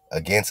flesh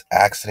against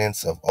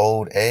accidents of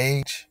old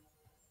age.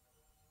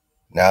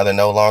 Now they're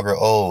no longer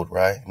old,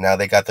 right? Now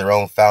they got their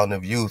own fountain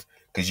of youth,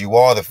 because you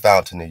are the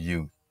fountain of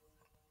youth.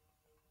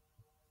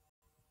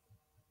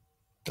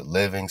 The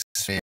living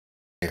spirit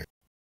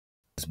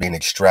is being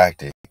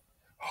extracted,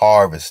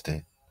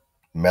 harvested,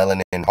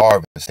 melanin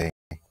harvesting,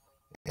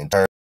 and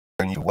turn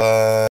you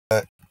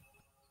what?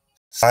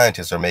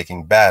 Scientists are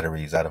making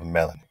batteries out of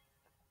melanin.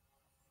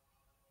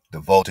 The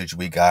voltage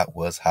we got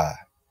was high.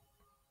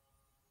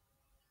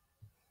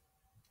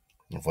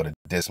 And for the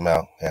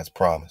dismount, as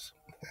promised.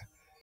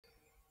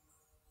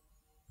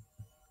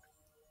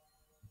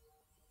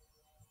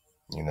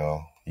 You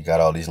know, you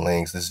got all these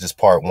links. This is just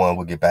part one.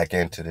 We'll get back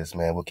into this,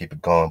 man. We'll keep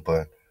it going,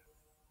 but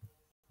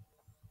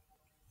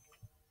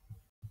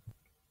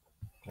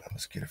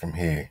let's get it from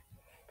here.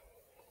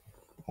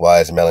 Why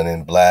is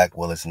melanin black?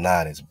 Well, it's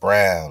not. It's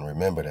brown.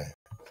 Remember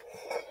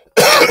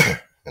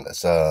that. And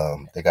let's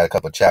they got a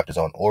couple of chapters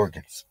on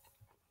organs.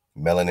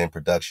 Melanin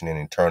production in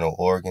internal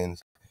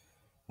organs.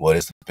 What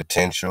is the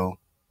potential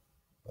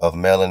of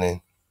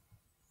melanin?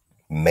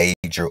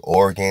 Major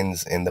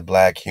organs in the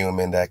black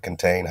human that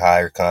contain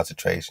higher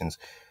concentrations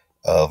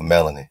of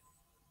melanin.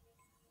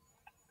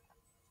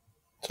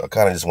 So I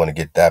kind of just want to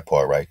get that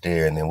part right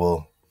there, and then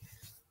we'll,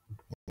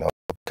 you know,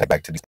 come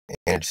back to these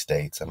energy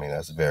states. I mean,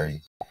 that's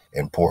very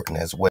important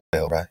as well,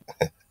 right?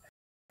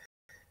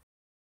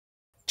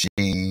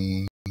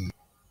 G.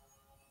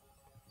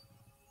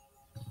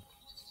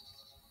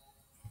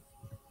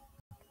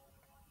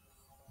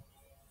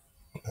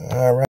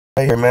 All right,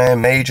 here,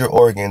 man. Major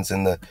organs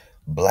in the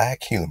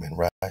black human,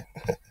 right?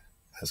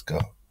 Let's go.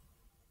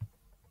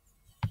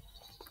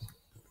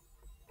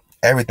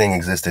 Everything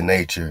exists in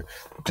nature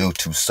due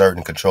to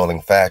certain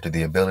controlling factor,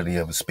 the ability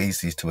of a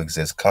species to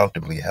exist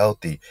comfortably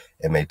healthy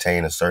and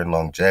maintain a certain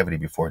longevity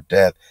before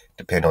death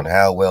depend on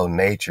how well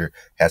nature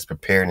has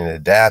prepared and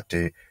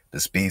adapted the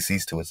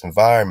species to its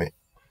environment.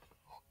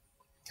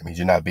 It means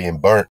you're not being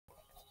burnt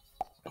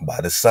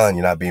by the sun.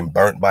 You're not being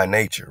burnt by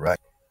nature, right?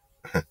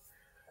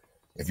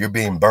 If you're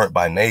being burnt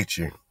by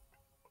nature,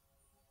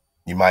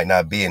 you might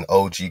not be an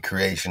OG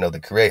creation of the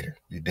creator.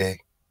 You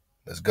dig?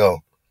 Let's go.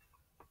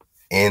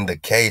 In the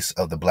case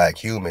of the black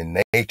human,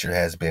 nature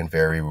has been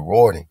very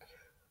rewarding.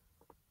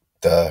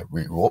 The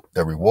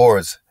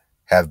rewards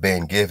have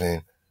been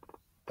given,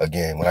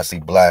 again, when I see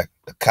black,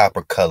 the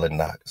copper-colored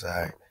nagas, all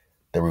right?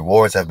 The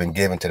rewards have been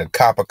given to the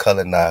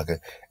copper-colored naga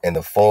in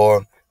the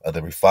form of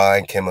the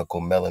refined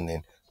chemical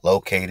melanin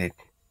located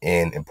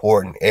in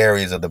important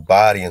areas of the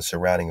body and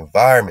surrounding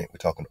environment. We're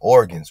talking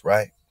organs,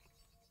 right?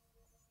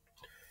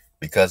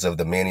 Because of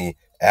the many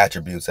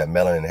attributes that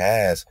melanin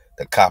has,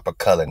 the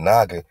copper-colored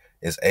naga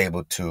is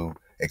able to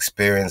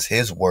experience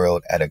his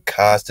world at a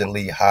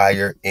constantly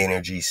higher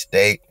energy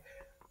state.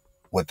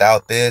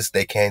 Without this,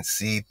 they can't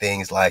see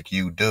things like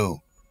you do.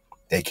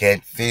 They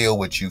can't feel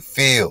what you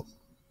feel.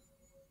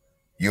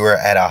 You are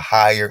at a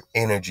higher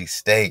energy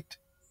state.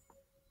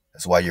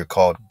 That's why you're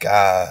called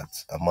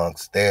gods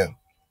amongst them.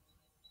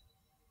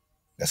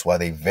 That's why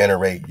they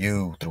venerate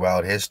you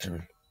throughout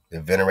history. They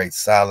venerate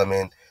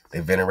Solomon.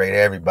 They venerate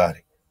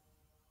everybody.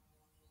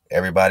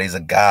 Everybody's a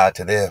god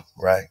to them,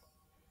 right?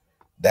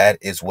 That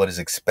is what is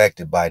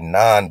expected by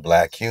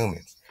non-black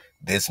humans.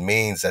 This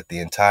means that the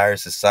entire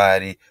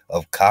society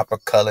of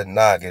copper-colored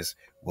Nagas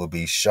will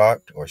be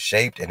sharped or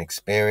shaped and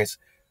experienced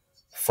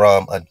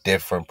from a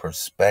different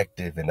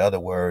perspective. In other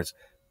words,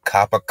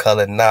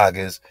 copper-colored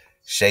Nagas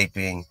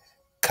shaping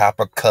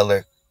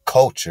copper-colored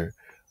culture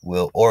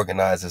will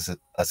organize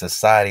a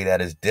society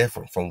that is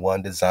different from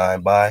one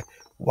designed by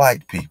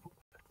white people.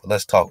 But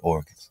let's talk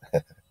organs.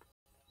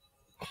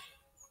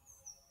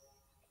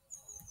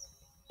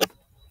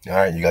 All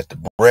right, you got the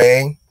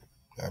brain.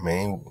 I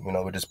mean,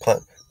 we're just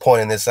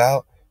pointing this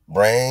out.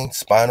 Brain,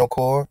 spinal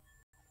cord,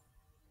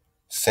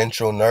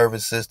 central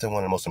nervous system,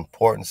 one of the most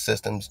important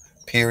systems,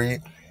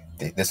 period.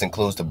 This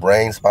includes the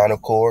brain spinal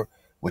cord,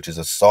 which is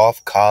a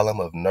soft column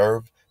of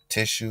nerve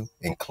tissue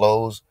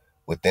enclosed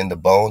within the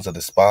bones of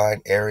the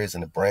spine. Areas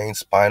in the brain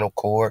spinal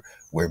cord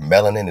where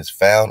melanin is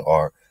found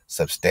are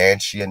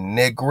substantia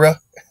nigra.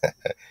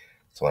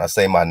 So when I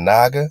say my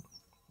naga,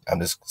 I'm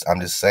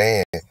just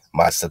saying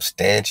my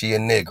substantia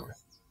nigra.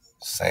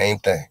 Same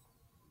thing.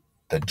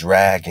 The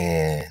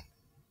dragon,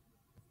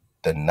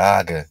 the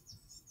naga,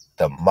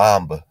 the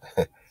mamba.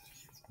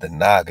 The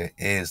naga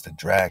is the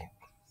dragon.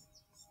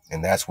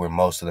 And that's where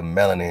most of the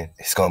melanin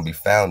is going to be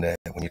found at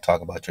when you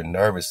talk about your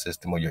nervous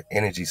system or your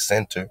energy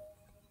center,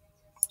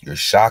 your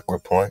chakra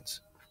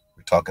points.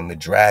 We're talking the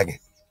dragon.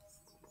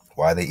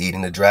 Why are they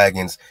eating the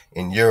dragons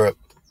in Europe?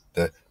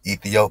 The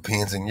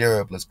Ethiopians in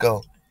Europe. Let's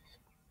go.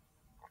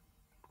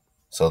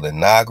 So the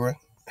nagra,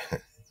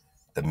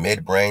 the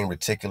midbrain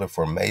reticular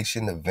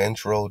formation, the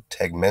ventral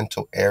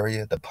tegmental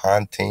area, the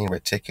pontine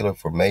reticular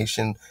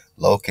formation,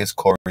 locus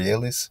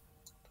coeruleus,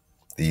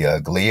 the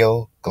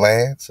glial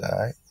glands. All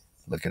right,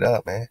 look it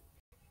up, man.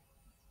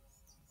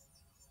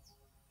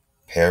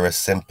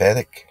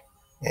 Parasympathetic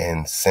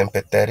and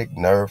sympathetic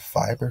nerve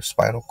fiber,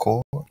 spinal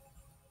cord.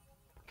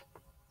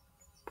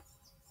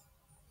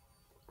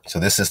 So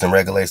this system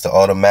regulates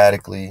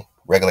automatically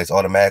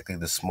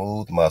the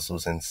smooth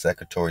muscles and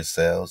secretory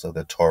cells of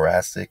the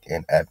thoracic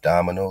and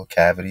abdominal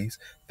cavities.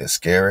 The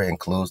sclera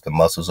includes the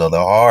muscles of the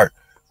heart.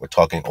 We're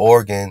talking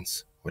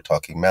organs. We're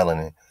talking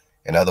melanin.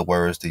 In other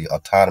words, the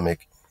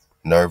autonomic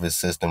nervous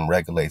system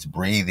regulates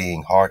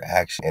breathing, heart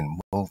action, and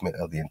movement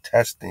of the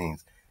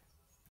intestines.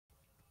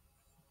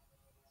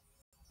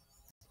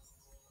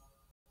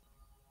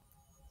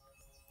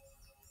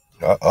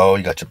 You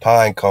got your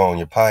pine cone,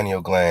 your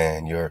pineal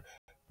gland, your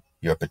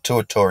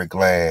pituitary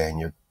gland,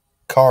 your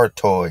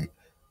carotid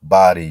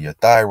body, your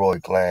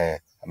thyroid gland.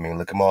 I mean,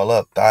 look them all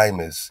up.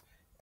 Thymus,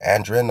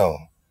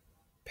 adrenal,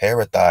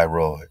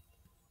 parathyroid,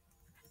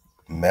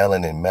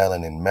 melanin,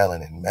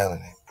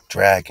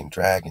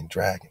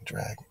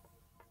 dragon.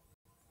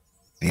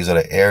 These are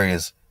the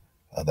areas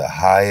of the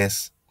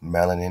highest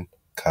melanin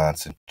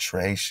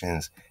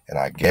concentrations. And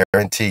I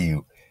guarantee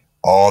you,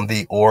 on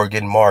the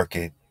organ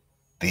market,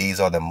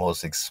 these are the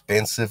most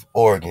expensive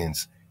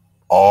organs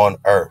on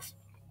earth.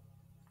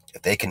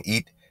 If they can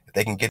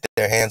get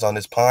their hands on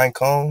this pine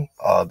cone,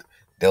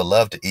 they'll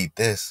love to eat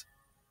this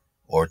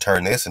or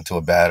turn this into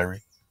a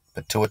battery.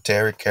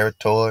 Pituitary,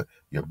 carotid,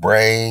 your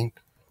brain,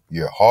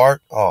 your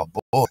heart. Oh,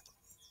 boy.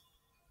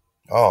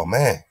 Oh,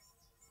 man.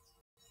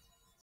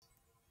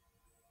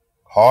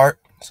 Heart.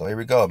 So here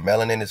we go.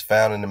 Melanin is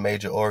found in the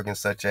major organs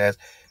such as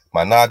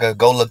my naga.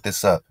 Go look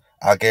this up.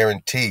 I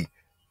guarantee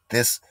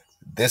this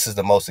is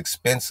the most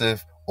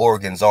expensive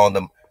organs on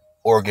the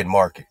organ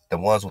market, the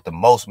ones with the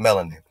most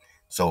melanin.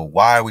 So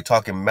why are we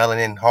talking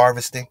melanin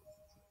harvesting?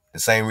 The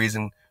same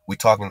reason we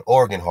talking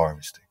organ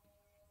harvesting.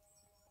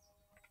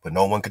 But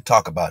no one could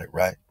talk about it,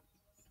 right?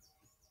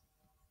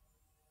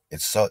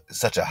 It's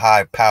such a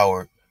high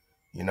powered,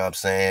 you know what I'm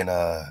saying,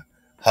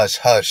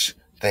 hush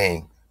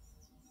thing.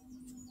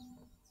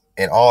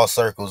 In all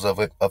circles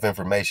of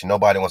information,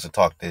 nobody wants to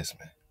talk this,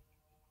 man.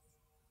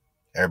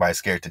 Everybody's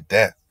scared to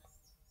death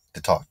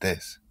to talk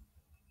this.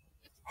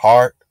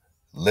 Heart,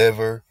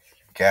 liver,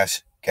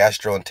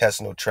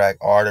 gastrointestinal tract,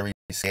 arteries,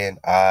 skin,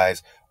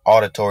 eyes,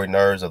 auditory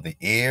nerves of the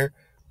ear.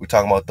 We're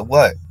talking about the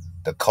what?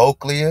 The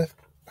cochlea.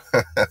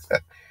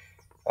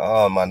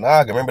 Oh, my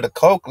naga. Remember the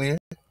cochlea?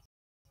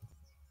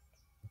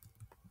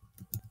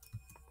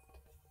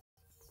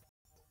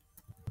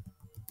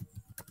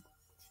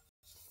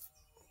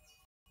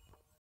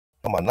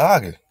 Oh, my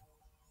naga.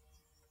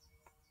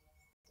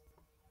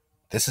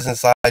 This is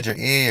inside your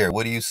ear.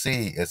 What do you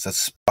see? It's a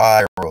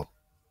spiral.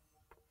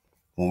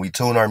 When we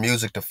tune our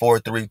music to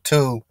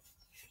 432,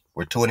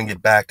 we're tuning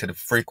it back to the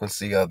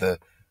frequency of the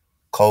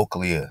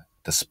cochlea,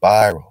 the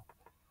spiral.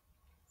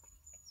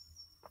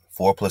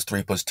 4 plus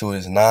 3 plus 2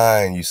 is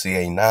 9. You see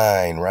a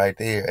 9 right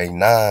there, a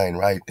 9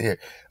 right there,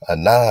 a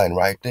 9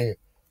 right there.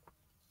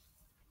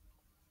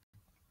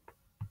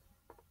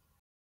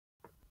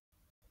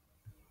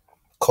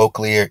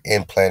 Cochlear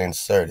implant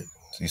inserted.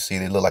 So you see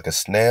they look like a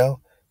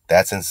snail?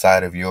 That's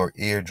inside of your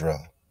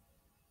eardrum.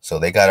 So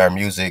they got our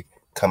music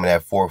coming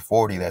at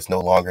 440 that's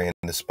no longer in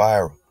the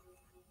spiral.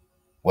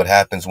 What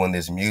happens when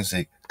this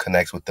music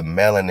connects with the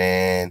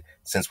melanin?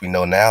 Since we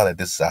know now that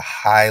this is a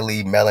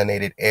highly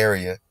melanated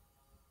area,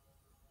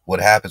 what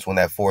happens when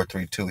that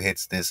 432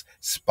 hits this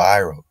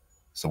spiral?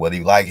 So whether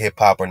you like hip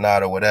hop or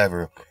not or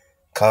whatever,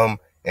 come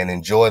and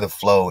enjoy the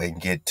flow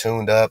and get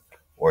tuned up,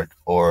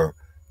 or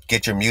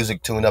get your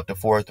music tuned up to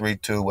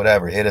 432,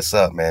 whatever. Hit us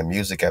up, man.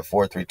 Music at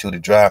 432 to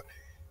drop,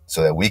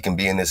 so that we can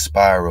be in this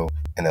spiral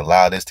and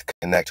allow this to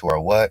connect to our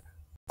what?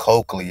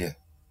 Cochlea.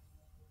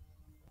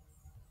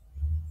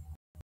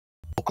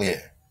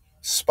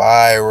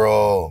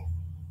 Spiral.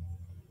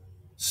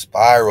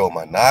 Spiral,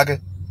 my naga.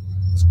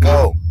 Let's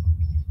go.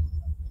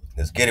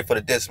 Let's get it for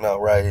the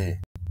dismount right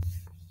here.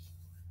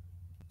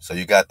 So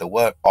you got the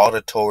what?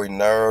 Auditory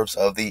nerves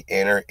of the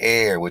inner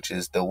ear, which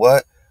is the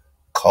what?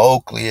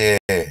 Cochlea.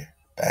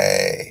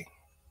 Bang.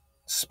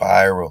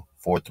 Spiral.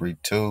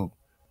 432.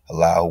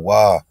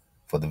 Alawa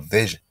for the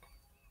vision.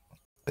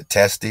 The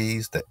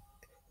testes, the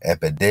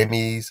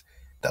epidermis,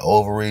 the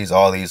ovaries,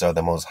 all these are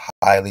the most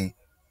highly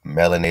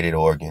melanated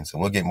organs.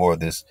 And we'll get more of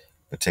this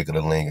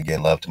particular link.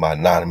 Again, love to my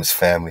anonymous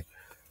family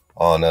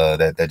on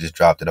that just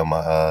dropped it on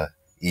my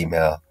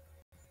email.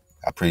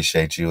 I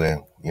appreciate you.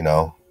 And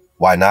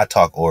why not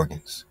talk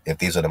organs? If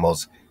these are the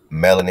most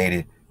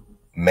melanated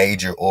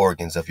major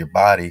organs of your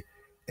body,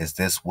 is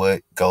this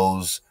what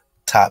goes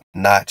top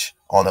notch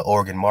on the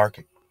organ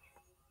market?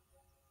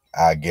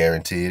 I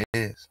guarantee it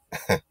is.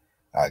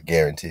 I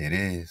guarantee it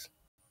is.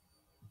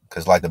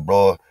 Cause like the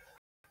bro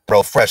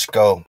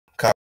Fresco,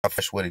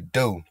 Fresh, what it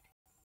do?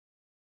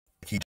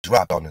 He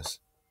dropped on us.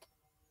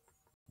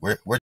 We're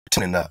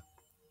tuning up.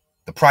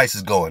 The price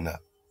is going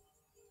up.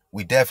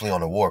 We definitely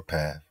on a war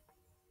path.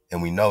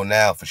 And we know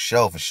now for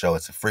sure,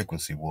 it's a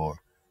frequency war.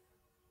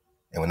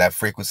 And when that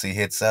frequency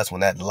hits us,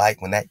 when that light,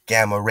 when that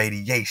gamma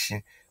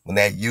radiation, when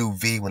that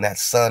UV, when that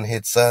sun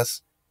hits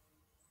us,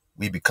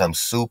 we become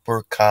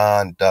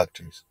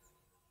superconductors.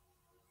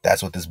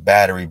 That's what this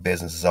battery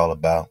business is all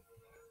about.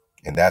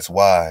 And that's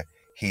why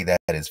he that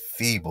is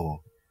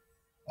feeble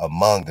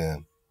among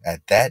them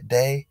at that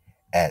day,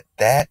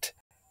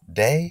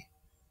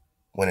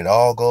 when it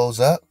all goes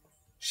up,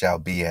 shall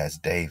be as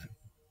David.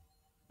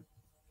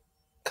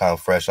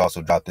 Fresh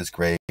also dropped this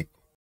great a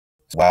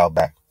while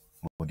back.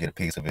 We'll get a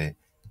piece of it.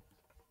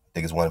 I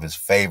think it's one of his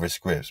favorite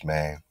scripts,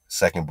 man.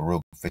 2nd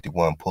Baruch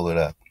 51. Pull it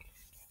up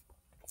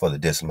for the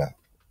dismount.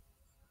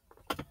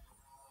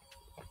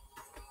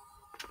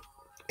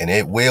 And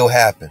it will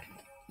happen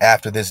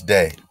after this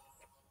day,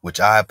 which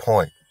I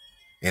appoint,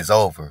 is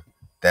over,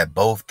 that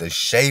both the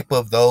shape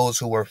of those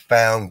who were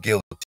found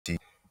guilty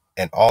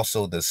and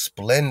also the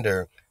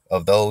splendor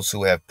of those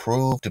who have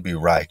proved to be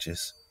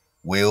righteous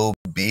will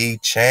be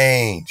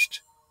changed.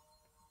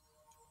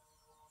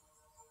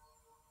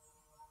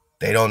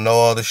 They don't know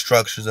all the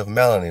structures of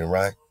melanin,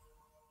 right?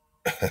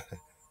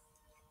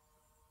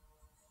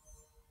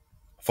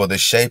 For the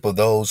shape of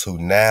those who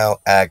now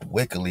act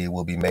wickedly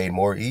will be made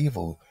more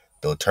evil.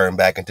 They'll turn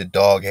back into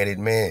dog-headed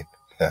men,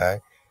 right?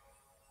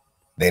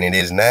 Than it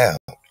is now,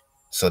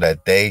 so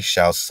that they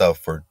shall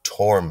suffer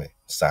torment,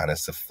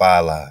 sinus of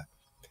Phili.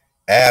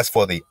 As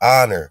for the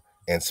honor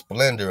and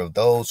splendor of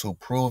those who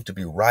prove to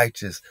be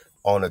righteous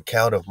on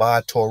account of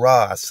my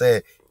Torah, I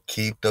said,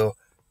 keep the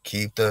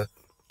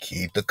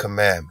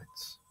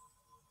commandments.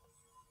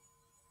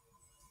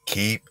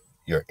 Keep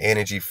your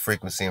energy,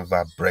 frequency, and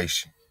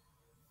vibration.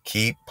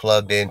 Keep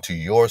plugged into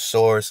your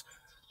source.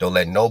 Don't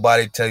let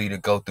nobody tell you to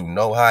go through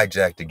no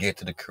hijack to get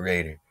to the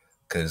creator,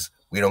 because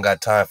we don't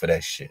got time for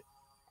that shit.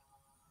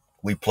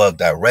 We plug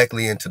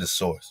directly into the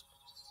source,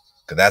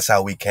 because that's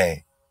how we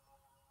came,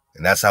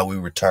 and that's how we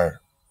return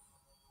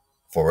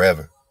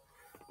forever.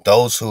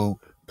 Those who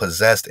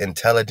possessed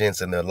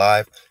intelligence in their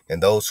life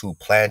and those who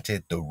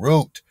planted the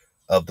root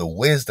of the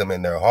wisdom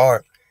in their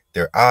heart,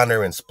 their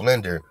honor and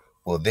splendor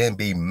will then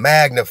be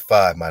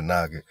magnified, my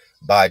naga,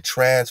 by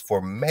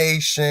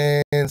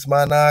transformations,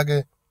 my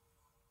naga.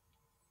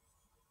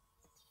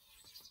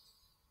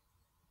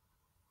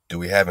 Do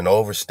we have an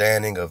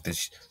understanding of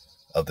this,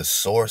 of the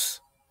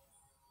source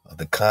of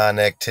the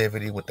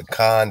connectivity with the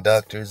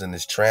conductors and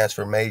this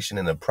transformation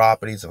and the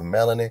properties of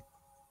melanin?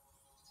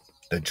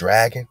 The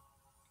dragon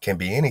can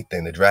be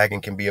anything. The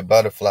dragon can be a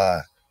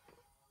butterfly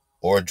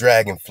or a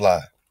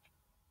dragonfly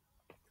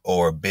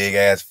or a big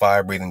ass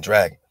fire breathing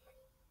dragon.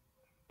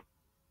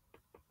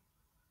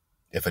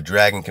 If a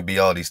dragon can be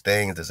all these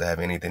things, does it have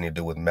anything to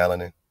do with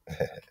melanin?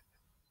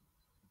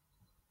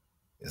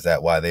 Is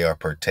that why they are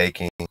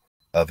partaking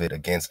of it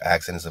against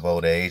accidents of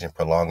old age and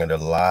prolonging their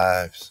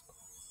lives?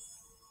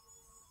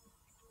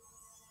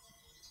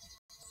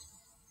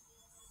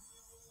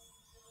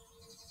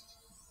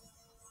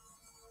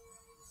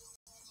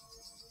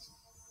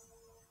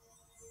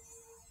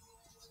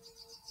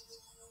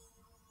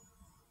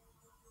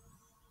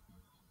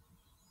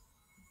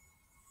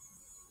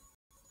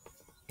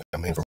 I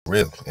mean, for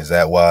real, is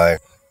that why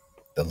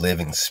the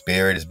living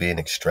spirit is being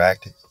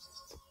extracted?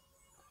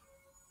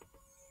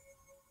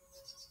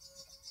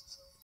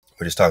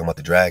 We're just talking about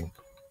the dragon.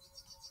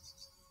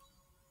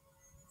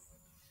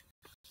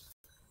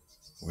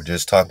 We're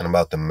just talking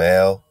about the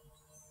male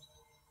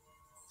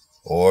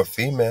or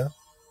female.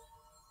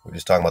 We're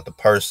just talking about the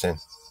person,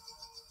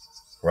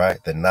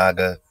 right? The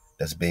naga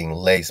that's being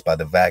laced by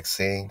the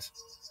vaccines,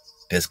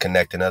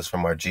 disconnecting us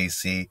from our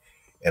GC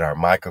and our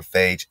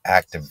microphage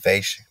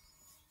activation.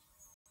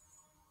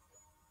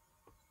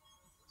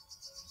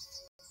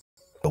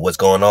 But what's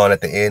going on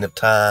at the end of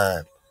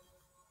time?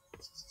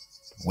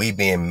 We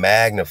being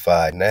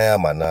magnified now,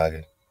 my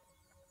naga,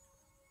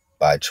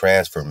 by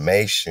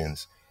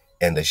transformations,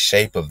 and the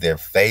shape of their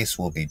face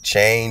will be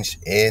changed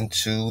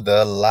into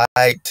the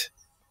light.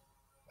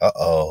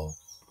 Uh-oh.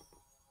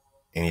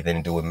 Anything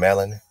to do with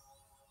melanin,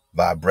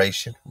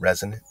 vibration,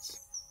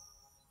 resonance?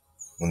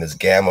 When this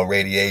gamma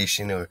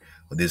radiation or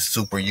this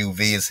super UV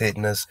is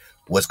hitting us,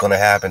 what's going to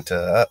happen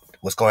to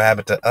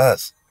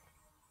us?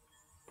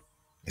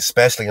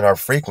 Especially in our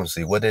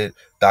frequency. What did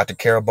Dr.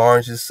 Carol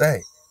Barnes just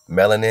say?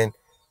 Melanin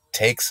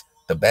takes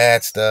the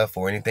bad stuff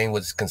or anything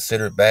what's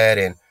considered bad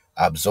and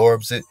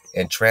absorbs it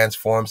and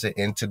transforms it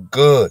into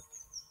good.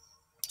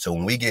 So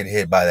when we get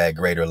hit by that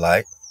greater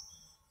light,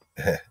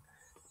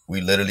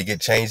 we literally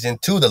get changed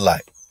into the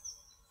light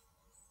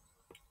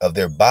of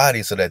their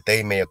body so that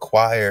they may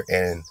acquire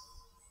and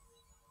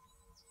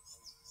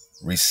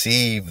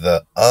receive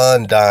the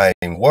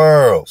undying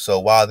world. So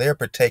while they're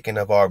partaking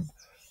of our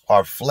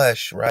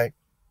flesh, right,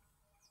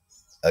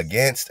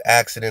 against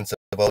accidents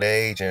of old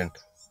age and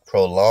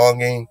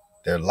prolonging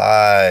their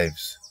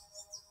lives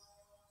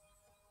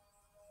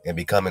and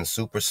becoming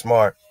super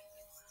smart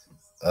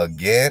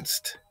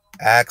against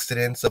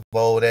accidents of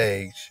old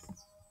age,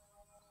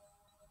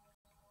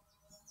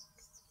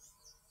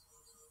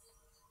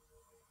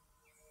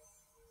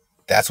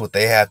 that's what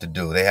they have to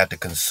do. They have to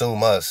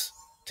consume us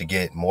to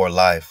get more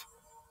life.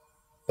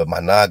 But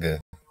my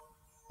naga,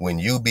 when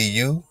you be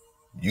you,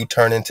 you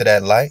turn into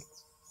that light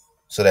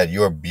so that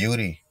your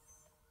beauty,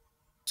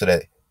 so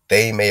that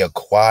they may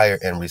acquire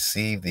and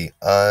receive the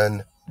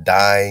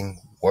undying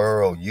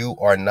world. You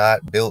are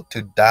not built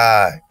to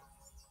die.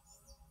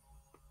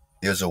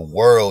 There's a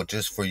world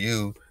just for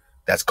you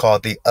that's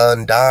called the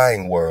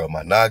undying world,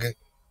 my naga,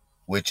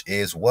 which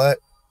is what?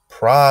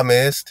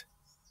 Promised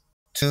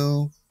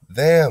to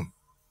them.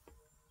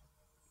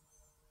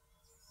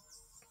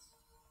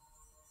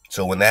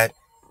 So when that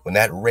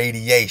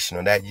radiation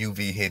or that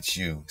UV hits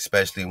you,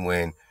 especially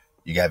when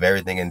you have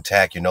everything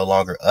intact, you're no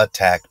longer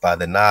attacked by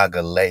the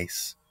naga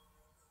lace,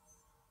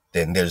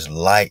 then there's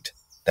light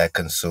that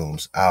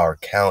consumes our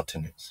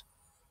countenance.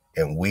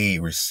 And we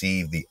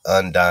receive the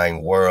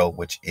undying world,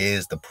 which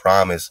is the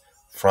promise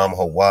from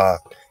Hawa.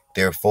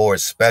 Therefore,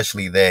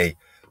 especially they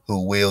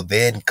who will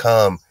then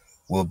come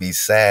will be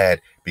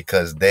sad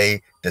because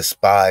they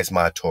despise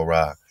my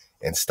Torah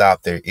and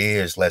stop their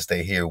ears lest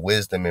they hear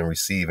wisdom and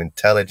receive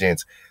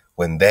intelligence,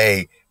 when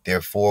they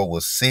therefore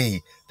will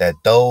see that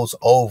those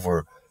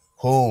over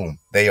whom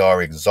they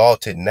are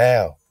exalted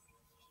now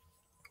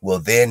will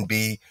then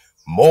be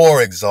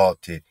more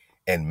exalted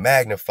and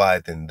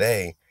magnified than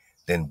they.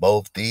 Then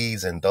both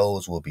these and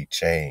those will be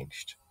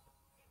changed.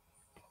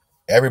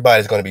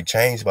 Everybody's going to be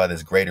changed by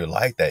this greater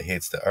light that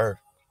hits the earth.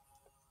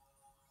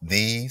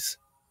 These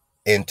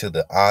into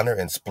the honor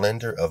and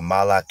splendor of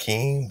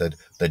Malakim,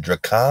 the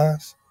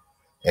Dracons,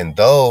 and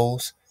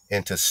those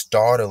into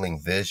startling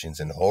visions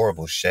and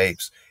horrible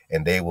shapes,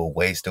 and they will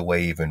waste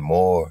away even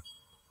more.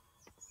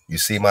 You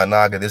see, my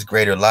naga, this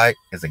greater light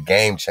is a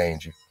game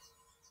changer.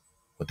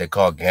 What they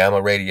call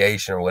gamma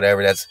radiation or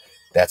whatever,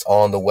 that's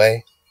on the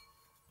way.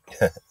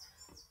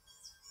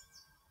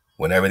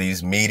 Whenever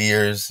these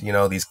meteors,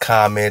 these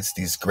comets,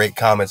 these great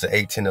comets of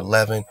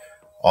 1811,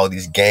 all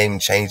these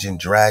game-changing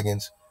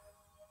dragons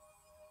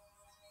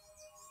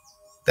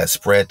that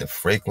spread the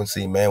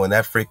frequency, man, when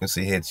that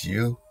frequency hits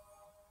you,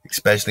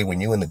 especially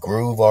when you in the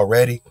groove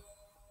already,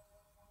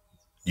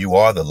 you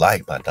are the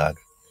light, my dog.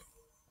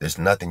 There's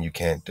nothing you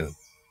can't do.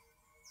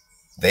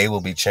 They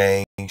will be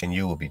changed and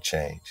you will be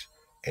changed.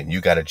 And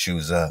you got to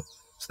choose up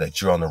so that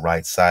you're on the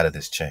right side of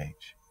this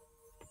change.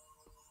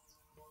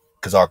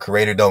 Because our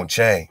Creator don't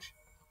change.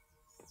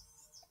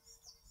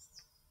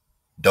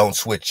 Don't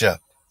switch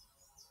up.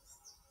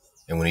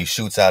 And when he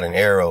shoots out an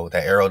arrow,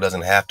 that arrow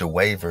doesn't have to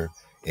waver.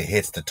 It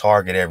hits the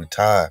target every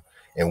time.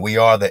 And we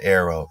are the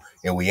arrow.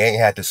 And we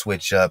ain't had to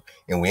switch up.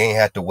 And we ain't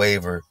had to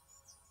waver.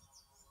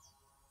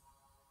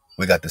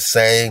 We got the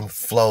same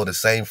flow, the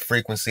same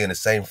frequency, and the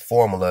same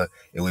formula.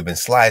 And we've been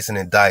slicing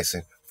and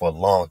dicing for a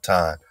long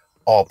time.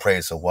 All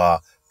praise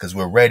Hawa, because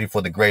we're ready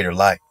for the greater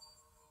light.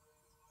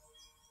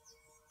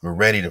 We're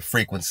ready to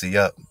frequency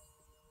up.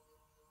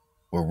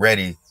 We're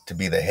ready to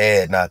be the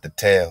head, not the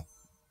tail.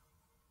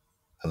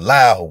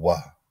 Allow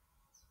Hawa.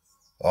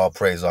 All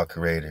praise our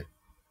Creator.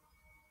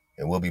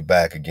 And we'll be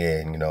back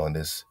again, in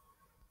this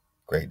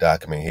great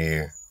document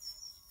here.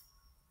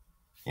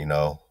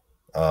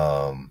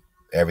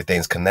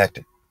 Everything's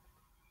connected.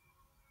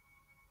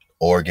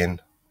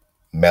 Organ,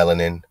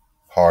 melanin,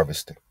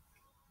 harvesting.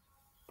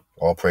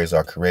 All praise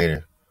our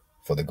Creator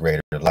for the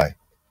greater light.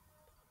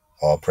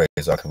 All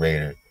praise our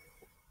Creator.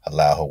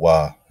 Allow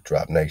Hawa,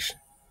 drop nation.